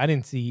like, "Hey, I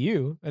didn't see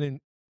you. I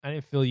didn't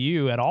feel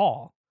you at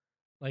all."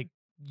 Like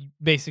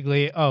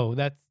basically, oh,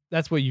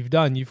 that's what you've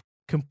done. You've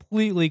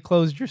completely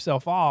closed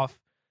yourself off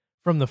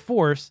from the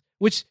Force,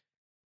 which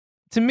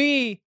to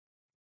me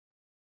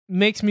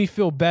makes me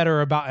feel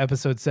better about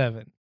Episode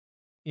 7.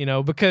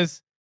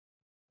 Because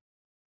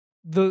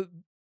to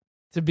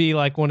be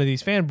like one of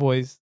these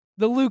fanboys,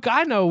 the Luke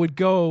I know would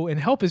go and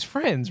help his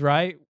friends,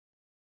 right?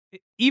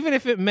 Even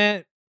if it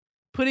meant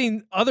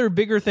putting other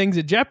bigger things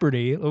at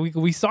jeopardy.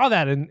 We saw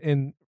that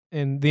in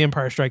The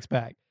Empire Strikes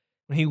Back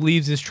when he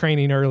leaves his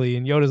training early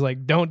and Yoda's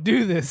like, don't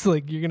do this.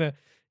 Like you're going to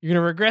You're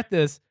gonna regret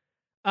this.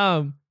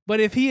 But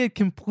if he had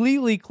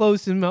completely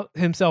closed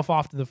himself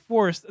off to the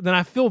Force, then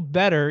I feel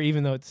better,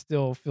 even though it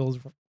still feels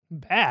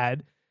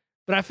bad.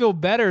 But I feel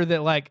better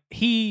that like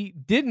he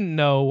didn't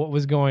know what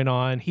was going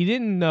on. He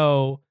didn't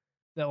know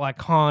that like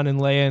Han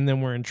and Leia and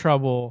them were in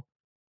trouble,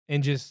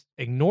 and just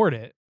ignored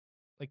it.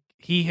 Like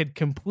he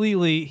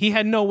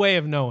had no way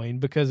of knowing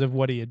because of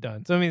what he had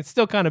done. So I mean, it's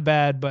still kind of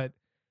bad, but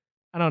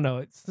I don't know.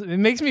 It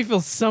makes me feel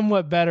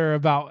somewhat better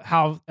about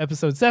how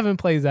Episode 7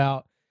 plays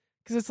out,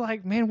 because it's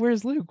like, man,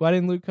 where's Luke? Why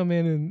didn't Luke come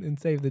in and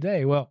save the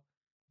day? Well,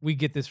 we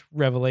get this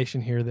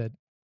revelation here that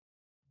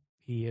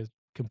he has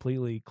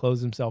completely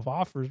closed himself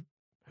off for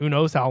who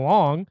knows how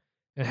long,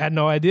 and had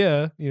no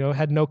idea,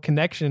 had no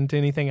connection to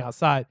anything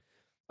outside.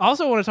 I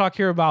also want to talk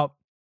here about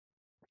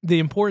the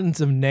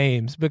importance of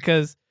names,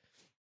 because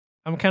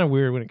I'm kind of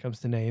weird when it comes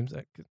to names.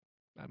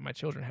 My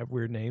children have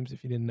weird names,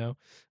 if you didn't know.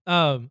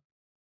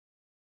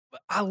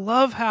 But I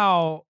love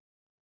how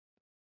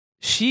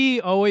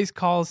she always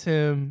calls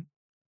him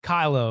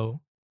Kylo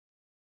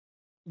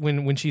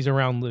when she's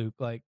around Luke,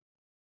 like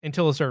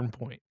until a certain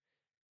point.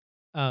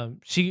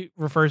 She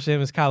refers to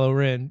him as Kylo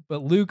Ren,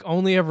 but Luke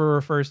only ever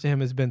refers to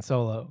him as Ben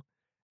Solo.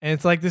 And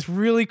it's like this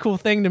really cool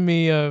thing to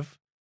me of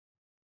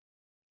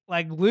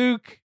like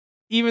Luke,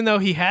 even though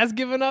he has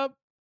given up,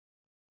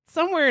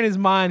 somewhere in his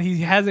mind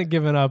he hasn't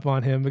given up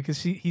on him,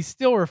 because he's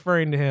still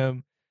referring to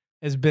him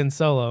as Ben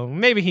Solo.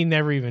 Maybe he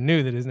never even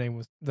knew that his name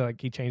was,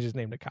 like, he changed his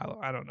name to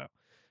Kylo. I don't know.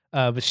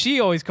 But she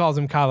always calls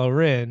him Kylo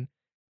Ren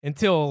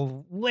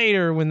until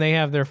later when they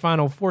have their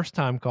final Force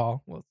time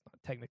call. Well, it's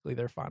not technically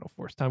their final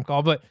Force time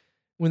call, but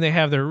when they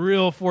have their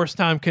real Force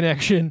time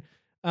connection,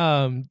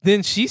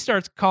 then she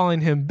starts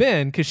calling him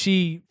Ben, because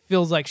she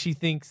feels like she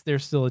thinks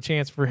there's still a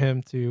chance for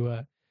him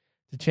to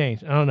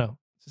change. I don't know.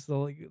 It's just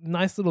a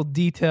nice little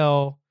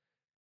detail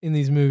in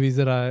these movies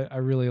that I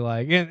really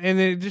like. And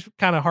it just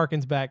kind of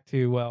harkens back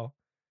to, well,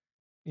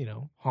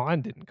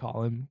 Han didn't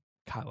call him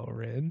Kylo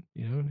Ren.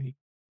 He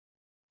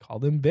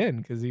called him Ben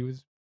because he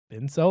was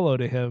Ben Solo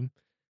to him.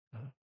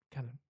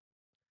 Kind of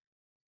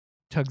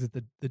tugs at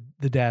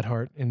the dad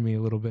heart in me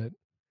a little bit.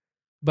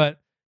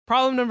 But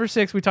problem number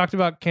 6, we talked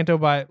about Canto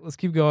Bight. Let's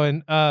keep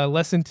going.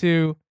 Lesson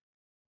 2,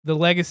 the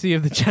legacy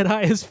of the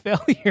Jedi is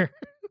failure.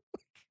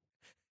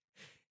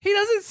 He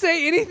doesn't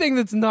say anything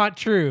that's not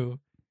true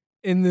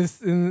in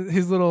his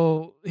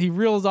little, he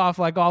reels off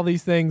like all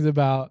these things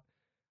about,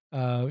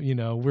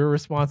 we're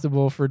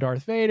responsible for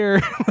Darth Vader.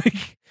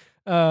 Like,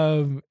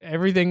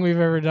 everything we've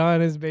ever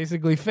done has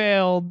basically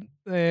failed.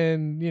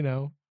 And,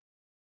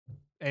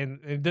 and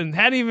it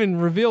hadn't even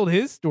revealed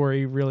his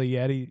story really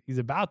yet. He's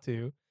about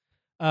to.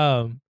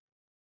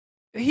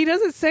 He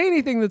doesn't say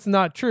anything that's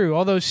not true,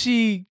 although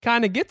she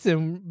kind of gets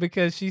him,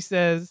 because she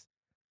says,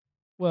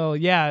 well,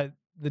 yeah,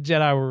 the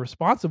Jedi were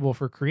responsible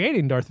for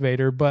creating Darth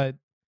Vader, but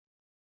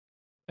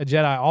a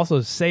Jedi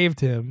also saved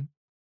him.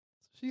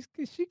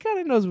 She kind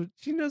of knows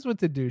what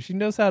to do. She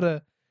knows how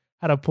to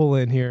pull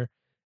in here.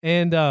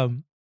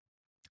 And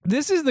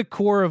this is the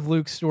core of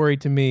Luke's story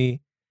to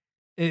me,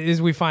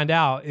 as we find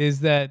out,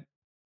 is that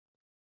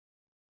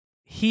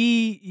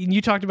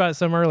you talked about it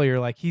some earlier,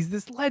 like he's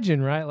this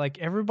legend, right? Like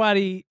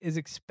everybody is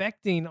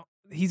expecting,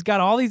 he's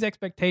got all these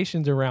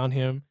expectations around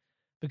him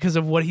because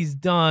of what he's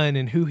done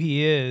and who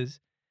he is.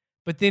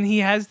 But then he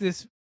has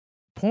this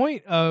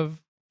point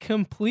of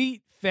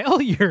complete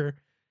failure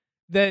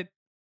that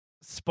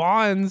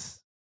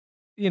spawns,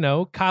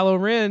 Kylo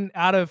Ren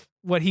out of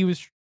what he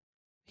was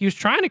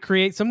trying to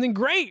create something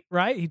great,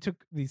 right? He took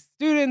these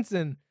students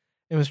and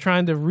was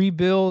trying to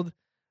rebuild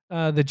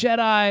the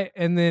Jedi,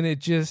 and then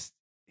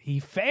he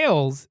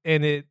fails,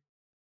 and it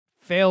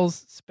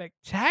fails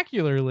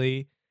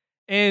spectacularly.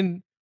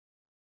 And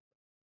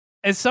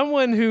as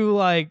someone who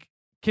like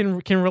can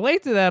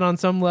relate to that on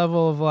some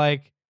level of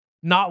like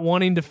not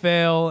wanting to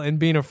fail and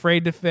being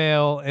afraid to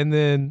fail, and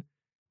then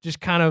just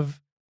kind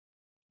of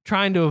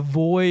trying to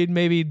avoid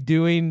maybe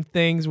doing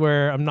things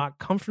where I'm not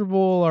comfortable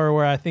or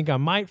where I think I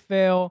might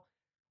fail,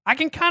 I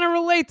can kind of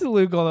relate to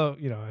Luke, although,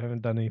 I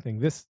haven't done anything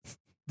this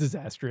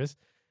disastrous.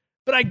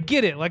 But I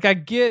get it. Like I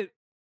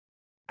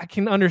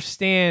can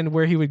understand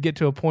where he would get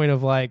to a point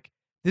of like,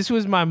 this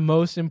was my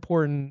most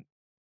important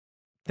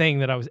thing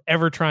that I was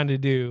ever trying to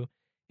do,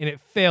 and it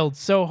failed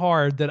so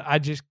hard that I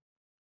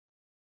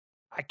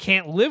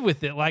can't live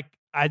with it. Like,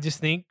 I just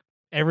think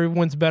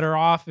everyone's better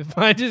off if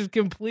I just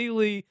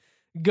completely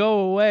go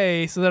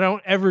away so that I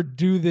don't ever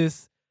do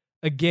this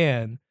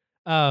again.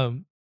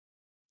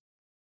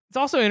 It's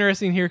also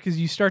interesting here because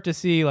you start to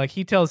see, like,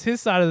 he tells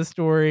his side of the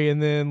story,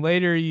 and then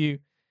later you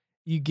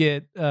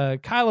get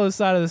Kylo's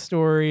side of the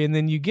story, and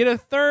then you get a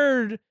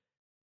third,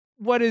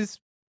 what is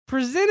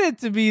presented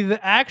to be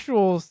the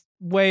actual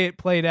way it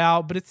played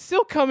out, but it's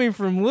still coming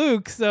from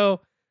Luke.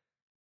 So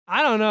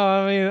I don't know.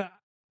 I mean,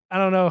 I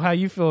don't know how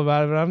you feel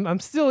about it, but I'm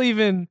still,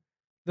 even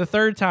the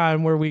third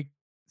time where we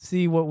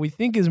see what we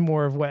think is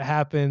more of what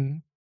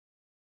happened,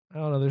 I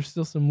don't know, there's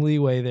still some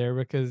leeway there,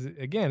 because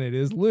again, it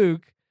is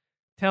Luke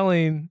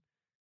telling,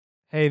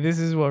 hey, this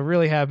is what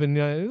really happened.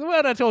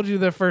 What I told you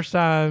the first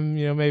time,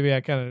 maybe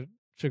I kind of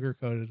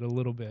sugarcoated a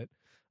little bit.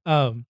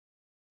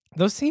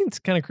 Those scenes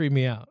kind of creep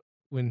me out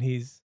when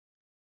he's,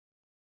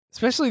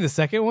 especially the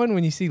second one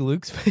when you see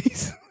Luke's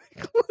face.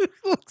 Luke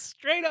looks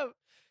straight up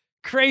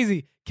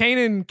crazy.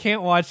 Kanan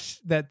can't watch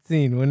that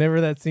scene.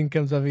 Whenever that scene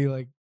comes up, he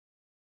like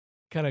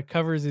kind of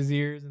covers his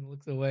ears and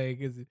looks away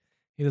because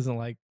he doesn't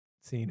like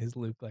seeing his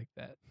Luke like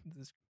that.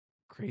 This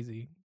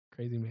crazy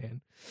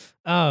man.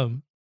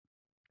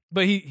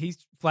 But he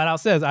flat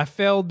out says, "I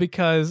failed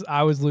because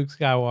I was Luke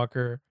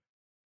Skywalker,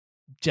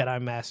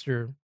 Jedi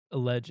Master, a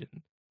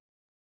legend."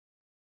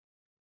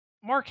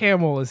 Mark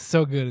Hamill is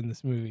so good in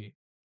this movie.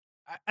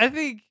 I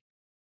think,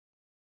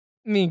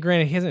 I mean,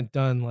 granted, he hasn't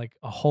done like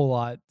a whole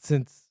lot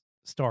since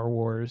Star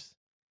Wars.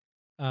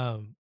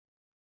 But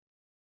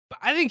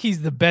I think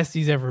he's the best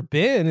he's ever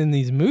been in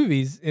these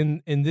movies,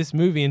 in this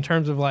movie, in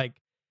terms of like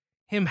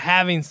him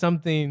having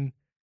something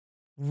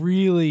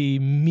really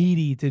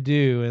meaty to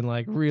do and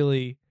like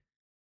really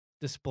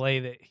display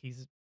that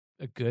he's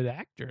a good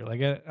actor.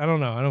 Like, I don't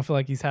know. I don't feel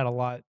like he's had a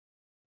lot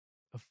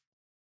of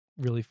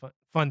really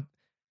fun.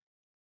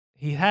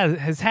 He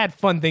has had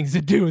fun things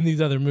to do in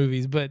these other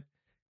movies, but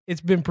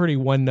it's been pretty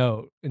one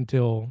note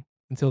until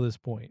this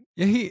point.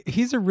 Yeah,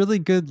 he's a really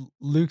good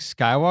Luke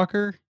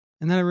Skywalker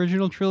in that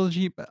original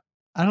trilogy, but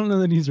I don't know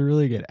that he's a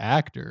really good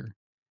actor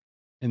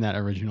in that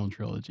original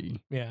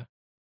trilogy. Yeah.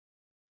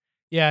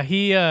 Yeah,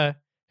 he have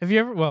you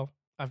ever, well,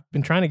 I've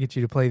been trying to get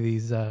you to play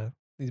these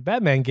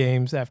Batman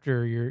games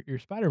after your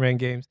Spider-Man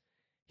games.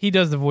 He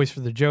does the voice for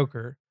the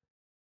Joker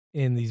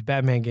in these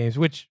Batman games,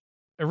 which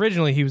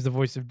originally he was the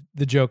voice of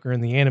the Joker in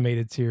the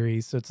animated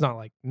series, so it's not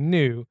like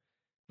new,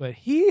 but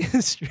he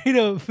is straight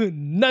up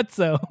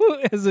nutso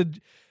as a,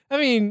 I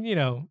mean, you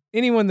know,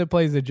 anyone that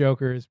plays the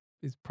Joker is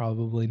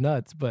probably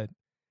nuts, but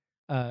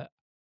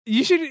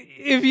you should,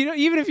 if you don't,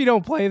 even if you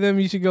don't play them,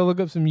 you should go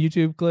look up some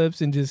YouTube clips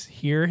and just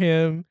hear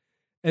him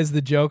as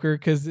the Joker,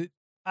 because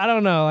I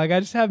don't know, like I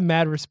just have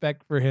mad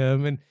respect for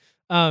him,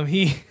 and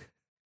he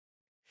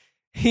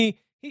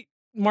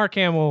Mark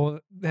Hamill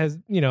has,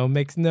 you know,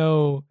 makes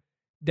no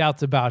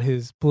doubts about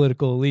his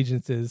political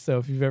allegiances. So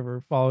if you've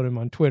ever followed him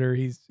on Twitter,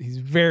 he's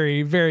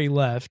very, very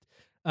left.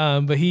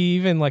 But he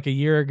even like a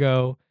year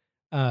ago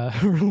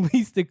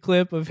released a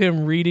clip of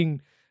him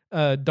reading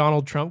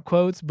Donald Trump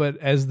quotes, but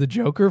as the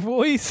Joker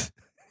voice.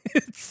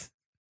 It's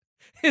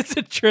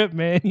a trip,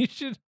 man. You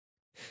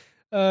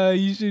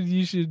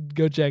should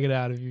go check it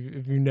out if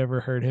you've never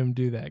heard him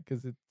do that,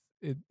 because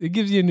it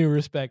gives you a new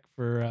respect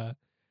for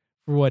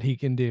what he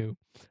can do.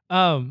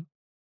 One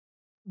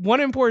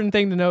important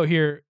thing to note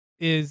here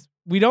is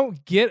we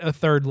don't get a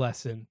third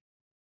lesson.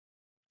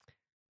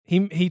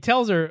 He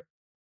tells her,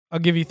 "I'll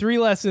give you 3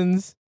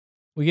 lessons.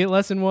 We get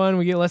lesson 1,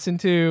 we get lesson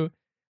 2."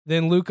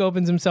 Then Luke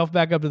opens himself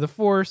back up to the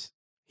Force.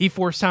 He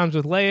Force times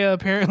with Leia,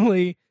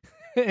 apparently.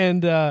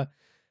 And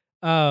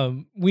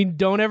we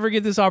don't ever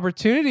get this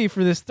opportunity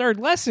for this third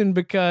lesson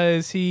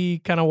because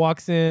he kind of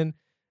walks in.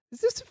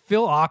 Does this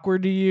feel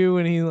awkward to you?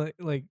 And he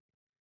like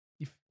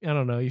I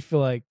don't know, you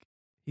feel like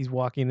he's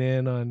walking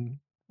in on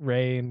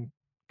Rey and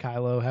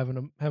Kylo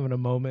having a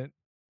moment,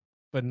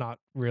 but not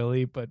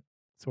really, but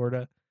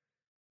sorta.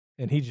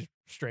 And he just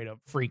straight up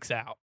freaks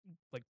out,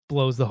 like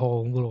blows the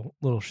whole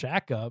little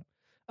shack up.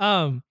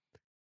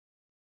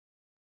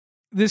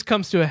 This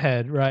comes to a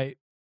head, right?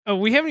 Oh,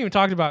 we haven't even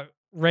talked about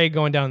Rey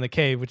going down in the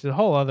cave, which is a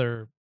whole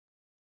other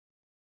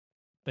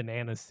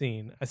banana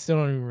scene. I still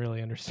don't even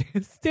really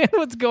understand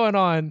what's going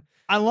on.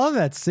 I love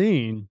that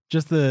scene.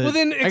 Well,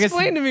 then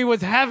explain to me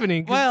what's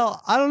happening.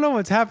 Well, I don't know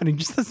what's happening.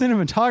 Just the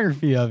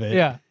cinematography of it.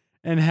 Yeah.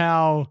 And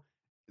how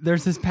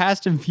there's this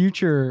past and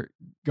future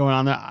going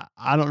on there.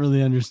 I don't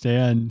really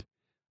understand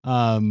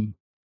how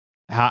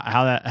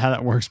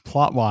that works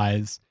plot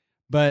wise.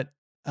 But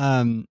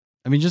I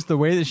mean, just the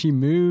way that she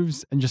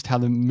moves and just how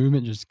the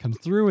movement just comes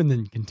through and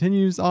then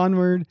continues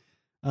onward.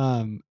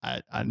 I'm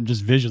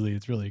just visually,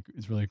 it's really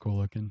cool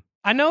looking.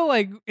 I know,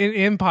 like in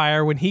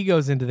Empire, when he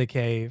goes into the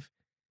cave,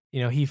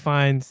 you know, he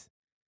finds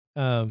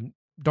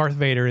Darth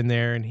Vader in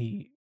there, and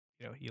he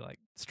like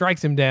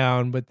strikes him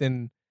down, but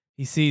then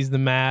he sees the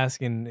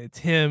mask and it's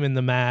him in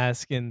the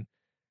mask, and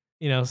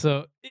you know,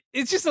 so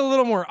it's just a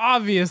little more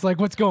obvious, like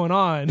what's going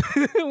on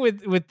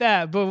with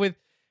that. But with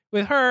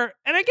her,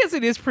 and I guess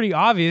it is pretty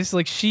obvious,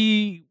 like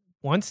she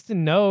wants to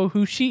know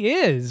who she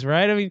is,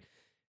 right? I mean,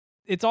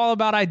 it's all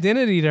about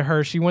identity to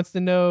her. She wants to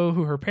know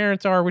who her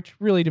parents are, which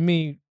really to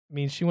me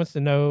means she wants to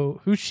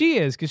know who she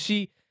is, because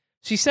she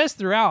says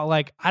throughout,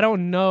 like, I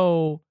don't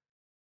know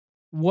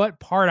what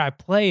part I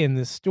play in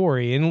this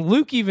story. And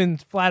Luke even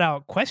flat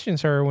out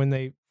questions her when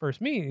they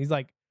first meet. He's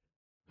like,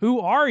 "Who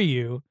are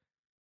you?"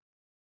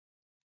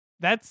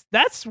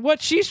 That's what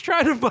she's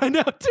trying to find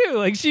out too.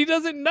 Like, she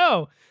doesn't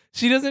know.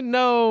 She doesn't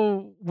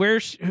know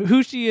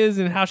who she is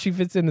and how she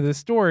fits into this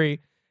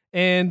story.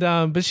 And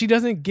but she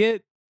doesn't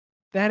get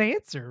that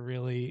answer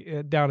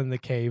really down in the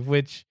cave,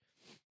 which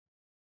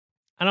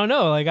I don't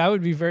know. Like, I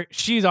would be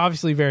she's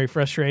obviously very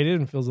frustrated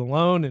and feels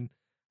alone, and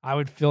I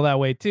would feel that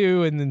way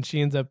too. And then she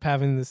ends up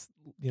having this,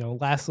 you know,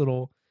 last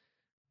little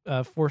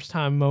Force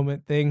time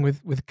moment thing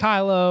with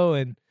Kylo,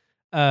 and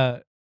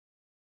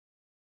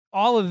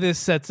all of this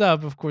sets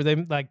up, of course, they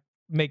like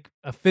make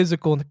a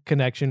physical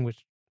connection,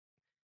 which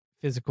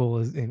physical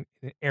is in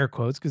air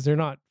quotes because they're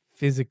not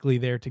physically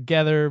there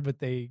together, but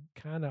they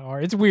kind of are.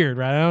 It's weird,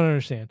 right? I don't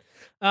understand.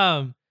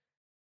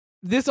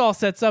 This all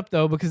sets up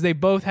though because they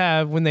both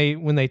have when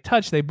they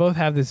touch, they both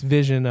have this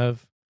vision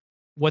of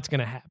what's going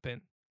to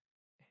happen.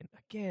 And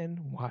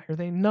again, why are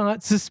they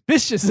not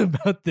suspicious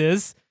about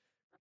this?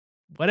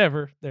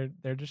 Whatever,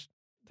 they're just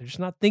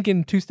not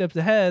thinking 2 steps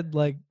ahead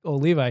like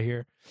old Levi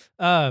here.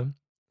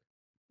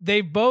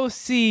 They both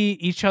see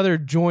each other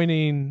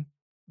joining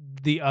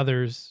the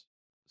other's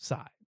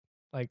side.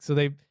 Like,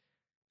 so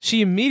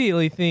she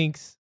immediately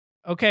thinks,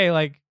 okay,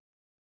 like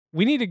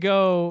we need to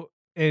go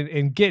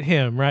and get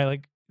him, right?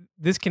 Like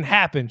this can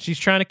happen. She's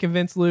trying to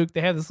convince Luke.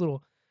 They have this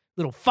little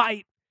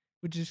fight,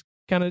 which is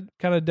kind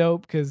of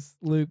dope because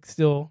Luke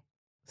still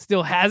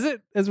has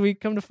it, as we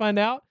come to find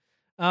out.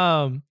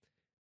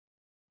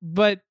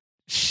 But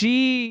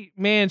she's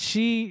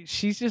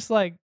just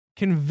like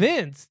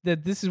convinced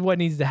that this is what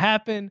needs to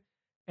happen,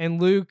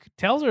 and Luke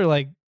tells her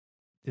like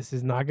this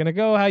is not going to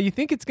go how you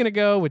think it's going to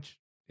go, which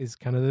is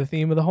kind of the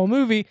theme of the whole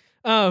movie.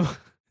 And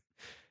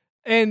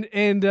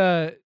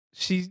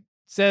she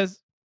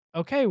says,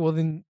 okay, well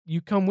then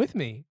you come with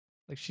me.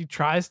 Like she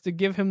tries to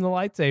give him the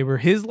lightsaber,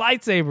 his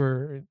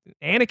lightsaber,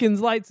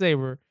 Anakin's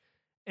lightsaber,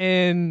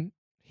 and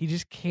he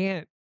just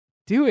can't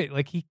do it.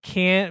 Like he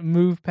can't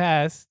move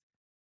past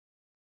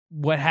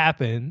what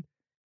happened.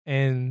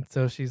 And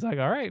so she's like,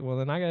 all right, well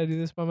then I got to do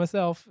this by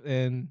myself.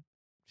 And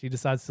she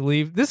decides to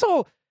leave.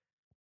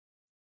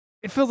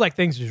 It feels like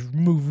things just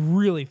move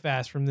really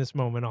fast from this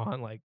moment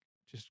on, like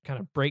just kind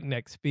of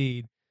breakneck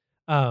speed.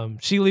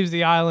 She leaves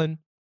the island.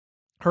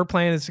 Her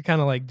plan is to kind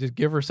of like just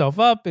give herself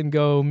up and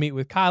go meet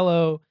with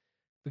Kylo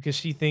because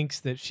she thinks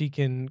that she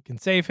can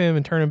save him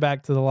and turn him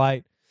back to the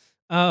light.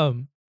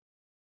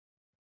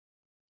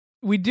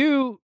 We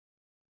do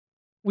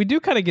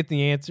kind of get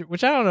the answer,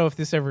 which I don't know if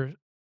this ever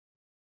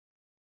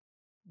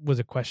was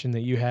a question that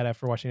you had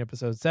after watching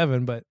episode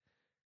 7, but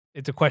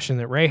it's a question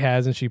that Rey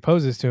has and she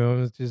poses to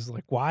him. It's just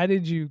like, why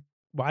did you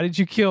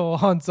kill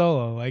Han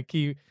Solo? Like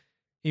he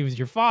was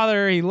your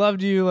father. He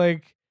loved you.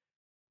 Like,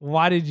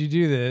 why did you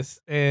do this?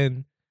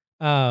 And,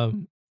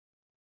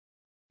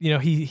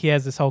 he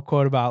has this whole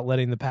quote about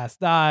letting the past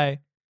die,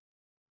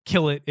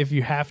 kill it if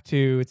you have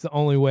to. It's the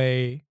only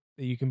way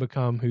that you can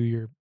become who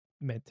you're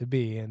meant to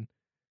be. And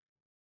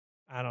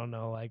I don't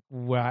know, like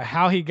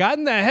how he got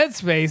in that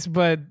headspace,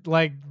 but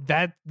like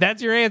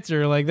that's your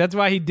answer. Like that's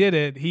why he did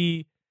it.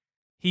 He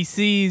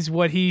sees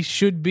what he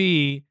should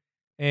be,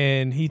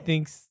 and he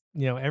thinks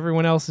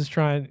everyone else is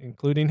trying,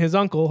 including his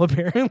uncle,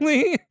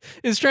 apparently,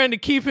 is trying to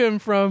keep him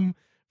from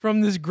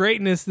this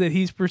greatness that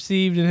he's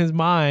perceived in his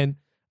mind,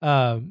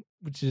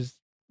 which is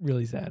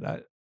really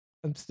sad.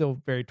 I'm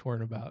still very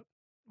torn about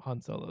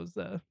Han Solo's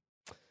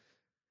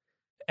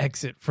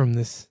exit from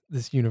this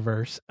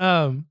universe.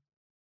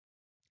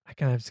 I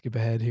kind of have to skip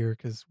ahead here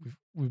because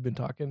we've been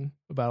talking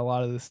about a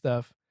lot of this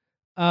stuff.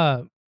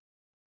 Then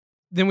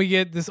we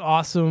get this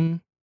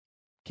awesome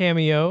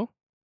cameo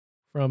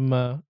from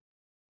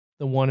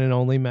the one and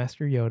only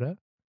Master Yoda,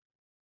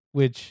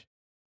 which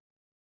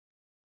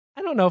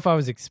I don't know if I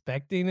was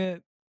expecting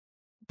it,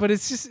 but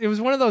it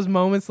was one of those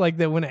moments like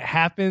that when it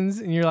happens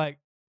and you're like,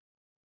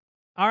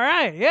 all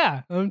right,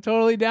 yeah, I'm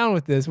totally down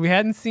with this. We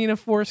hadn't seen a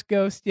Force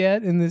ghost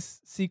yet in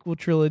this sequel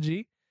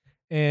trilogy,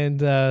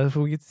 and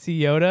we get to see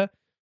Yoda,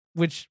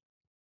 which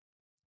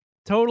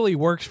totally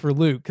works for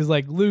Luke because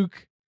like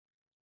Luke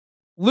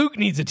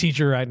needs a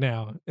teacher right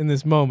now in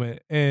this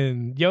moment,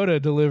 and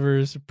Yoda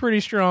delivers a pretty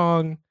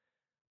strong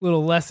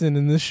little lesson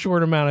in this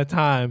short amount of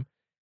time.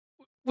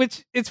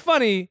 Which it's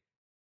funny,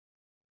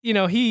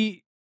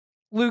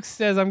 Luke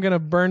says, I'm gonna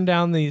burn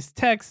down these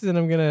texts and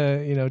I'm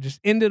gonna just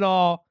end it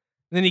all.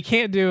 And then he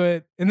can't do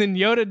it, and then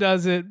Yoda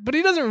does it, but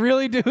he doesn't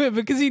really do it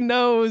because he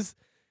knows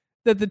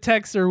that the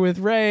texts are with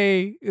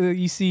Rey.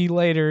 You see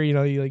later,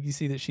 you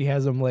see that she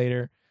has them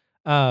later.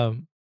 But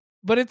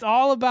it's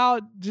all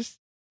about just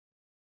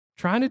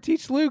trying to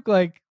teach Luke,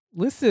 like,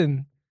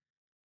 listen,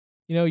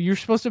 you're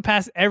supposed to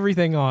pass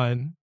everything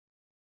on,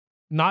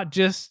 not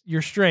just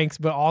your strengths,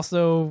 but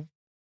also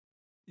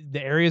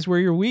the areas where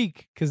you're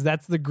weak, because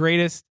that's the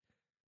greatest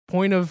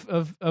point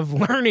of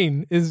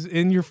learning is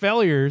in your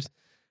failures.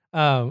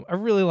 I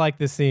really like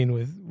this scene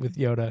with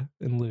Yoda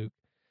and Luke.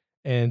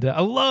 And I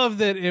love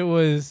that it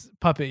was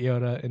puppet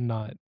Yoda and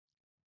not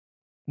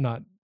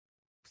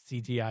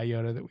CGI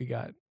Yoda that we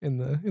got in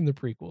the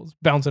prequels,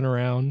 bouncing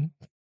around.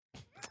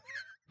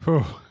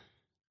 I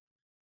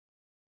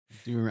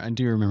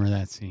do remember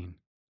that scene.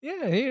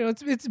 Yeah,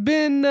 it's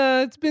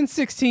been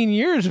 16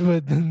 years,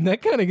 but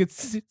that kind of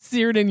gets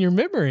seared in your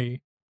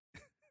memory.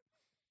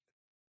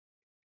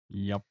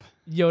 Yep.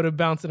 Yoda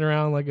bouncing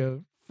around like a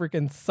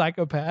freaking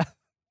psychopath.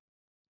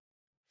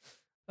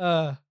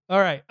 All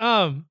right.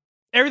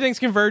 Everything's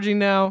converging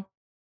now.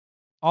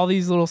 All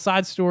these little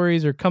side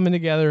stories are coming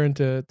together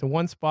into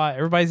one spot.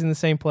 Everybody's in the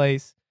same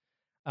place.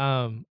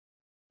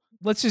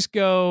 Let's just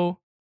go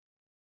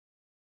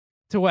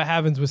to what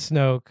happens with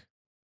Snoke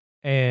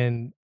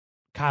and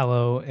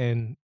Kylo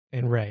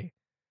and Rey.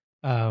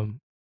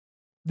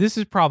 This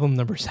is problem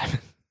number 7.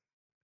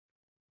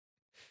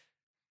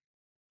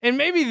 And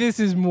maybe this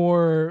is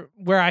more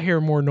where I hear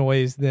more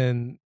noise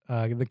than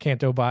the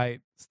Canto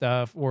Bight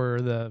stuff or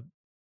the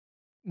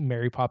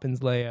Mary Poppins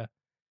Leia.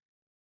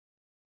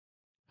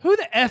 Who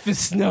the F is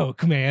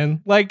Snoke,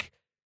 man? Like,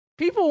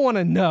 people want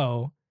to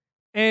know.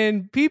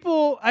 And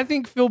people, I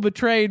think, feel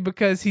betrayed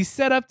because he's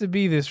set up to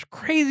be this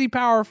crazy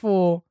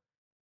powerful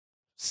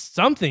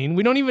something.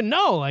 We don't even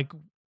know. Like,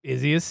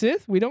 is he a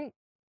Sith? We don't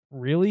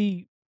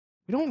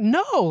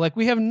know. Like,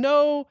 we have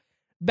no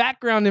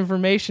background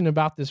information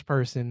about this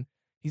person.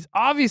 He's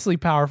obviously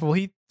powerful.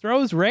 He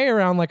throws Rey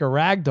around like a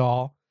rag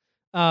doll.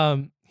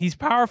 He's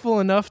powerful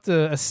enough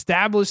to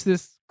establish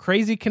this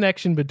crazy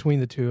connection between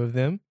the two of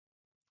them,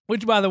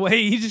 which, by the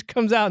way, he just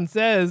comes out and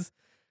says,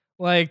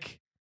 like,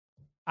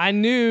 I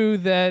knew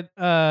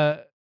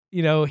that,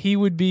 he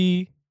would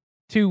be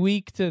too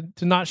weak to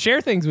not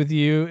share things with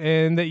you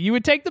and that you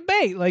would take the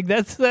bait. Like,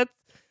 that's what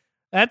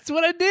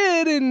I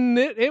did. And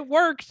it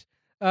worked.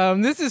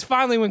 This is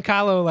finally when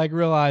Kylo like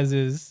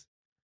realizes,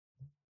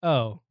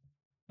 oh,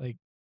 like,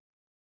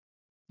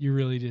 you're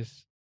really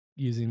just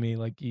using me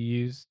like you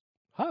used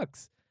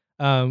Hux.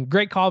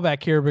 Great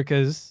callback here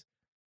because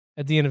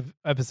at the end of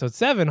episode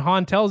 7,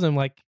 Han tells him,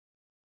 like,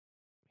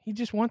 he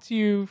just wants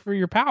you for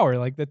your power.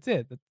 Like, that's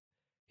it.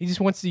 He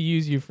just wants to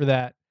use you for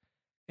that.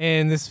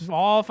 And this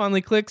all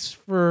finally clicks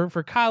for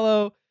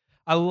Kylo.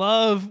 I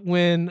love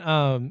when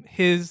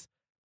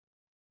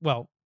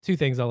two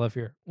things I love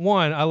here.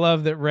 One, I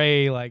love that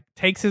Rey like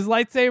takes his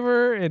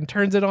lightsaber and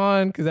turns it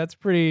on because that's a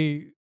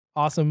pretty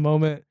awesome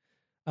moment.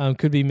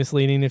 Could be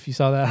misleading if you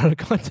saw that out of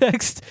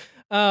context.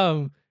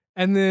 And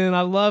then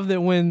I love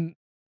that when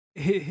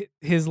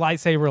his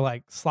lightsaber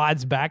like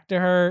slides back to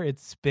her,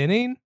 it's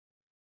spinning,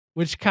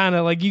 which kind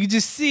of like you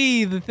just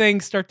see the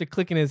thing start to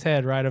click in his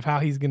head, right? Of how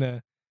he's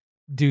gonna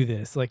do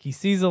this. Like he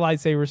sees the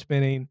lightsaber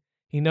spinning.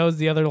 He knows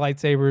the other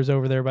lightsaber is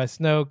over there by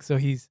Snoke, so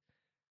he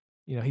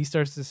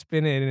starts to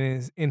spin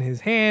it in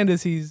his hand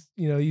as he's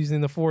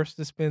using the Force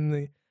to spin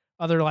the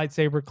other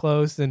lightsaber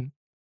close, and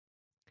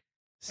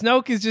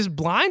Snoke is just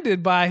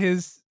blinded by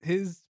his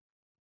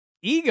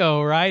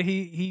ego, right?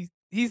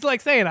 He's like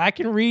saying, I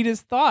can read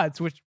his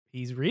thoughts, which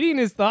he's reading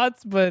his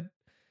thoughts, but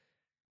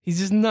he's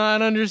just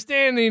not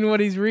understanding what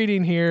he's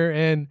reading here.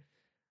 And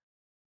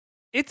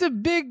it's a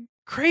big,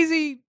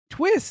 crazy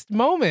twist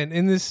moment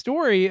in this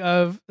story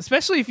of,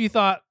 especially if you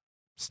thought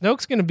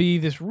Snoke's going to be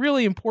this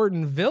really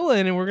important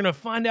villain and we're going to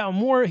find out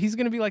more. He's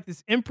going to be like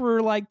this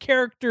emperor-like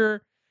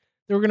character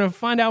that we're going to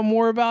find out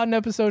more about in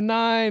episode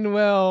 9.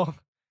 Well,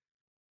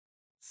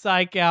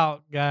 psych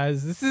out,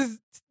 guys. This is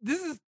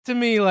to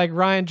me like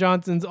Rian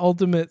Johnson's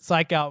ultimate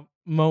psych out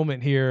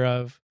moment here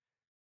of,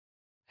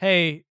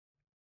 hey,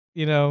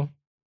 we're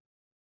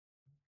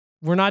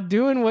not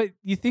doing what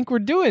you think we're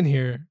doing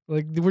here.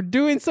 Like, we're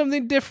doing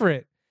something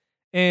different.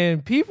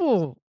 And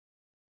people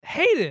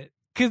hate it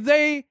because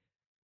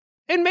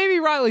and maybe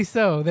rightly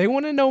so, they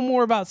want to know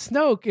more about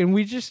Snoke, and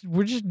we're just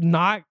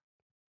not,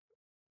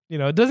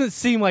 it doesn't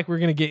seem like we're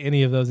going to get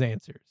any of those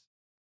answers.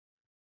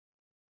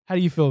 How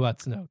do you feel about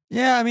Snoke?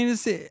 Yeah, I mean,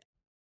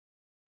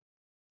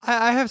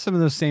 I have some of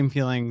those same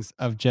feelings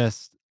of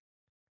just,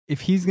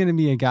 if he's going to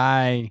be a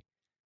guy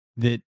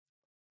that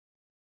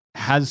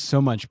has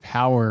so much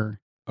power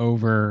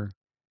over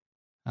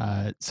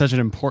such an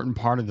important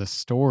part of the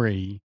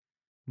story,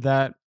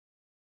 that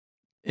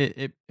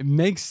it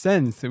makes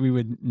sense that we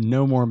would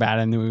know more about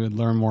him, that we would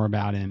learn more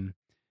about him,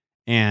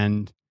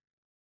 and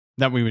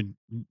that we would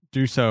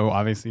do so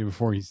obviously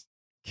before he's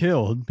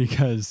killed,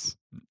 because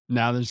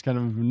now there's kind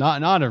of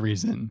not a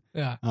reason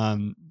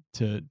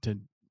to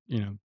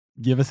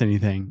give us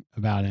anything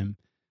about him.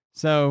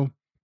 So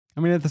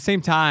I mean, at the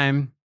same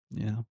time,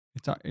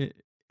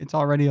 it's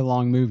already a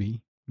long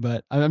movie,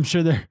 but I'm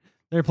sure there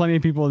are plenty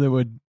of people that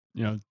would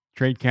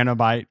trade Canto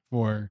Bight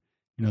for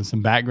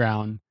some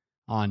background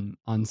on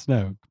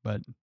Snoke.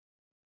 But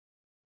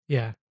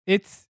yeah,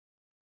 it's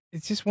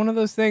just one of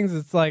those things.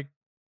 It's like,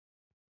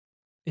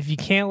 if you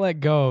can't let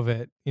go of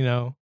it,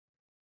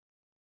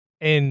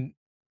 and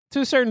to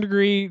a certain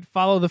degree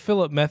follow the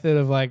Philip method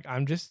of like,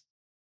 I'm just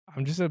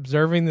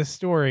observing this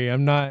story.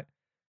 I'm not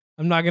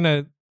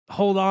gonna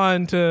hold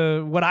on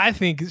to what I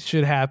think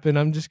should happen.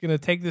 I'm just gonna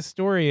take this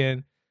story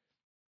in.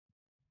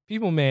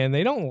 People, man,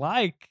 they don't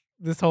like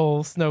this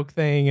whole Snoke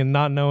thing and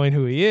not knowing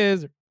who he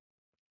is, or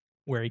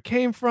where he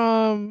came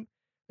from.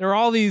 There are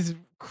all these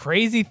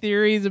crazy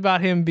theories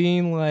about him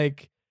being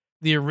like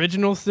the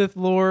original Sith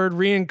Lord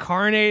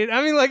reincarnated.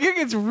 I mean, like, it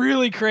gets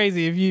really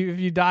crazy if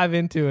you dive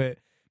into it.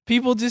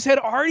 People just had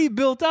already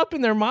built up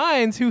in their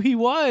minds who he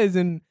was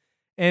and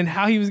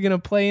how he was going to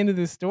play into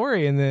this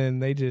story, and then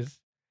they just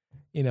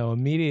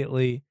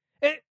immediately.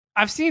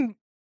 I've seen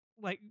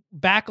like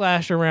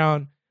backlash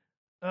around,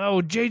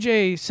 oh,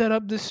 JJ set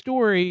up this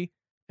story,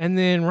 and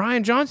then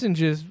Rian Johnson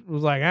just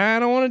was like, I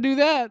don't want to do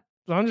that.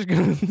 So I'm just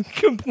going to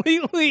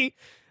completely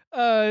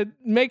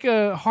make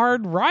a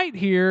hard right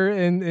here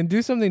and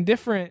do something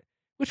different,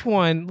 which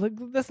one? Like,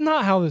 that's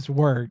not how this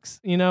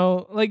works.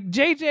 Like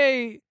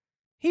JJ,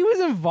 he was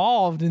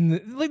involved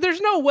in like,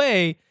 there's no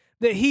way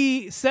that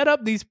he set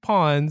up these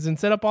pawns and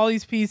set up all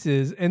these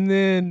pieces and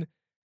then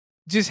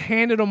just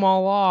handed them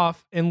all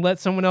off and let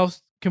someone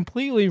else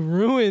completely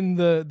ruin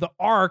the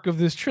arc of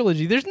this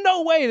trilogy. There's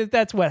no way that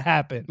that's what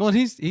happened. Well,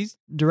 he's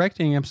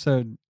directing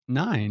episode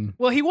 9.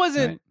 Well, he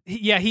wasn't.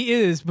 Right. Yeah, he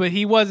is, but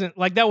he wasn't.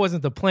 Like, that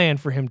wasn't the plan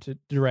for him to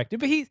direct it.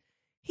 But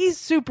he's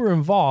super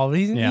involved.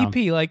 He's an Yeah.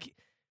 EP. Like,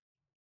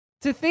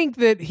 to think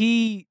that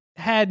he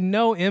had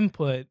no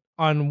input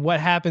on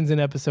what happens in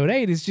episode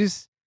 8 is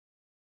just,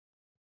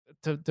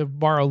 to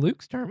borrow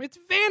Luke's term, it's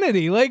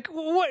vanity. Like,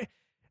 what?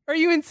 Are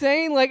you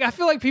insane? Like, I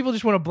feel like people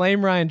just want to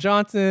blame Rian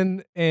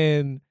Johnson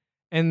and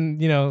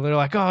they're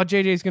like, oh,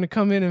 JJ's going to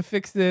come in and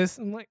fix this.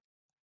 I'm like,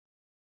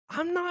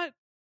 I'm not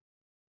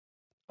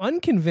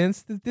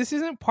unconvinced that this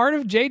isn't part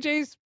of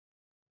JJ's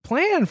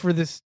plan for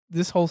this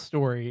whole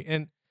story.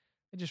 And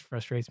it just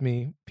frustrates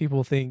me.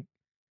 People think,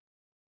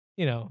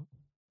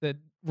 that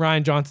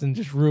Rian Johnson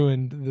just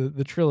ruined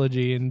the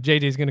trilogy and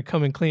JJ's going to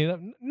come and clean it up.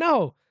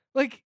 No,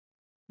 like,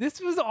 this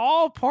was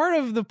all part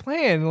of the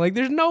plan. Like,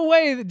 there's no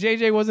way that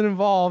JJ wasn't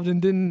involved and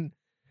didn't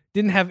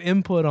have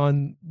input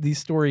on these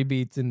story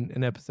beats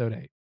in episode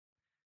 8.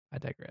 I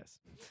digress.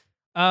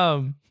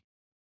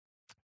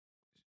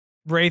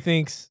 Ray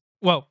thinks,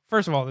 well,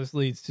 first of all, this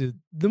leads to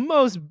the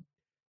most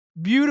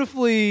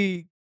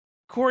beautifully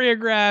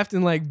choreographed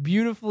and like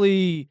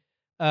beautifully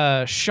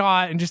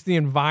shot, and just the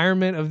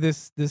environment of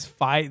this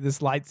fight, this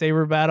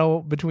lightsaber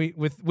battle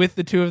with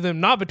the two of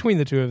them, not between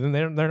the two of them.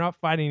 They're not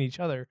fighting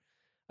each other.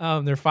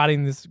 They're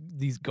fighting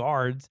these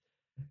guards.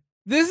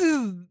 This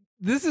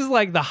is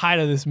like the height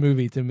of this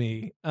movie to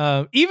me.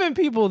 Even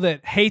people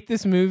that hate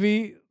this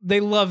movie, they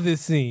love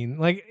this scene.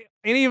 Like,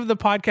 any of the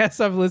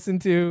podcasts I've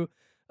listened to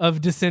of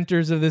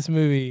dissenters of this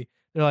movie,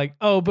 they're like,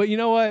 oh, but you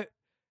know what?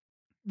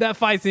 That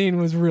fight scene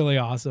was really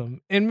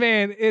awesome. And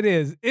man,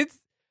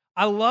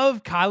 I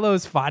love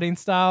Kylo's fighting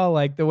style,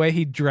 like the way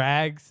he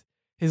drags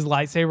his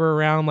lightsaber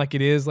around like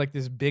it is like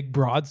this big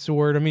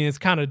broadsword. I mean, it's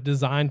kind of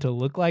designed to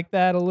look like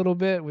that a little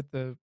bit with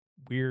the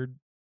weird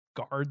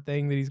guard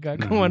thing that he's got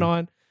going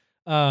on.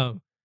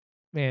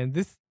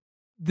 Man,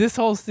 this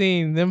whole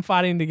scene, them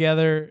fighting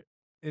together,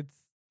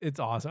 it's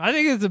awesome. I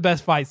think it's the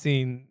best fight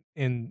scene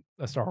in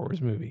a Star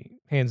Wars movie,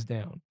 hands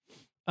down.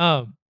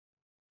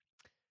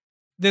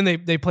 Then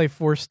they play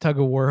forced tug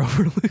of war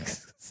over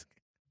Luke's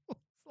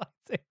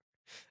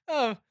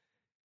lightsaber.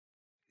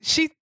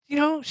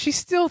 She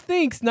still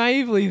thinks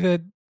naively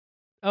that,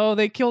 oh,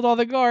 they killed all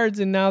the guards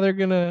and now they're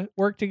gonna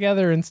work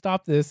together and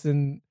stop this.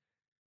 And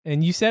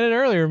you said it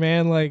earlier,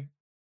 man. Like,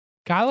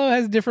 Kylo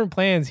has different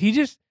plans.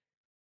 He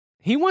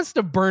wants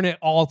to burn it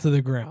all to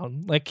the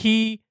ground. Like,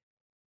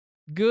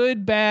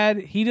 good, bad,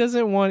 he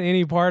doesn't want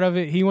any part of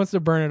it. He wants to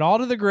burn it all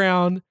to the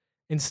ground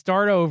and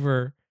start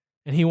over.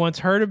 And he wants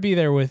her to be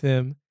there with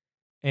him,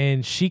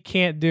 and she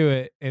can't do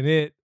it.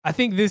 And I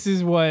think this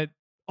is what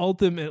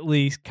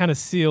ultimately kind of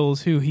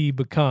seals who he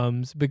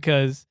becomes,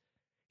 because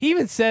he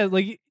even said,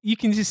 like, you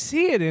can just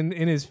see it in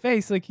his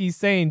face. Like, he's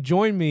saying,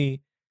 join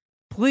me,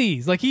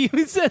 please. Like, he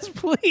even says,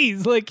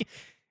 please. Like,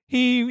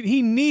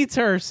 he needs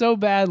her so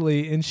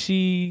badly, and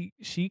she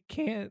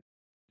can't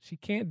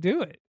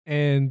do it.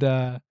 And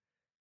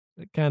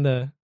it kind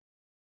of,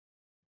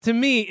 to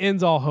me,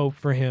 ends all hope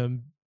for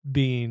him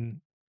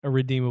being a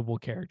redeemable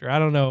character. I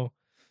don't know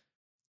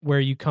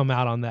where you come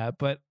out on that,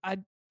 but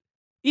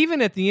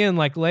even at the end,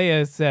 like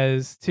Leia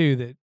says too,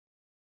 that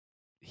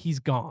he's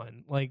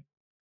gone. Like,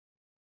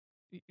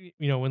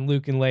 when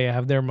Luke and Leia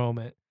have their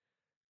moment,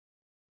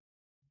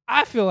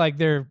 I feel like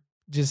they're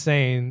just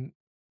saying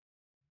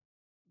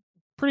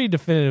pretty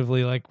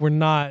definitively, like, we're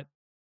not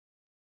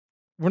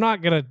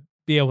gonna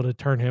be able to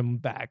turn him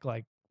back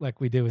like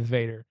we did with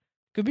Vader.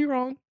 Could be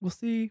wrong. We'll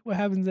see what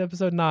happens in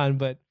episode 9,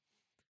 but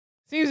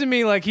seems to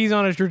me like he's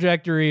on a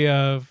trajectory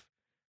of,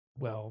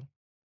 well,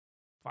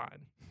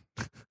 fine.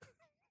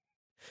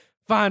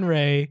 Fine,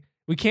 Ray.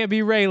 We can't be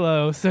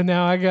Raylo, so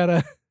now I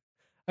gotta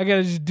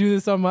just do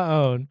this on my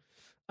own.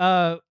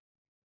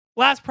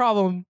 Last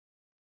problem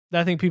that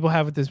I think people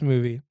have with this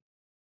movie,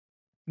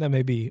 that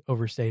may be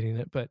overstating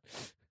it, but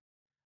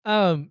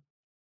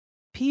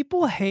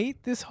people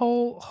hate this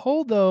whole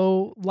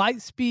Holdo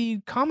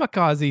Lightspeed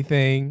kamikaze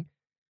thing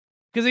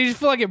because they just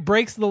feel like it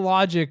breaks the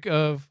logic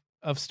of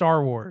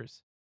Star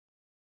Wars.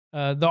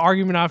 The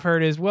argument I've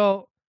heard is,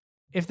 well,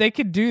 if they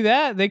could do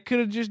that, they could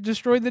have just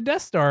destroyed the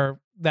Death Star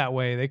that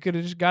way. They could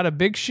have just got a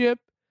big ship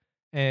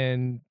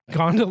and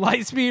gone to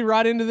Lightspeed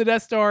right into the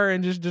Death Star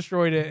and just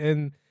destroyed it.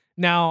 And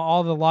now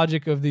all the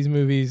logic of these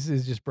movies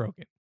is just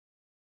broken.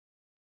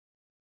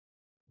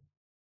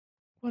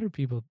 What are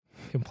people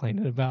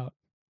complaining about?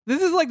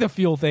 This is like the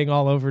fuel thing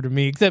all over to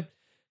me, except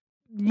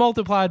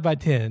multiplied by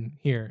 10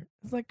 here.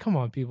 It's like, come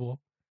on, people.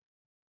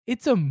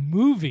 It's a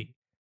movie.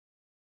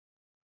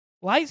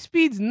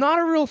 Lightspeed's not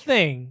a real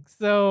thing.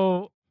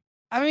 So,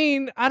 I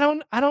mean, I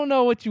don't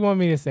know what you want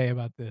me to say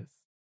about this.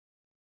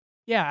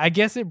 Yeah, I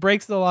guess it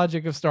breaks the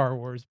logic of Star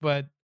Wars,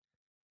 but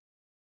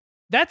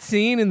That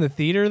scene in the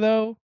theater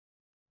though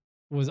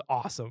was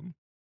awesome.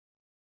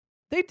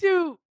 They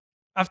do.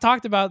 I've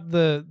talked about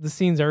the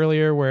scenes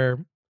earlier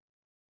where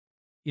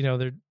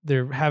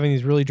they're having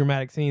these really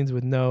dramatic scenes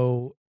with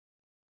no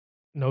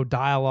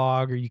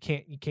dialogue, or you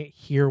can't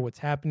hear what's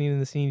happening in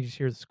the scene. You just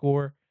hear the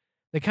score.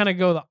 They kind of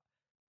go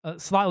the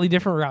slightly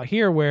different route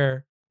here,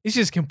 where it's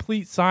just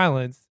complete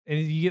silence, and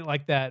you get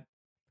like that,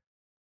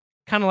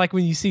 kind of like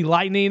when you see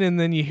lightning and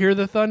then you hear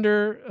the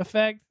thunder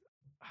effect.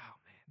 Oh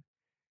man,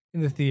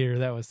 in the theater,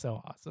 that was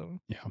so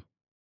awesome. Yeah,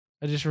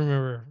 I just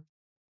remember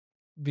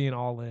being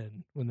all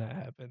in when that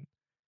happened,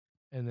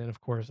 and then of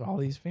course all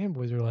these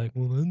fanboys are like,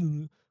 "Well,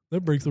 then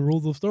that breaks the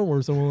rules of Star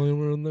Wars. So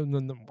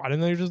why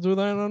didn't they just do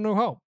that on No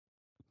Hope?"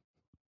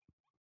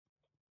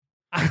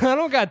 I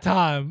don't got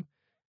time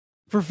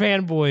for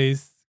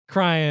fanboys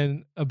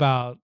crying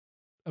about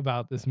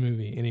this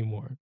movie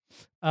anymore.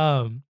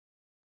 Finn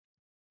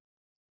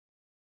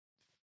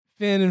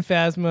and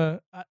Phasma,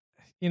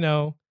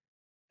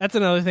 that's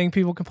another thing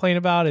people complain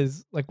about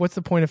is like, what's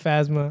the point of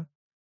Phasma?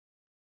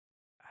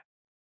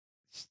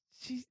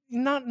 She's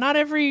not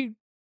every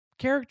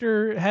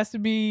character has to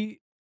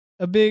be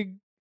a big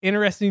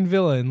interesting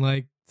villain.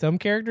 Like some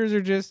characters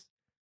are just,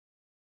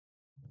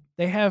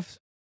 they have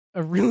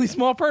a really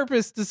small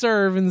purpose to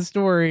serve in the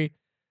story.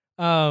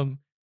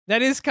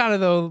 That is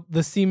kind of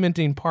the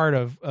cementing part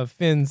of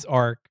Finn's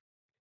arc.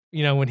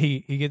 When he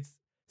gets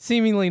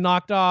seemingly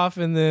knocked off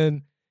and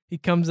then he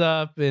comes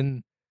up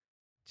and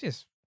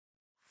just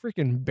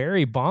freaking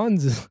Barry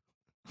Bonds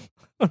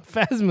on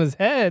Phasma's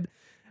head,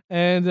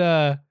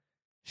 and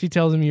she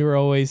tells him, "You were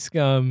always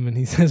scum," and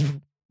he says,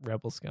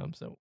 "Rebel scum."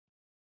 So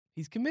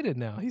he's committed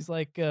now. He's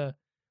like, what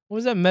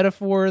was that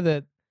metaphor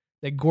that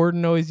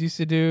Gordon always used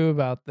to do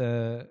about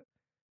the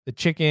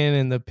chicken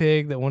and the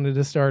pig that wanted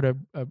to start a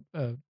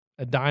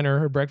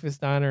diner, a breakfast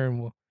diner,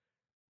 and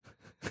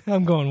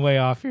I'm going way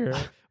off here.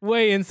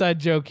 Way inside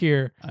joke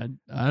here. I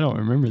don't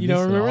remember this. You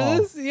don't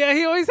remember this? Yeah,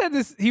 he always had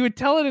this. He would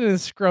tell it in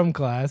his Scrum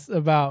class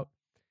about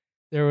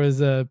there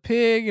was a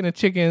pig and a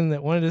chicken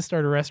that wanted to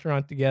start a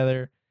restaurant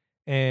together.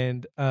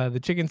 And the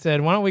chicken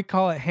said, "Why don't we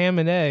call it Ham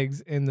and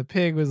Eggs?" And the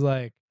pig was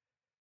like,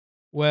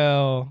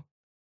 "Well,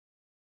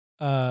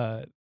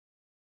 that's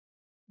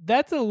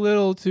a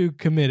little too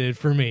committed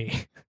for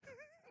me."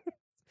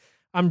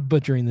 I'm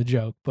butchering the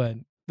joke, but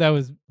that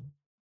was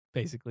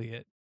basically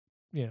it.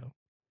 The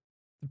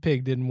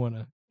pig didn't want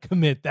to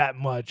commit that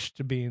much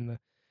to being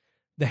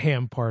the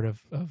ham part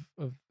of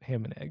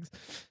Ham and Eggs.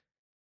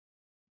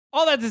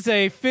 All that to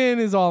say, Finn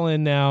is all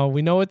in now.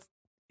 We know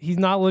he's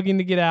not looking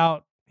to get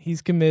out.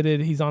 He's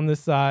committed. He's on this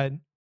side.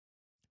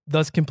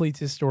 Thus completes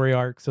his story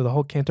arc. So the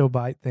whole Canto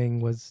Bight thing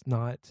was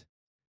not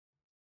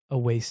a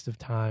waste of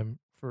time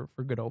for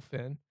good old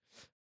Finn.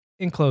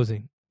 In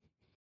closing,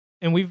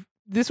 and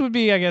this would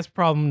be, I guess,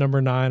 problem number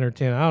 9 or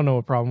 10. I don't know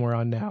what problem we're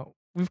on now.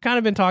 We've kind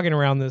of been talking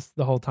around this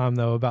the whole time,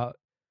 though, about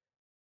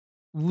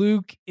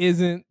Luke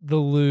isn't the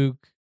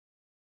Luke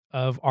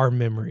of our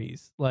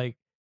memories. Like,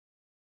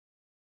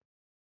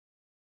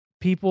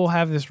 people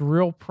have this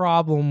real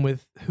problem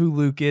with who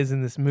Luke is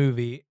in this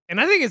movie.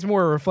 And I think it's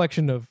more a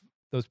reflection of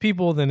those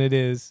people than it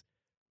is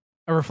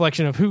a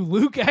reflection of who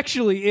Luke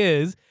actually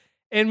is.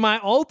 And my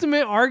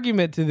ultimate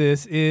argument to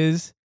this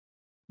is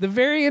the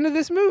very end of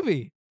this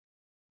movie.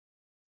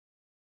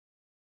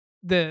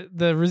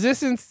 The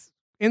Resistance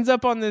ends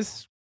up on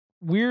this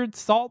weird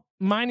salt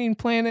mining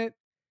planet.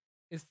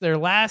 It's their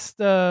last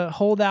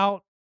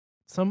holdout,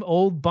 some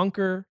old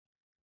bunker,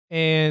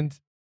 and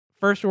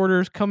First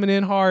Order's coming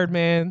in hard,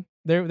 man.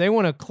 They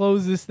want to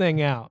close this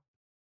thing out.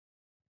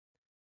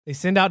 They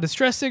send out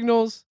distress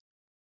signals.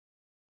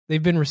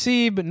 They've been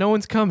received, but no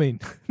one's coming.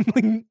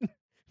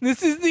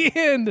 This is the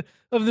end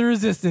of the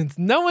Resistance.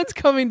 No one's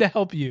coming to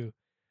help you,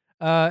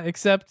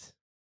 except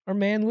our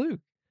man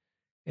Luke.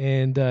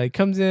 And he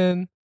comes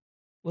in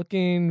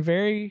looking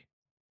very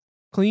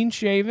clean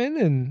shaven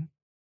and,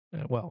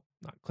 well,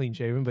 not clean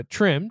shaven, but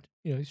trimmed.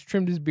 He's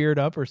trimmed his beard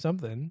up or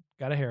something.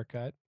 Got a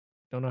haircut.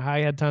 Don't know how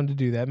he had time to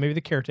do that. Maybe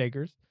the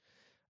caretakers.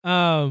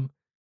 And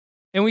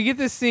we get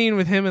this scene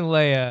with him and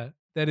Leia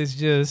that is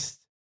just,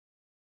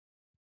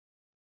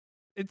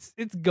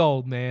 it's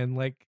gold, man.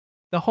 Like,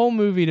 the whole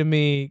movie to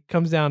me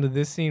comes down to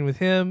this scene with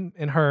him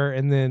and her,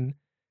 and then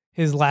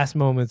his last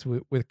moments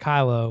with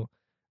Kylo.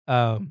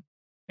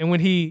 And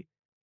when he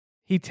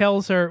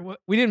tells her,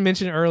 we didn't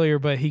mention it earlier,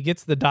 but he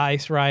gets the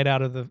dice right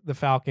out of the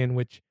Falcon,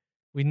 which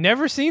we'd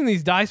never seen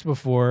these dice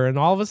before, and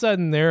all of a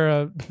sudden they're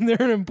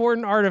an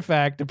important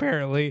artifact.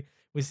 Apparently,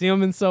 we see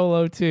them in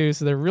Solo too,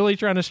 so they're really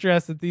trying to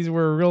stress that these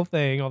were a real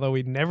thing. Although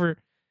we'd never,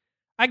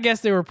 I guess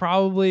they were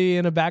probably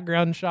in a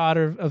background shot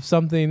of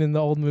something in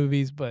the old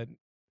movies, but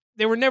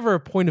they were never a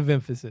point of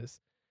emphasis.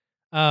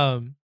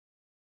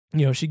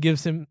 She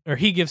gives him, or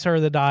he gives her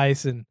the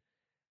dice and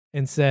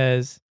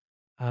says,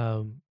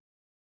 no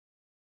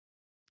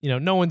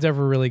one's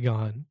ever really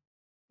gone.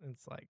 And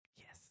it's like,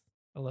 yes,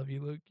 I love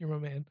you, Luke. You're my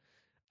man.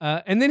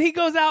 And then he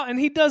goes out and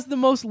he does the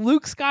most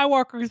Luke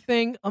Skywalker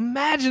thing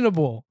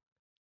imaginable.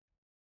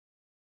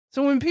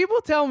 So when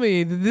people tell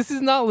me that this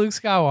is not Luke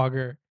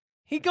Skywalker,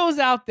 he goes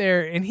out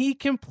there and he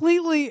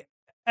completely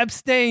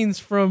abstains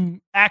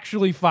from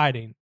actually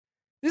fighting.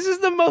 This is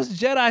the most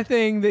Jedi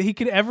thing that he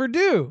could ever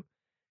do.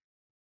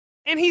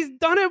 And he's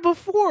done it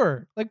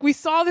before. Like, we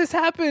saw this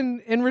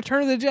happen in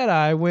Return of the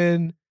Jedi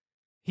when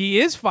he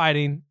is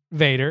fighting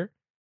Vader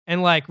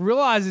and like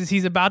realizes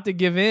he's about to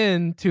give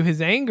in to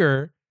his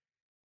anger,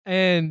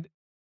 and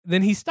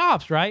then he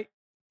stops, right?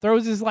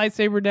 Throws his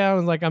lightsaber down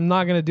and is like, I'm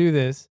not going to do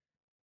this.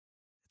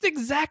 It's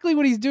exactly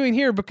what he's doing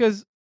here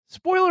because,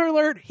 spoiler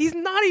alert, he's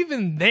not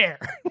even there.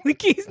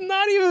 Like, he's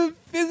not even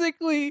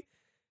physically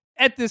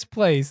at this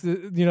place,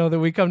 that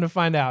we come to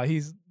find out.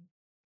 He's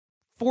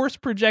force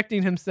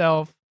projecting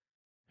himself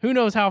who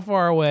knows how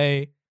far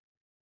away.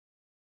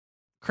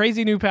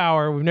 Crazy new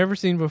power we've never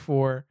seen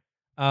before.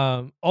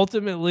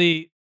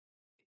 Ultimately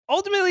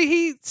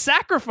he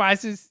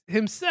sacrifices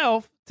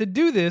himself to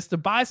do this, to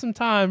buy some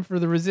time for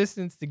the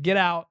Resistance to get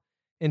out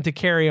and to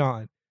carry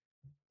on.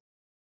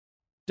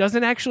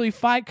 Doesn't actually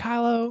fight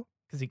Kylo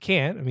because he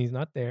can't. I mean, he's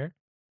not there.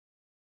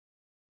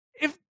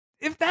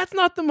 If that's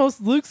not the most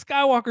Luke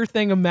Skywalker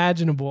thing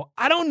imaginable,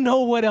 I don't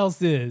know what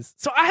else is.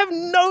 So I have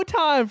no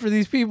time for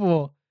these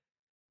people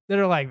that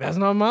are like, that's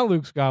not my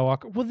Luke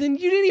Skywalker. Well, then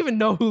you didn't even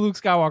know who Luke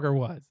Skywalker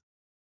was.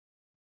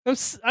 I'm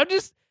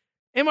just,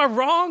 am I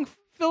wrong,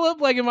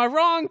 Philip? Like, am I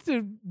wrong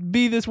to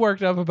be this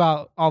worked up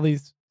about all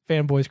these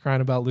fanboys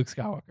crying about Luke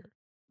Skywalker?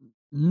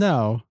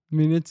 No, I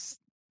mean it's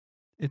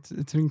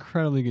an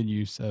incredibly good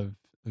use of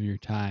your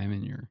time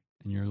and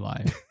your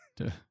life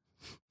to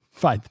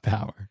fight the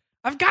power.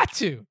 I've got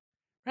to,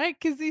 right?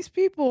 Because these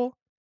people,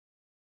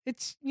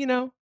 it's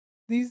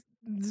this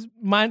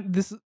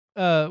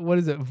what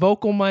is it?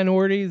 Vocal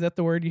minority, is that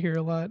the word you hear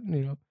a lot?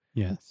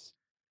 Yes,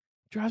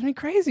 drives me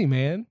crazy,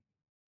 man.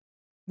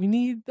 We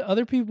need the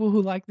other people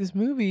who like this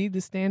movie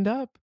to stand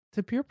up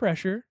to peer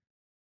pressure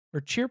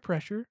or cheer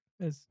pressure,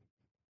 as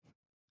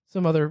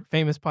some other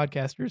famous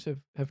podcasters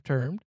have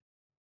termed.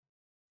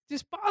 It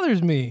just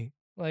bothers me.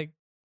 Like,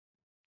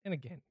 and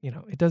again,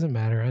 it doesn't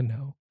matter, I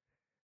know.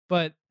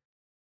 But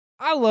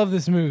I love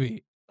this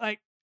movie. Like,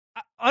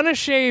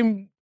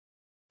 unashamed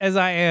as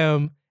I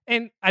am,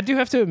 and I do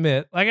have to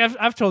admit, like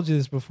I've told you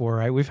this before,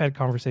 right? We've had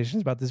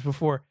conversations about this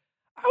before.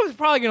 I was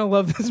probably going to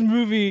love this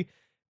movie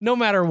no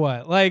matter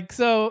what. Like,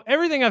 so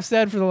everything I've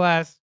said for the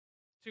last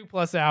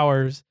 2+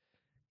 hours,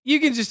 you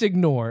can just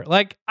ignore.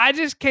 Like, I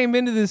just came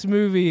into this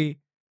movie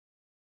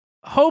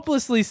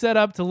hopelessly set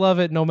up to love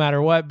it no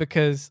matter what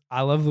because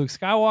I love Luke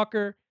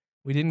Skywalker.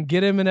 We didn't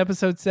get him in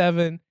episode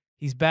 7.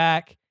 He's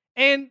back.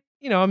 And,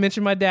 I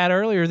mentioned my dad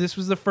earlier. This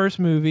was the first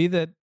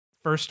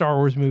Star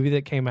Wars movie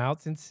that came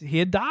out since he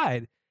had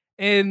died.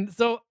 And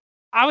so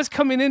I was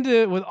coming into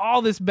it with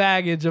all this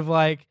baggage of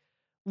like,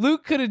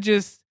 Luke could have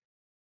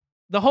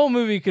the whole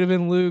movie could have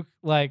been Luke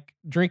like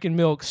drinking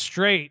milk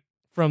straight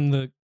from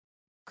the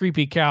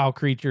creepy cow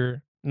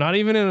creature, not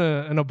even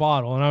in a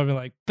bottle. And I would be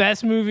like,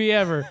 best movie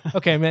ever.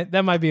 Okay, man,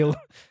 that might be a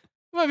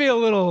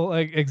little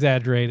like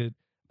exaggerated.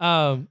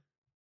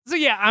 So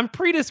yeah, I'm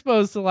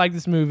predisposed to like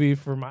this movie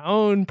for my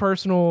own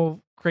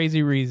personal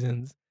crazy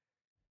reasons.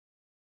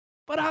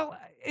 But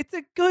it's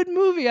a good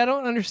movie. I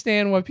don't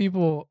understand why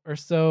people are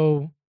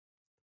so.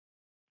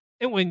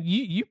 And when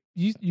you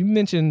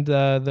mentioned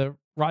the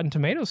Rotten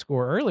Tomato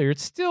score earlier,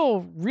 it's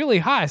still really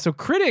high. So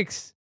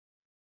critics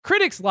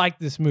like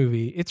this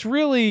movie. It's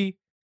really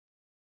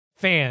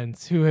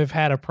fans who have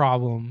had a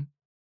problem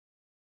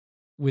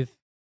with,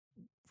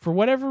 for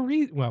whatever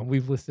reason. Well,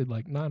 we've listed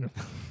like 9 of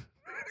them.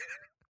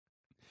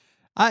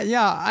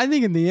 I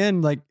think in the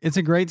end, like, it's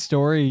a great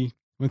story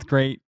with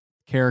great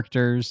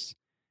characters,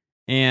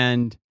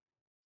 and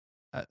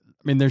I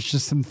mean, there's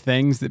just some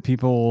things that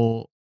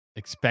people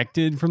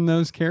expected from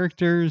those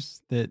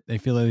characters that they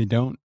feel like they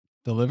don't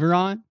deliver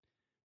on.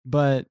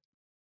 But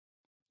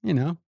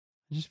I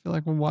just feel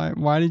like, well,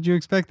 why did you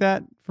expect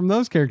that from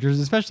those characters,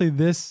 especially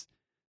this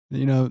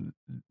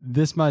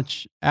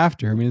much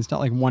after? I mean, it's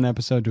not like one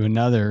episode to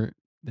another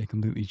they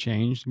completely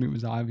changed. I mean, it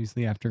was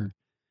obviously after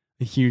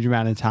a huge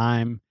amount of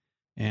time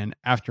and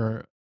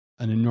after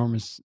an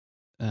enormous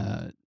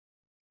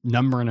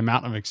number and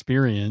amount of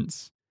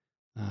experience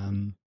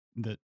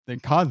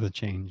that caused the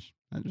change.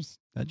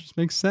 That just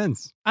makes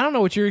sense. I don't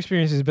know what your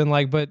experience has been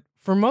like, but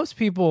for most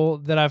people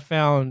that I've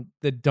found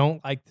that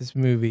don't like this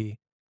movie,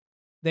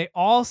 they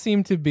all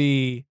seem to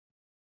be,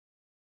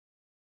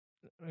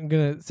 I'm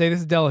going to say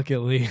this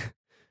delicately,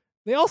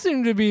 they all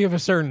seem to be of a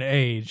certain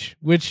age,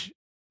 which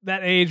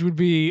that age would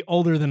be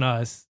older than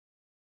us.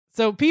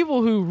 So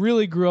people who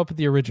really grew up with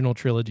the original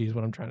trilogy is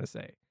what I'm trying to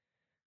say.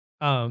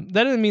 That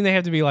doesn't mean they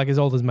have to be like as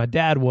old as my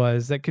dad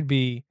was. That could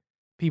be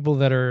people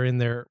that are in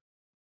their,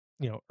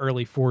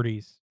 early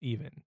 40s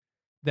even,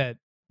 that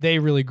they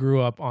really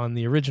grew up on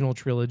the original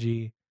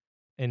trilogy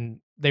and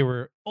they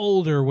were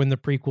older when the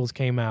prequels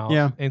came out.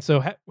 Yeah. And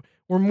so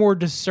we're more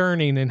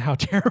discerning in how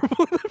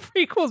terrible the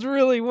prequels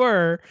really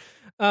were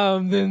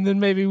than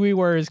maybe we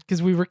were,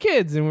 because we were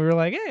kids and we were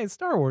like, hey, it's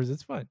Star Wars.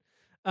 It's fun.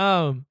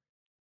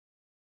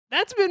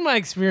 That's been my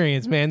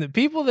experience, man. The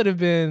people that have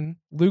been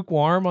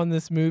lukewarm on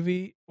this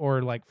movie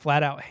or like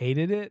flat out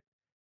hated it,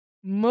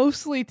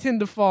 mostly tend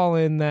to fall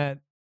in that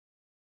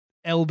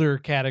elder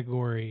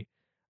category.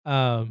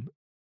 And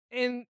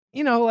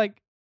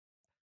like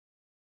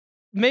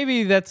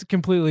maybe that's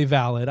completely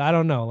valid. I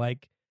don't know.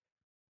 Like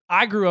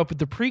I grew up with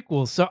the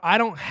prequels, so I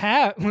don't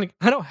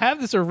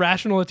have this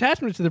irrational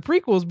attachment to the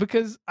prequels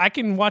because I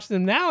can watch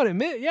them now and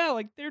admit, yeah,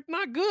 like they're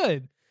not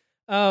good.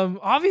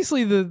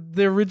 Obviously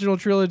the original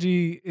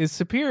trilogy is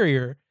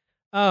superior.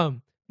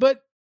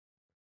 But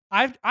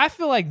I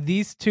feel like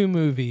these two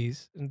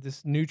movies,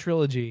 this new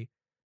trilogy,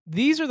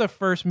 these are the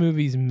first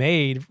movies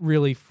made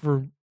really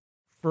for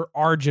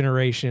our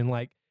generation.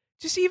 Like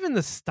just even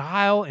the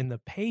style and the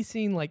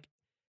pacing, like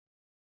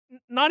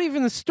not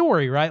even the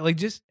story, right? Like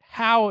just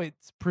how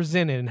it's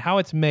presented and how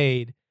it's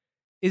made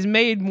is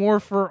made more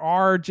for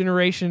our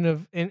generation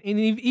of and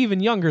even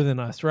younger than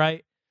us,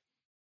 right?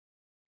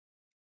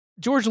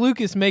 George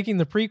Lucas making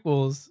the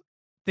prequels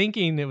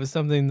thinking it was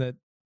something that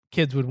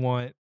kids would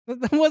want.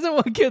 That wasn't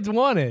what kids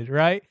wanted,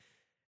 right?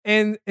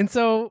 And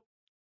so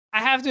I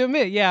have to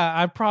admit, yeah,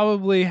 I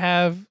probably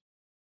have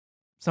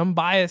some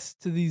bias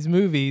to these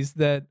movies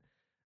that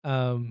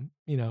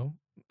you know,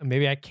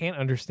 maybe I can't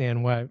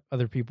understand why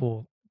other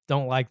people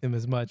don't like them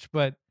as much,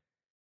 but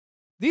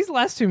these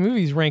last two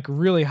movies rank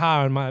really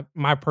high on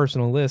my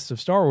personal list of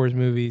Star Wars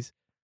movies.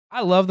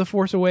 I love The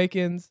Force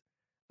Awakens.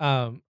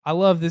 I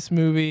love this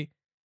movie,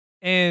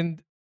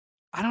 and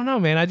I don't know,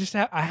 man.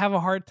 I have a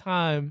hard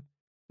time.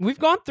 We've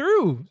gone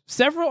through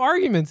several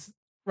arguments,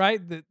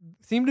 right? That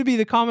seem to be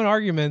the common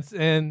arguments,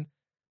 and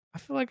I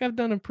feel like I've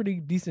done a pretty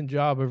decent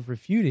job of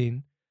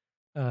refuting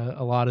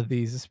a lot of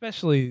these,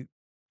 especially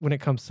when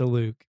it comes to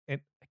Luke.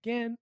 And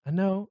again,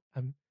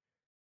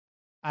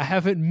 I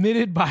have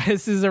admitted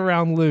biases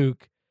around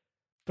Luke,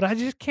 but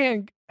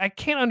I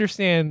can't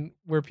understand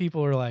where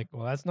people are like,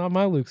 well, that's not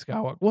my Luke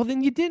Skywalker. Well,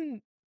 then you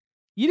didn't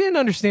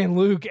understand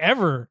Luke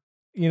ever,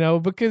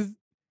 because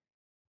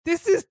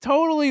this is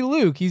totally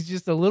Luke. He's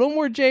just a little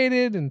more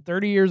jaded and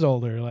 30 years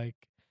older. Like,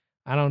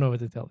 I don't know what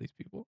to tell these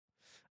people.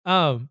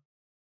 Um,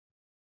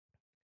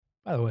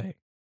 by the way,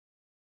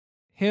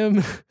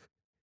 him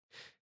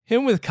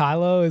him with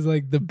Kylo is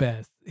like the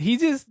best. He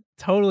just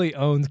totally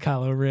owns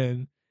Kylo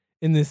Ren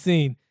in this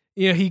scene.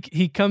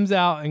 He comes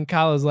out and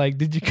Kylo's like,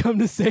 "Did you come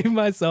to save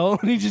my soul?"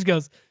 And he just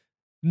goes,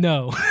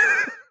 "No."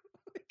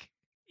 Like,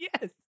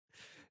 yes.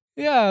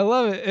 Yeah, I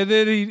love it. And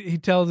then he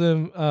tells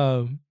him,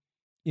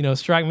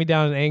 strike me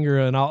down in anger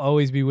and I'll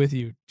always be with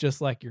you,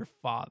 just like your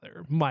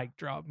father. Mic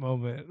drop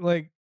moment.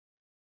 Like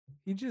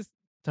he just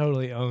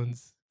totally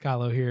owns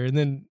Kylo here, and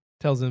then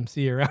tells him,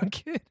 "See you around,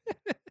 kid."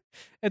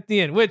 At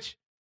the end, which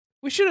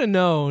we should have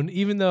known,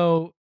 even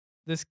though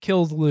this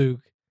kills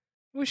Luke.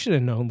 We should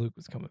have known Luke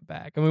was coming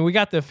back. I mean, we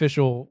got the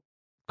official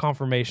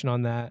confirmation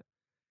on that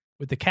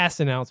with the cast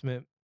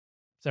announcement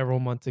several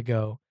months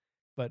ago.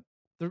 But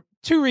the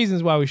two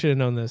reasons why we should have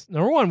known this.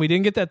 Number one, we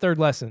didn't get that third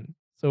lesson.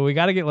 So we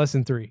got to get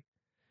lesson 3.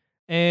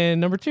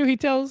 And number 2, he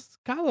tells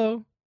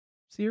Kylo,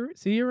 see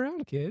you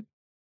around, kid.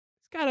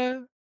 It's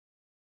gotta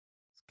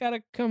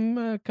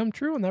come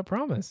true on that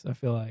promise, I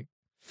feel like.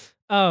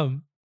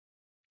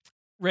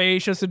 Rey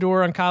shuts the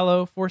door on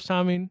Kylo, force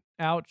timing.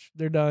 Ouch,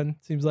 they're done.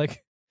 Seems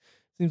like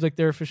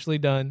they're officially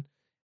done.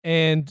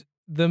 And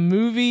the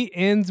movie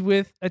ends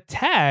with a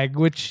tag,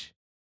 which,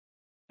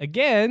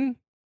 again,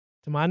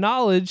 to my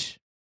knowledge,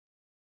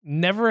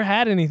 never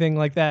had anything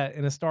like that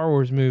in a Star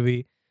Wars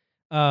movie.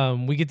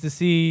 We get to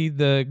see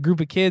the group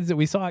of kids that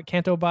we saw at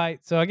Canto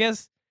Bight. So I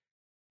guess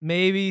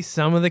maybe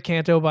some of the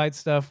Canto Bight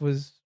stuff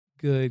was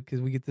good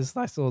because we get this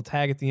nice little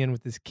tag at the end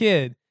with this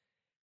kid.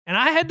 And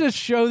I had to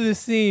show this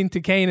scene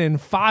to Kanan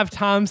 5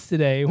 times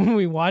today when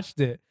we watched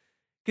it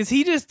because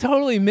he just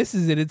totally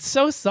misses it. It's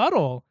so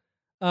subtle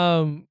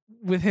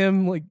with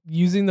him like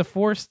using the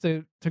force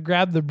to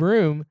grab the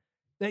broom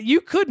that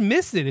you could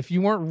miss it if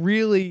you weren't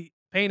really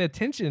paying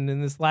attention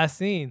in this last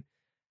scene.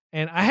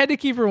 And I had to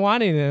keep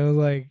rewinding it. I was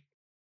like,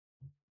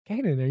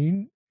 Kanan, are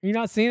you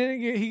not seeing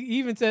it? He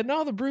even said,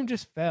 no, the broom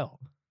just fell.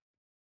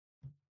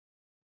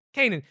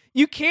 Kanan,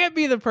 you can't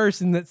be the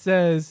person that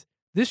says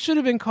this should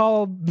have been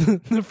called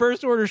The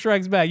First Order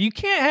Strikes Back. You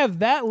can't have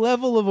that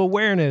level of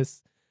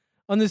awareness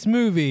on this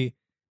movie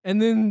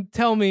and then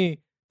tell me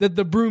that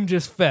the broom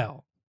just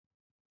fell.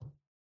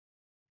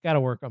 Got to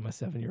work on my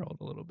 7-year-old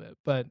a little bit,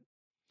 but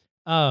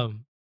I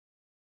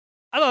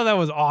thought that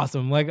was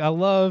awesome. Like I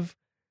love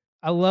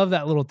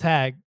that little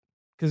tag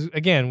because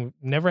again, we've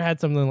never had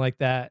something like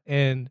that,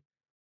 and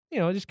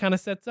it just kind of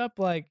sets up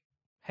like,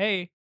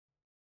 hey,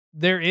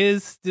 there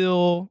is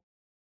still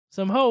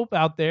some hope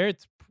out there.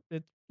 It's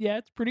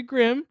pretty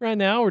grim right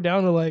now. We're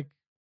down to like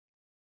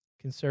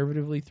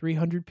conservatively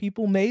 300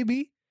 people,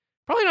 maybe.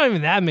 Probably not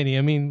even that many.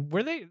 I mean,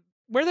 where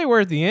they were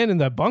at the end in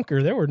that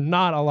bunker, there were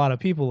not a lot of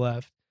people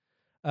left.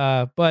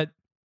 But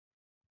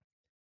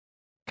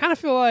kind of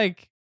feel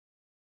like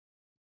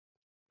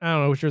I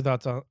don't know what your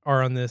thoughts are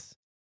on this.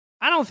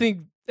 I don't think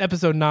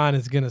episode 9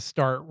 is going to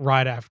start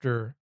right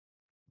after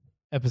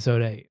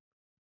episode 8.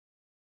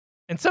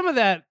 And some of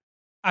that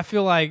I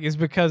feel like is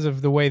because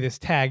of the way this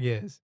tag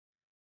is.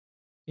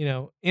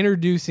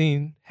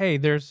 introducing, hey,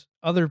 there's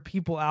other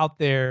people out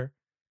there.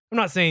 I'm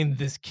not saying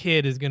this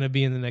kid is going to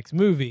be in the next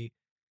movie,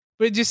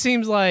 but it just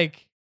seems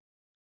like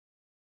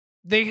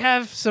they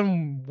have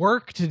some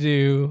work to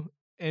do.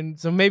 And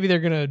so maybe they're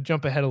going to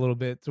jump ahead a little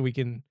bit so we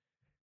can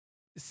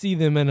see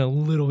them in a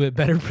little bit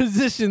better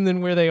position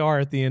than where they are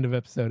at the end of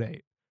episode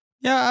 8.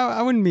 Yeah,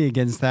 I wouldn't be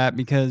against that,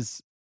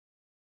 because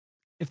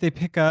if they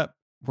pick up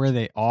where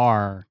they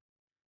are,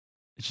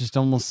 it just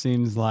almost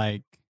seems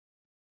like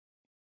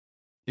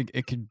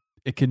it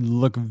could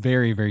look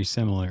very, very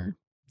similar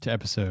to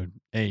episode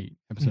 8.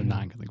 Episode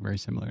 9 could look very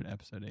similar to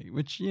episode 8,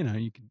 which,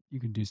 you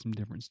could do some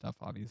different stuff,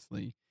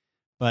 obviously.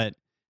 But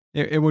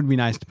it would be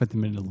nice to put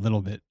them in a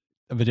little bit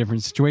of a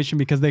different situation,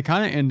 because they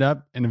kind of end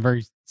up in a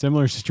very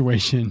similar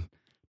situation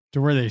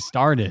to where they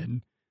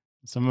started.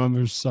 Some of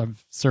them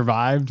have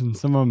survived and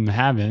some of them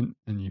haven't.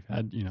 And you've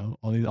had,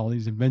 all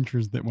these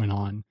adventures that went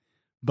on.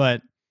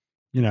 But,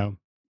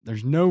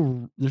 there's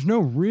no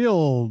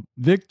real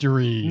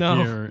victory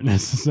here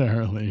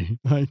necessarily.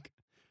 Like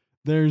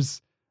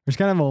there's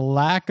kind of a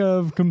lack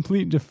of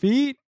complete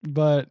defeat,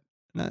 but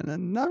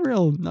not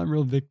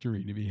real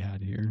victory to be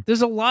had here.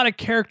 There's a lot of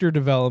character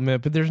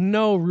development, but there's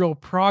no real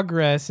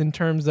progress in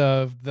terms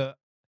of the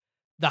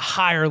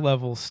higher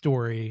level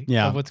story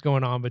of what's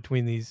going on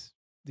between these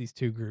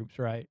two groups,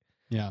 right?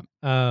 Yeah.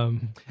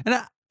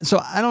 So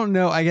I don't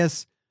know. I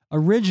guess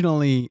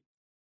originally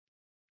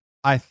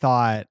I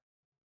thought,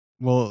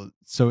 well,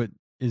 so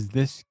is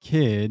this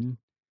kid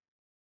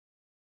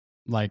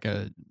like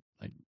a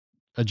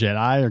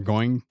Jedi, or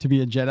going to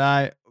be a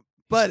Jedi?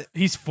 But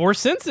he's Force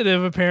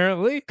sensitive,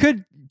 apparently.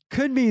 Could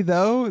be,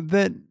 though,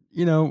 that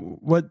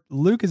what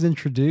Luke has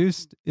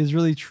introduced is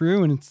really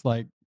true, and it's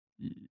like,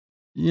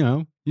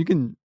 you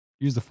can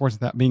use the Force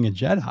without being a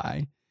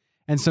Jedi,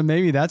 and so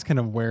maybe that's kind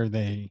of where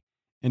they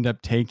end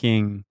up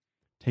taking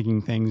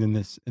things in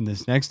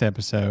this next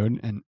episode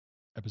and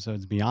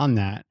episodes beyond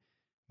that,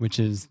 which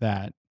is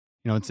that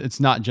it's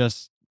not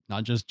just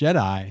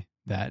Jedi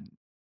that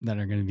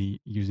are going to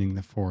be using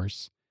the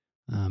Force,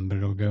 but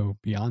it'll go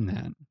beyond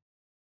that.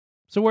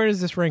 So where does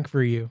this rank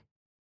for you?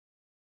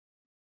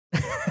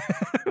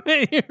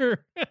 I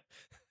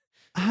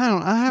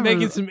have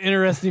making some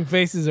interesting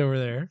faces over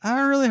there. I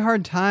have a really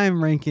hard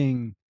time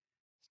ranking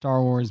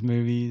Star Wars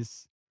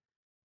movies.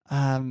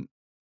 In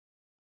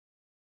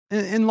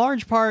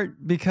large part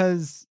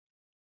because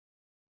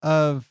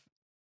of,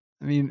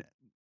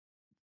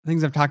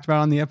 things I've talked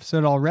about on the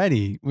episode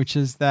already, which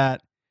is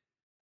that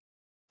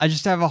I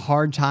just have a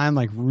hard time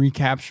like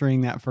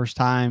recapturing that first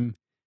time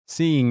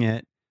seeing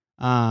it.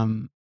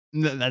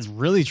 That's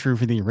really true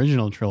for the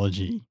original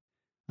trilogy.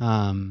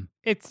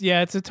 It's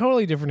a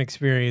totally different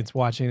experience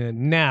watching it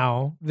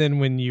now than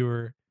when you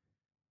were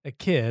a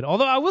kid.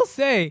 Although I will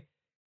say,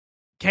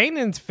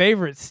 Kanan's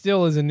favorite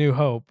still is A New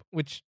Hope,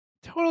 which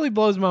totally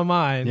blows my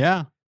mind.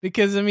 Yeah,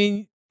 because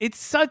it's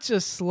such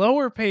a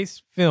slower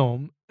paced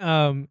film.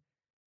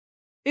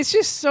 It's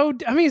just so.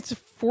 It's a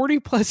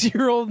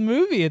 40-plus-year-old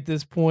movie at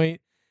this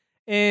point,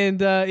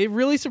 and it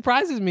really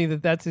surprises me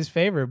that that's his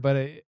favorite.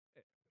 But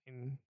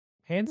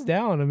hands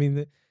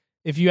down,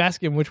 if you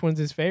ask him which one's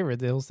his favorite,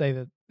 they'll say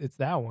that it's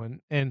that one.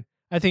 And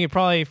I think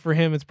for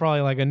him, it's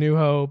probably like A New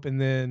Hope,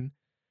 and then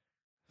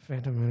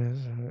Phantom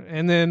Menace,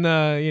 and then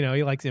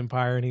he likes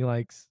Empire, and he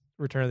likes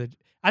Return of the.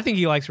 I think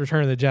he likes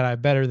Return of the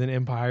Jedi better than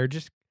Empire.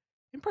 Just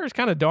Empire's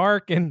kind of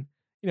dark, and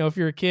if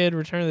you're a kid,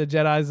 Return of the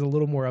Jedi is a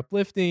little more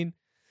uplifting.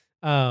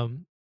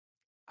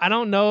 I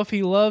don't know if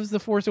he loves The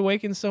Force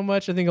Awakens so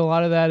much. I think a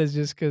lot of that is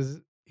just because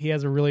he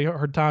has a really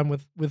hard time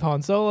with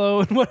Han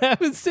Solo and what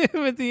happens to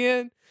him at the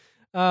end.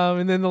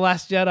 And then The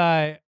Last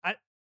Jedi,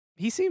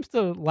 he seems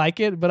to like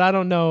it, but I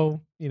don't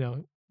know,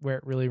 where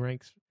it really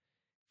ranks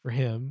for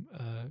him.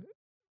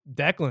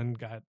 Declan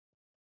got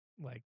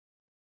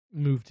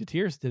moved to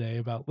tears today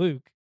about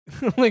Luke.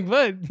 Like,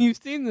 but you've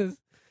seen this.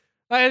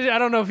 I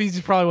don't know if he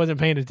just probably wasn't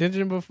paying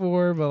attention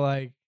before,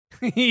 but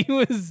he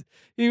was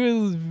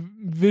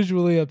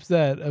visually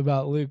upset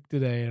about Luke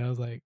today, and I was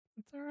like,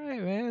 "It's all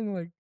right,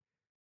 man.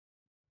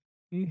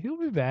 He'll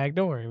be back.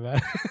 Don't worry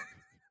about it."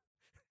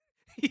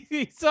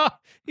 he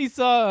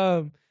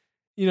saw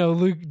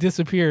Luke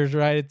disappears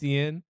right at the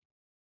end,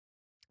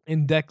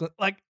 and Declan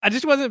I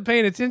just wasn't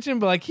paying attention,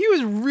 but he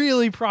was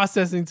really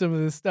processing some of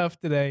this stuff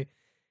today,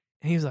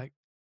 and he was like,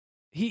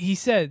 he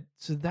said,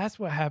 "So that's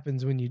what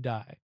happens when you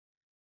die."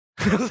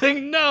 I was like,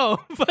 "No,"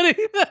 but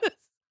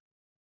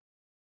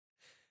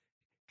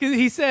because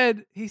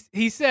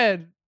he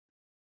said,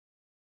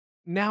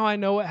 "Now I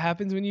know what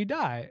happens when you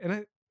die," and I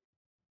was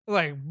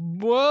like,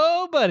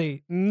 "Whoa,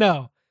 buddy,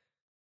 no,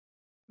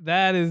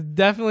 that is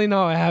definitely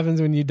not what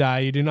happens when you die.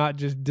 You do not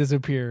just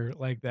disappear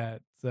like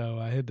that." So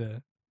I had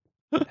to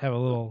have a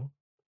little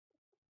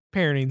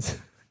parenting,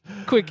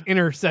 quick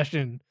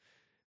intercession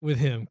with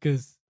him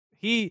because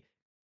he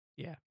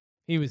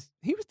was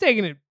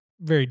taking it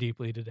very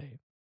deeply today.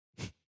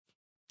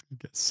 I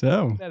guess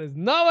so. That is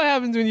not what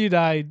happens when you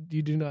die.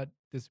 You do not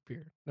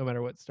disappear, no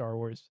matter what Star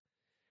Wars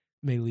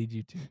may lead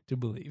you to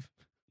believe.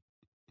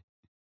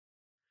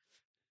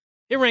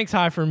 it ranks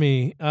high for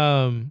me.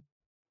 It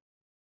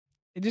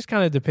just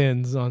kind of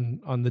depends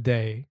on the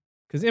day,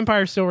 because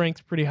Empire still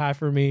ranks pretty high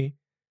for me,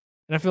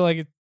 and I feel like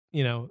it.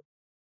 You know,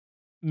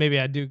 maybe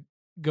I do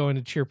go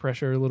into cheer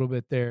pressure a little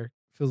bit there.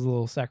 Feels a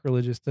little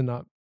sacrilegious to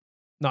not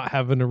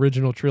have an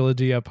original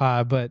trilogy up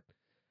high, but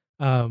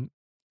 8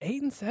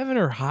 and 7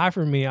 are high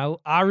for me.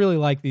 I really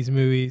like these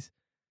movies.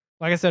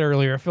 Like I said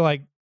earlier, I feel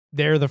like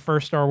they're the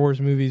first Star Wars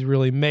movies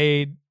really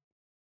made,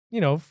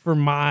 for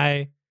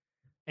my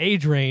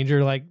age range,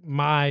 or like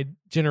my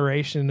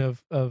generation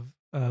of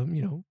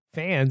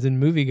fans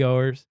and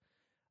moviegoers.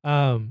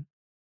 And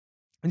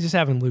just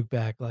having Luke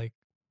back, like,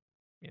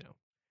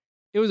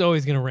 it was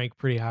always going to rank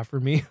pretty high for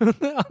me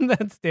on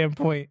that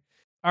standpoint.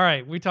 All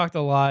right, we talked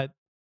a lot.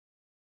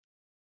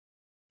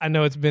 I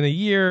know it's been a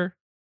year,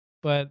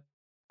 but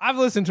I've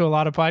listened to a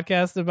lot of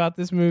podcasts about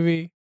this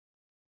movie,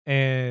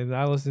 and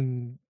I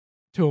listened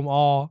to them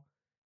all.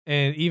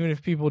 And even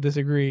if people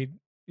disagreed,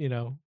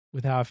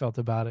 with how I felt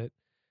about it,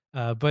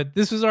 but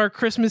this was our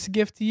Christmas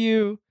gift to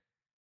you.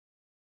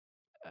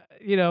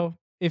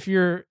 If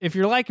you're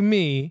like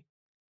me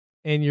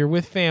and you're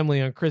with family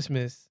on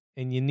Christmas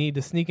and you need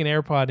to sneak an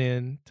AirPod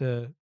in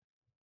to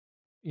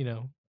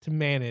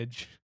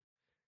manage,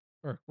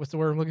 or what's the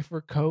word I'm looking for?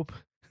 Cope.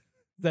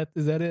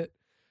 Is that it?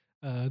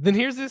 Then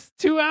here's this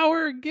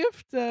 2-hour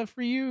gift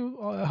for you.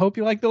 I hope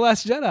you like The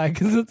Last Jedi,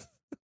 because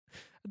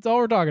that's all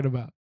we're talking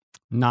about.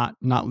 Not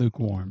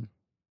lukewarm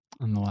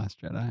on The Last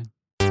Jedi.